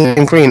voting for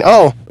anything green.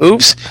 Oh,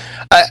 oops.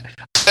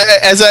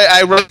 As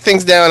I wrote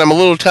things down, I'm a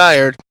little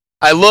tired.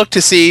 I look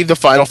to see the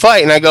final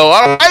fight, and I go,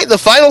 all right, the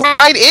final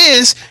fight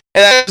is,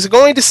 and I was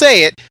going to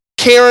say it,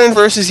 Karen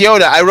versus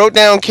Yoda. I wrote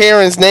down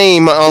Karen's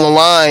name on the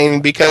line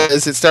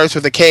because it starts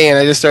with a K, and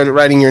I just started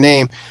writing your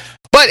name.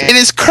 But it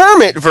is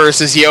Kermit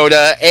versus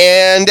Yoda,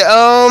 and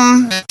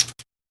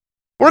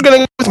we're going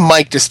to go with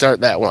Mike to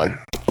start that one.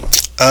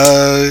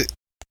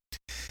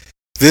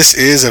 This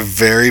is a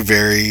very,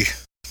 very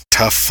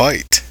tough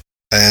fight.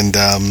 And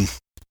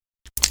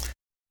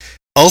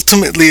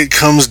ultimately it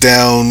comes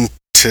down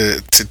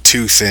to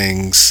two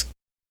things.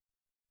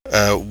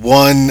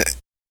 One,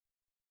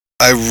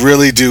 I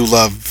really do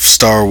love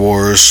Star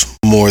Wars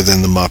more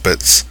than the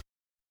Muppets.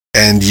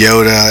 And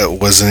Yoda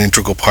was an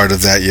integral part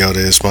of that. Yoda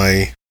is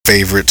my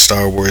favorite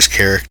Star Wars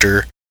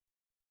character.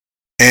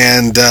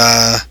 And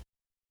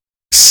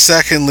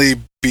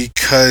secondly,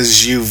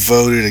 because you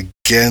voted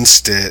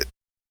against it,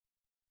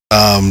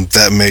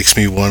 that makes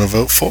me want to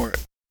vote for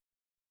it.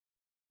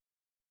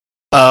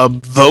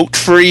 Vote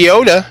for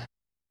Yoda.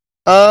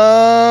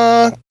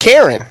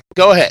 Karen,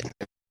 go ahead.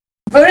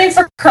 Voting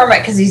for Kermit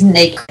because he's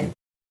naked.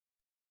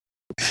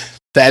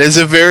 That is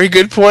a very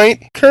good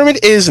point.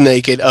 Kermit is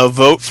naked. A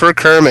vote for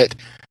Kermit.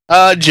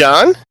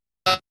 John?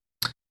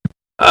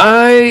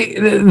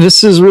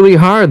 This is really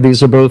hard.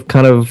 These are both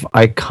kind of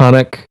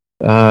iconic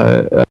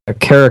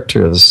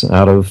characters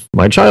out of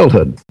my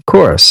childhood, of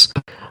course.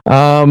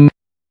 You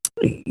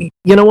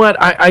know what?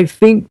 I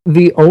think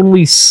the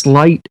only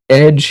slight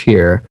edge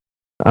here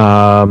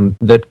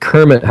that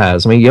Kermit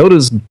has, I mean,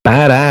 Yoda's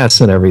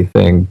badass and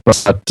everything,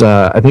 but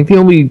I think the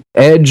only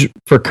edge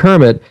for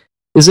Kermit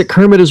is that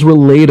Kermit is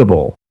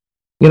relatable.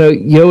 You know,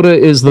 Yoda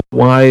is the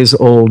wise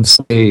old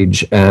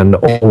sage and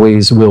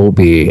always will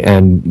be,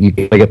 and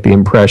I get the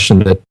impression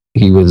that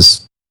he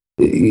was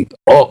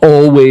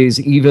always,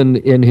 even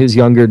in his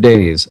younger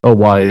days, a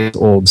wise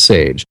old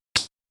sage.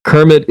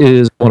 Kermit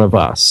is one of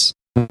us,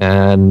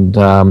 and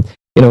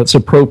you know, it's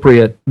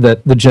appropriate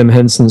that the Jim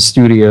Henson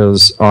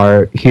Studios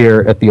are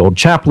here at the old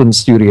Chaplin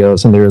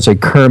Studios, and there is a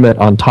Kermit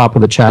on top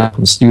of the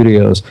Chaplin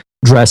Studios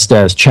dressed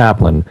as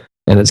Chaplin.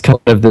 And it's kind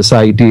of this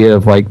idea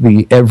of like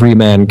the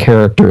everyman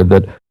character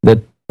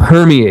that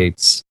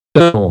permeates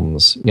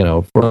films, you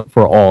know,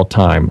 for all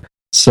time.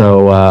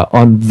 So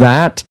on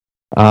that,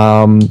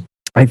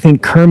 I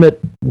think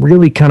Kermit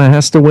really kind of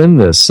has to win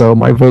this. So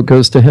my vote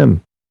goes to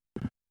him.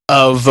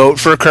 Vote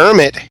for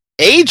Kermit.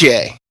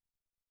 AJ.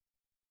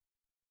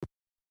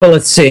 Well,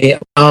 let's see.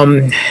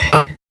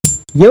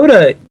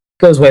 Yoda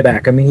goes way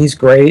back. I mean, he's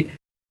great.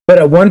 But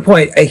at one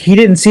point, he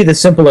didn't see the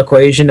simple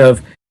equation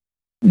of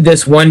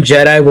this one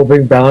Jedi will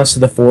bring balance to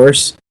the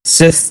Force.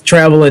 Sith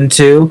travel in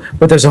two,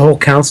 but there's a whole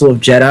council of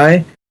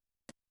Jedi.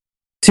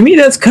 To me,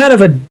 that's kind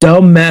of a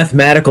dumb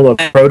mathematical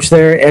approach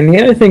there. And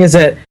the other thing is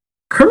that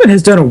Kermit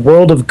has done a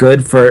world of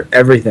good for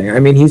everything. I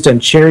mean, he's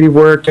done charity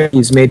work.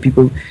 He's made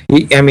people.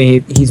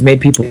 He's made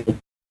people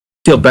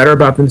feel better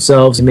about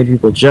themselves. He made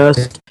people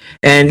just,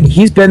 and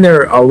he's been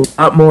there a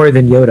lot more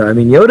than Yoda. I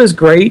mean, Yoda's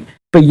great,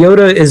 but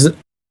Yoda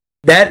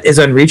is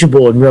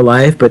unreachable in real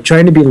life. But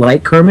trying to be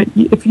like Kermit,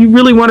 if you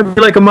really want to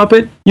be like a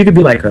Muppet, you could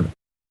be like Kermit.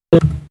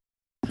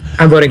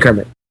 I'm voting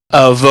Kermit.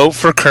 Vote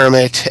for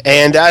Kermit,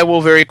 and I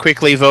will very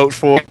quickly vote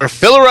for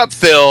Filler Up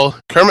Phil,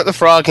 Kermit the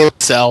Frog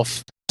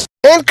himself.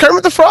 And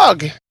Kermit the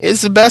Frog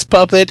is the best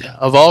puppet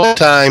of all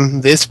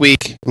time this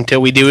week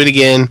until we do it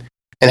again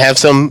and have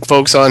some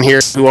folks on here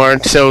who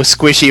aren't so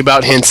squishy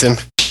about Henson.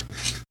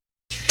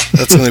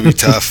 That's going to be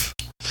tough.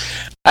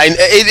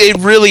 It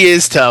really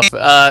is tough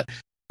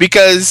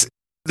because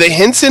the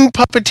Henson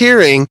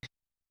puppeteering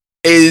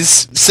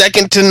is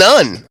second to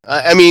none.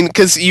 I mean,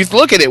 because you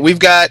look at it, we've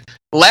got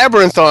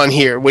Labyrinth on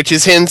here, which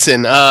is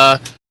Henson.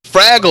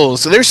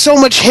 Fraggles. There's so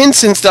much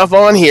Henson stuff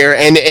on here,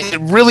 and it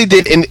really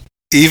did. And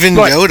even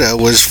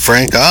Yoda was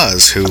Frank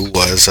Oz, who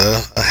was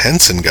a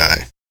Henson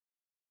guy.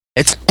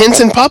 It's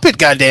Henson puppet,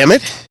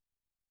 goddammit.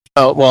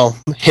 Oh, well,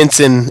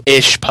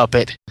 Henson-ish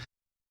puppet.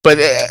 But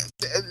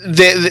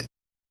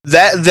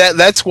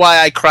that's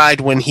why I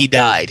cried when he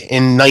died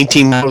in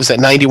 91,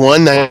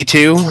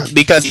 92?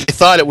 Because I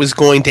thought it was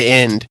going to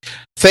end.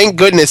 Thank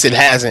goodness it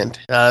hasn't.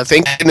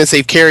 Thank goodness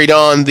they've carried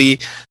on the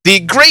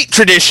great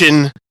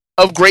tradition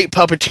of great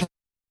puppeteering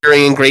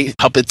and great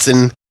puppets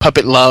and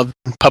puppet love,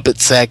 and puppet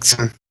sex,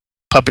 and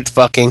puppet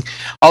fucking.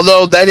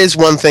 Although that is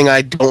one thing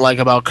I don't like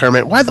about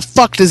Kermit. Why the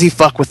fuck does he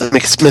fuck with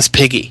Miss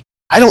Piggy?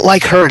 I don't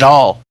like her at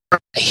all. I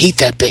hate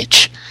that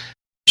bitch.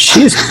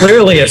 She's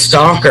clearly a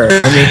stalker.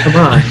 I mean, come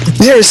on.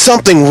 There is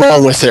something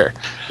wrong with her.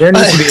 There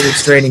needs to be a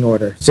restraining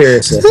order.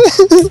 Seriously.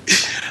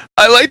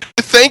 I'd like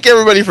to thank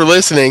everybody for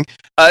listening.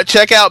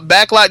 Check out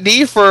Backlot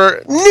D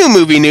for new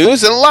movie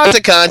news and lots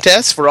of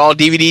contests for all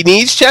DVD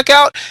needs. Check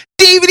out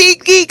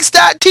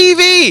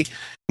DVDgeeks.tv.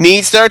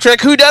 Need Star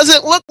Trek? Who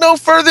doesn't? Look no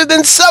further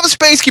than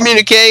Subspace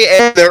Communique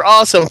and their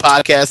awesome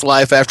podcast,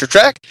 Life After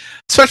Trek.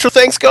 Special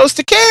thanks goes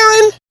to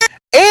Karen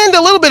and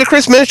a little bit of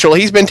Chris Mitchell.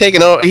 He's been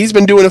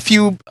doing a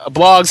few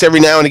blogs every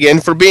now and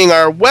again for being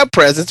our web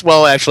presence.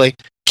 Well, actually,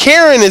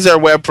 Karen is our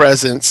web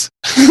presence.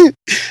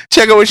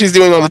 Check out what she's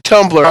doing on the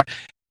Tumblr.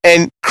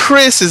 And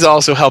Chris is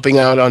also helping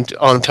out on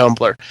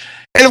Tumblr.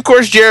 And of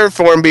course, Jared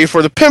Formby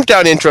for the pimped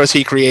out intros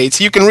he creates.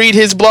 You can read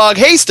his blog,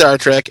 Hey Star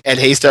Trek, at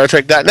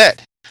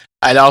heystartrek.net.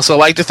 I'd also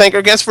like to thank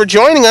our guests for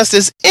joining us.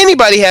 Does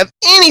anybody have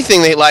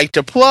anything they'd like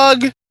to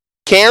plug?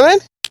 Karen?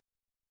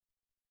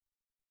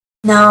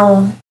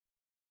 No.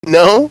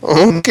 No?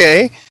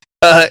 Okay.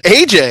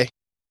 AJ?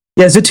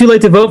 Yeah, is it too late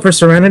to vote for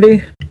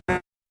Serenity?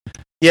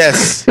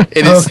 Yes,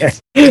 it is. Okay.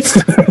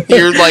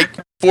 You're like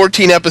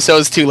 14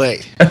 episodes too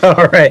late.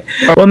 All right.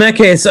 Well, in that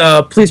case,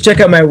 please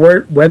check out my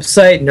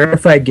website,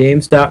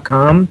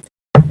 nerdifiedgames.com.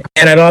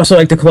 And I'd also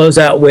like to close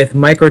out with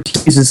Mike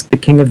Ortiz's The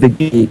King of the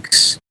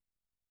Geeks.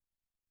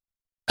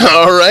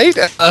 All right.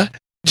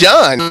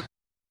 John.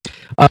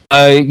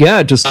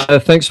 Just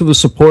thanks for the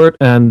support,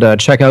 and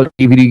check out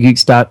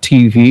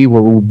DVDgeeks.tv,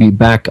 where we'll be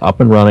back up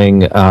and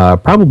running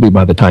probably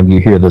by the time you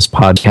hear this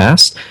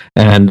podcast.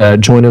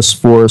 And join us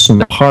for some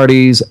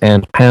parties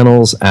and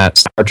panels at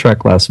Star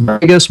Trek Las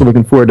Vegas. We're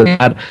looking forward to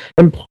that.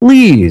 And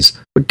please,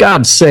 for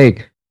God's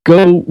sake,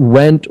 go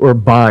rent or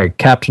buy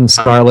Captain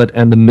Scarlet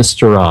and the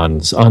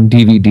Mysterons on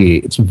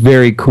DVD. It's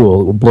very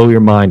cool. It will blow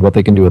your mind what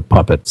they can do with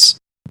puppets.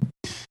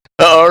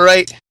 All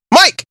right.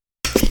 Mike!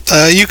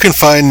 You can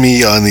find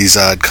me on the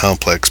Zod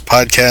Complex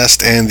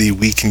podcast and the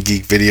Week in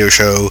Geek video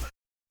show.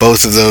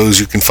 Both of those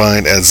you can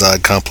find at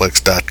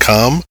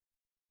zodcomplex.com.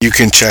 You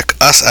can check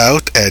us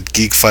out at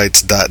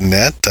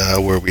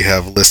geekfights.net, where we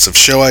have lists of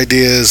show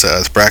ideas,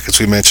 the brackets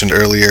we mentioned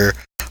earlier,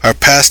 our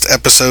past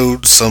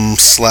episodes, some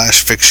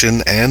slash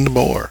fiction, and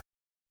more.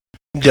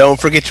 Don't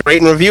forget to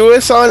rate and review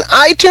us on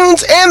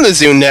iTunes and the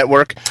Zune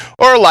Network,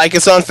 or like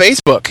us on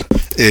Facebook.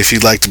 If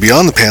you'd like to be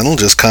on the panel,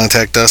 just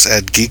contact us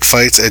at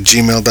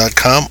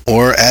geekfights@gmail.com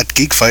or at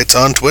geekfights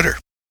on Twitter.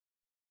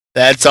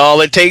 That's all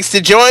it takes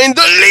to join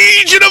the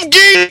Legion of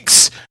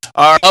Geeks!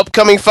 Our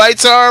upcoming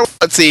fights are,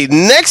 let's see,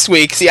 next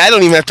week, I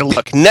don't even have to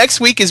look.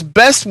 Next week is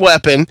Best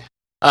Weapon,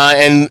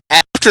 and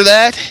after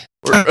that,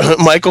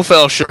 Michael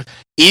Felsher.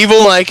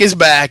 Evil Mike is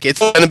back. It's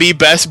going to be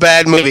Best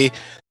Bad Movie.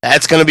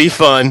 That's going to be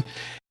fun.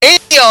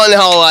 Any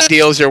on-hall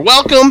ideals, you're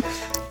welcome.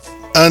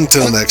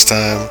 Until next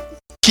time.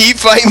 Keep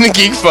fighting the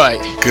geek fight.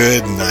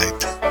 Good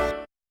night.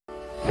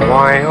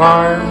 Why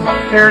are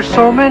there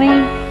so many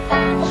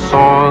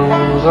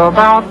songs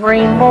about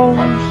rainbows?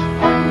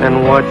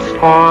 And what's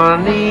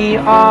on the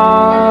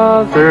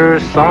other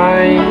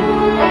side?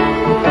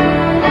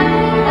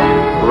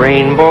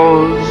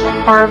 Rainbows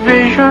are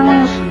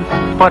visions,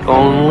 but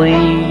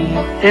only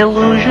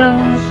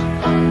illusions.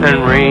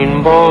 And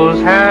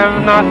rainbows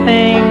have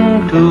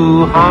nothing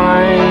to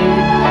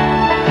hide.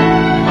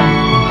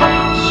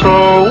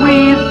 So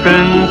we've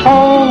been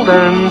told,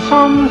 and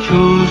some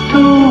choose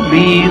to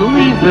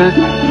believe it.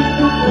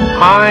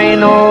 I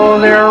know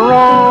they're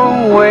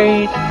wrong,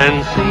 wait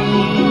and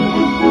see.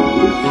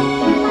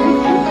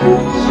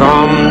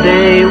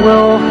 Someday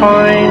we'll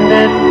find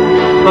it,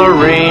 the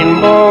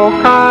rainbow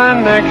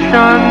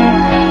connection,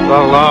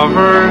 the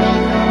lovers,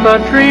 the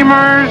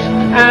dreamers,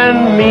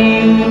 and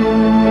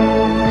me.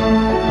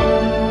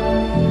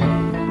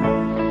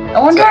 I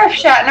wonder if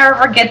Shatner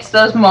ever gets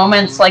those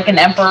moments like in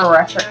Empire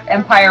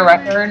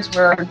Records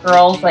where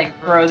girls like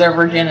throw their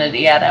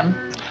virginity at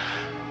him.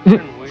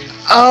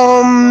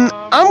 I'm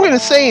gonna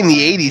say in the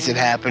 80s it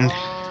happened.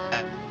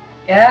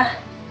 Yeah?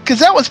 Because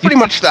that was pretty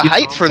much the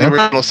height for the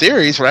original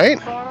series, right?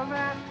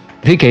 I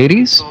think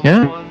 80s,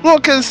 yeah. Well,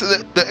 because,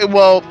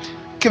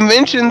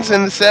 conventions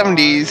in the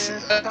 70s,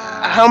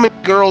 how many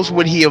girls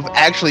would he have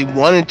actually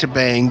wanted to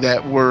bang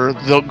that were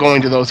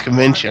going to those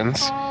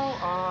conventions?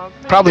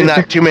 Probably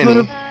not too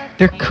many.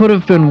 There could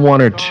have been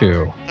one or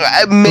two.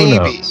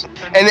 Maybe.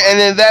 And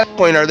at that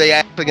point, are they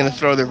actually going to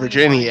throw their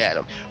virginity at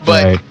him?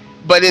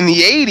 But in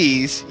the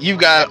 80s, you've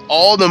got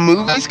all the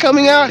movies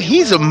coming out.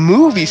 He's a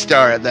movie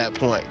star at that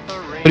point.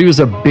 But he was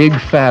a big,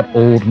 fat,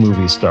 old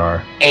movie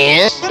star.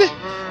 And?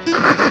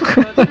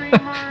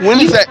 When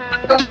is that?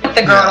 With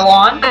the girdle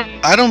on?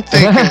 I don't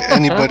think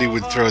anybody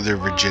would throw their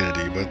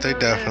virginity, but they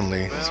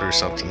definitely threw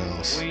something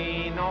else.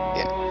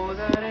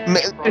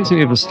 Reminds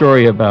me of a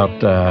story about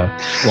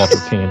Walter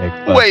Koenig.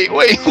 Wait,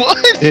 what?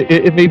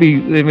 It may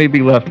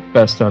be left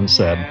best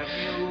unsaid.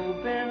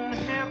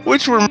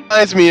 Which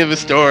reminds me of a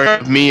story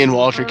of me and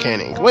Walter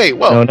Koenig. Wait,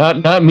 whoa. No,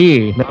 not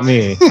me.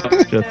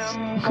 Just,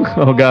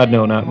 oh God,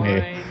 no, not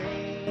me.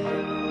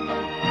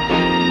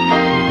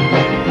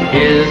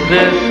 Is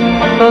this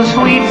the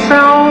sweet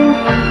sound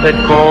that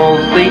calls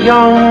the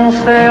young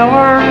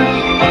sailors?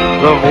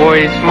 The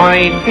voice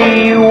might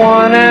be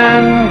one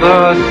and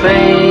the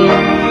same.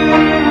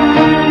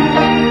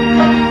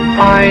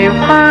 I've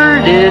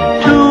heard it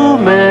too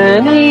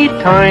many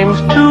times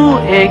to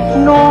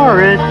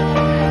ignore it.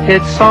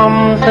 It's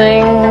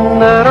something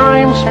that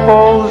I'm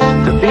supposed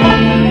to be.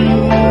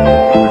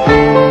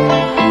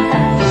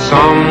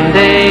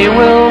 Someday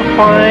we'll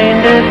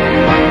find it,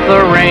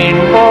 the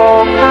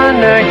rainbow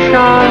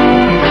connection,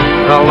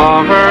 the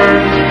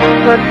lovers,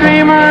 the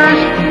dreamers,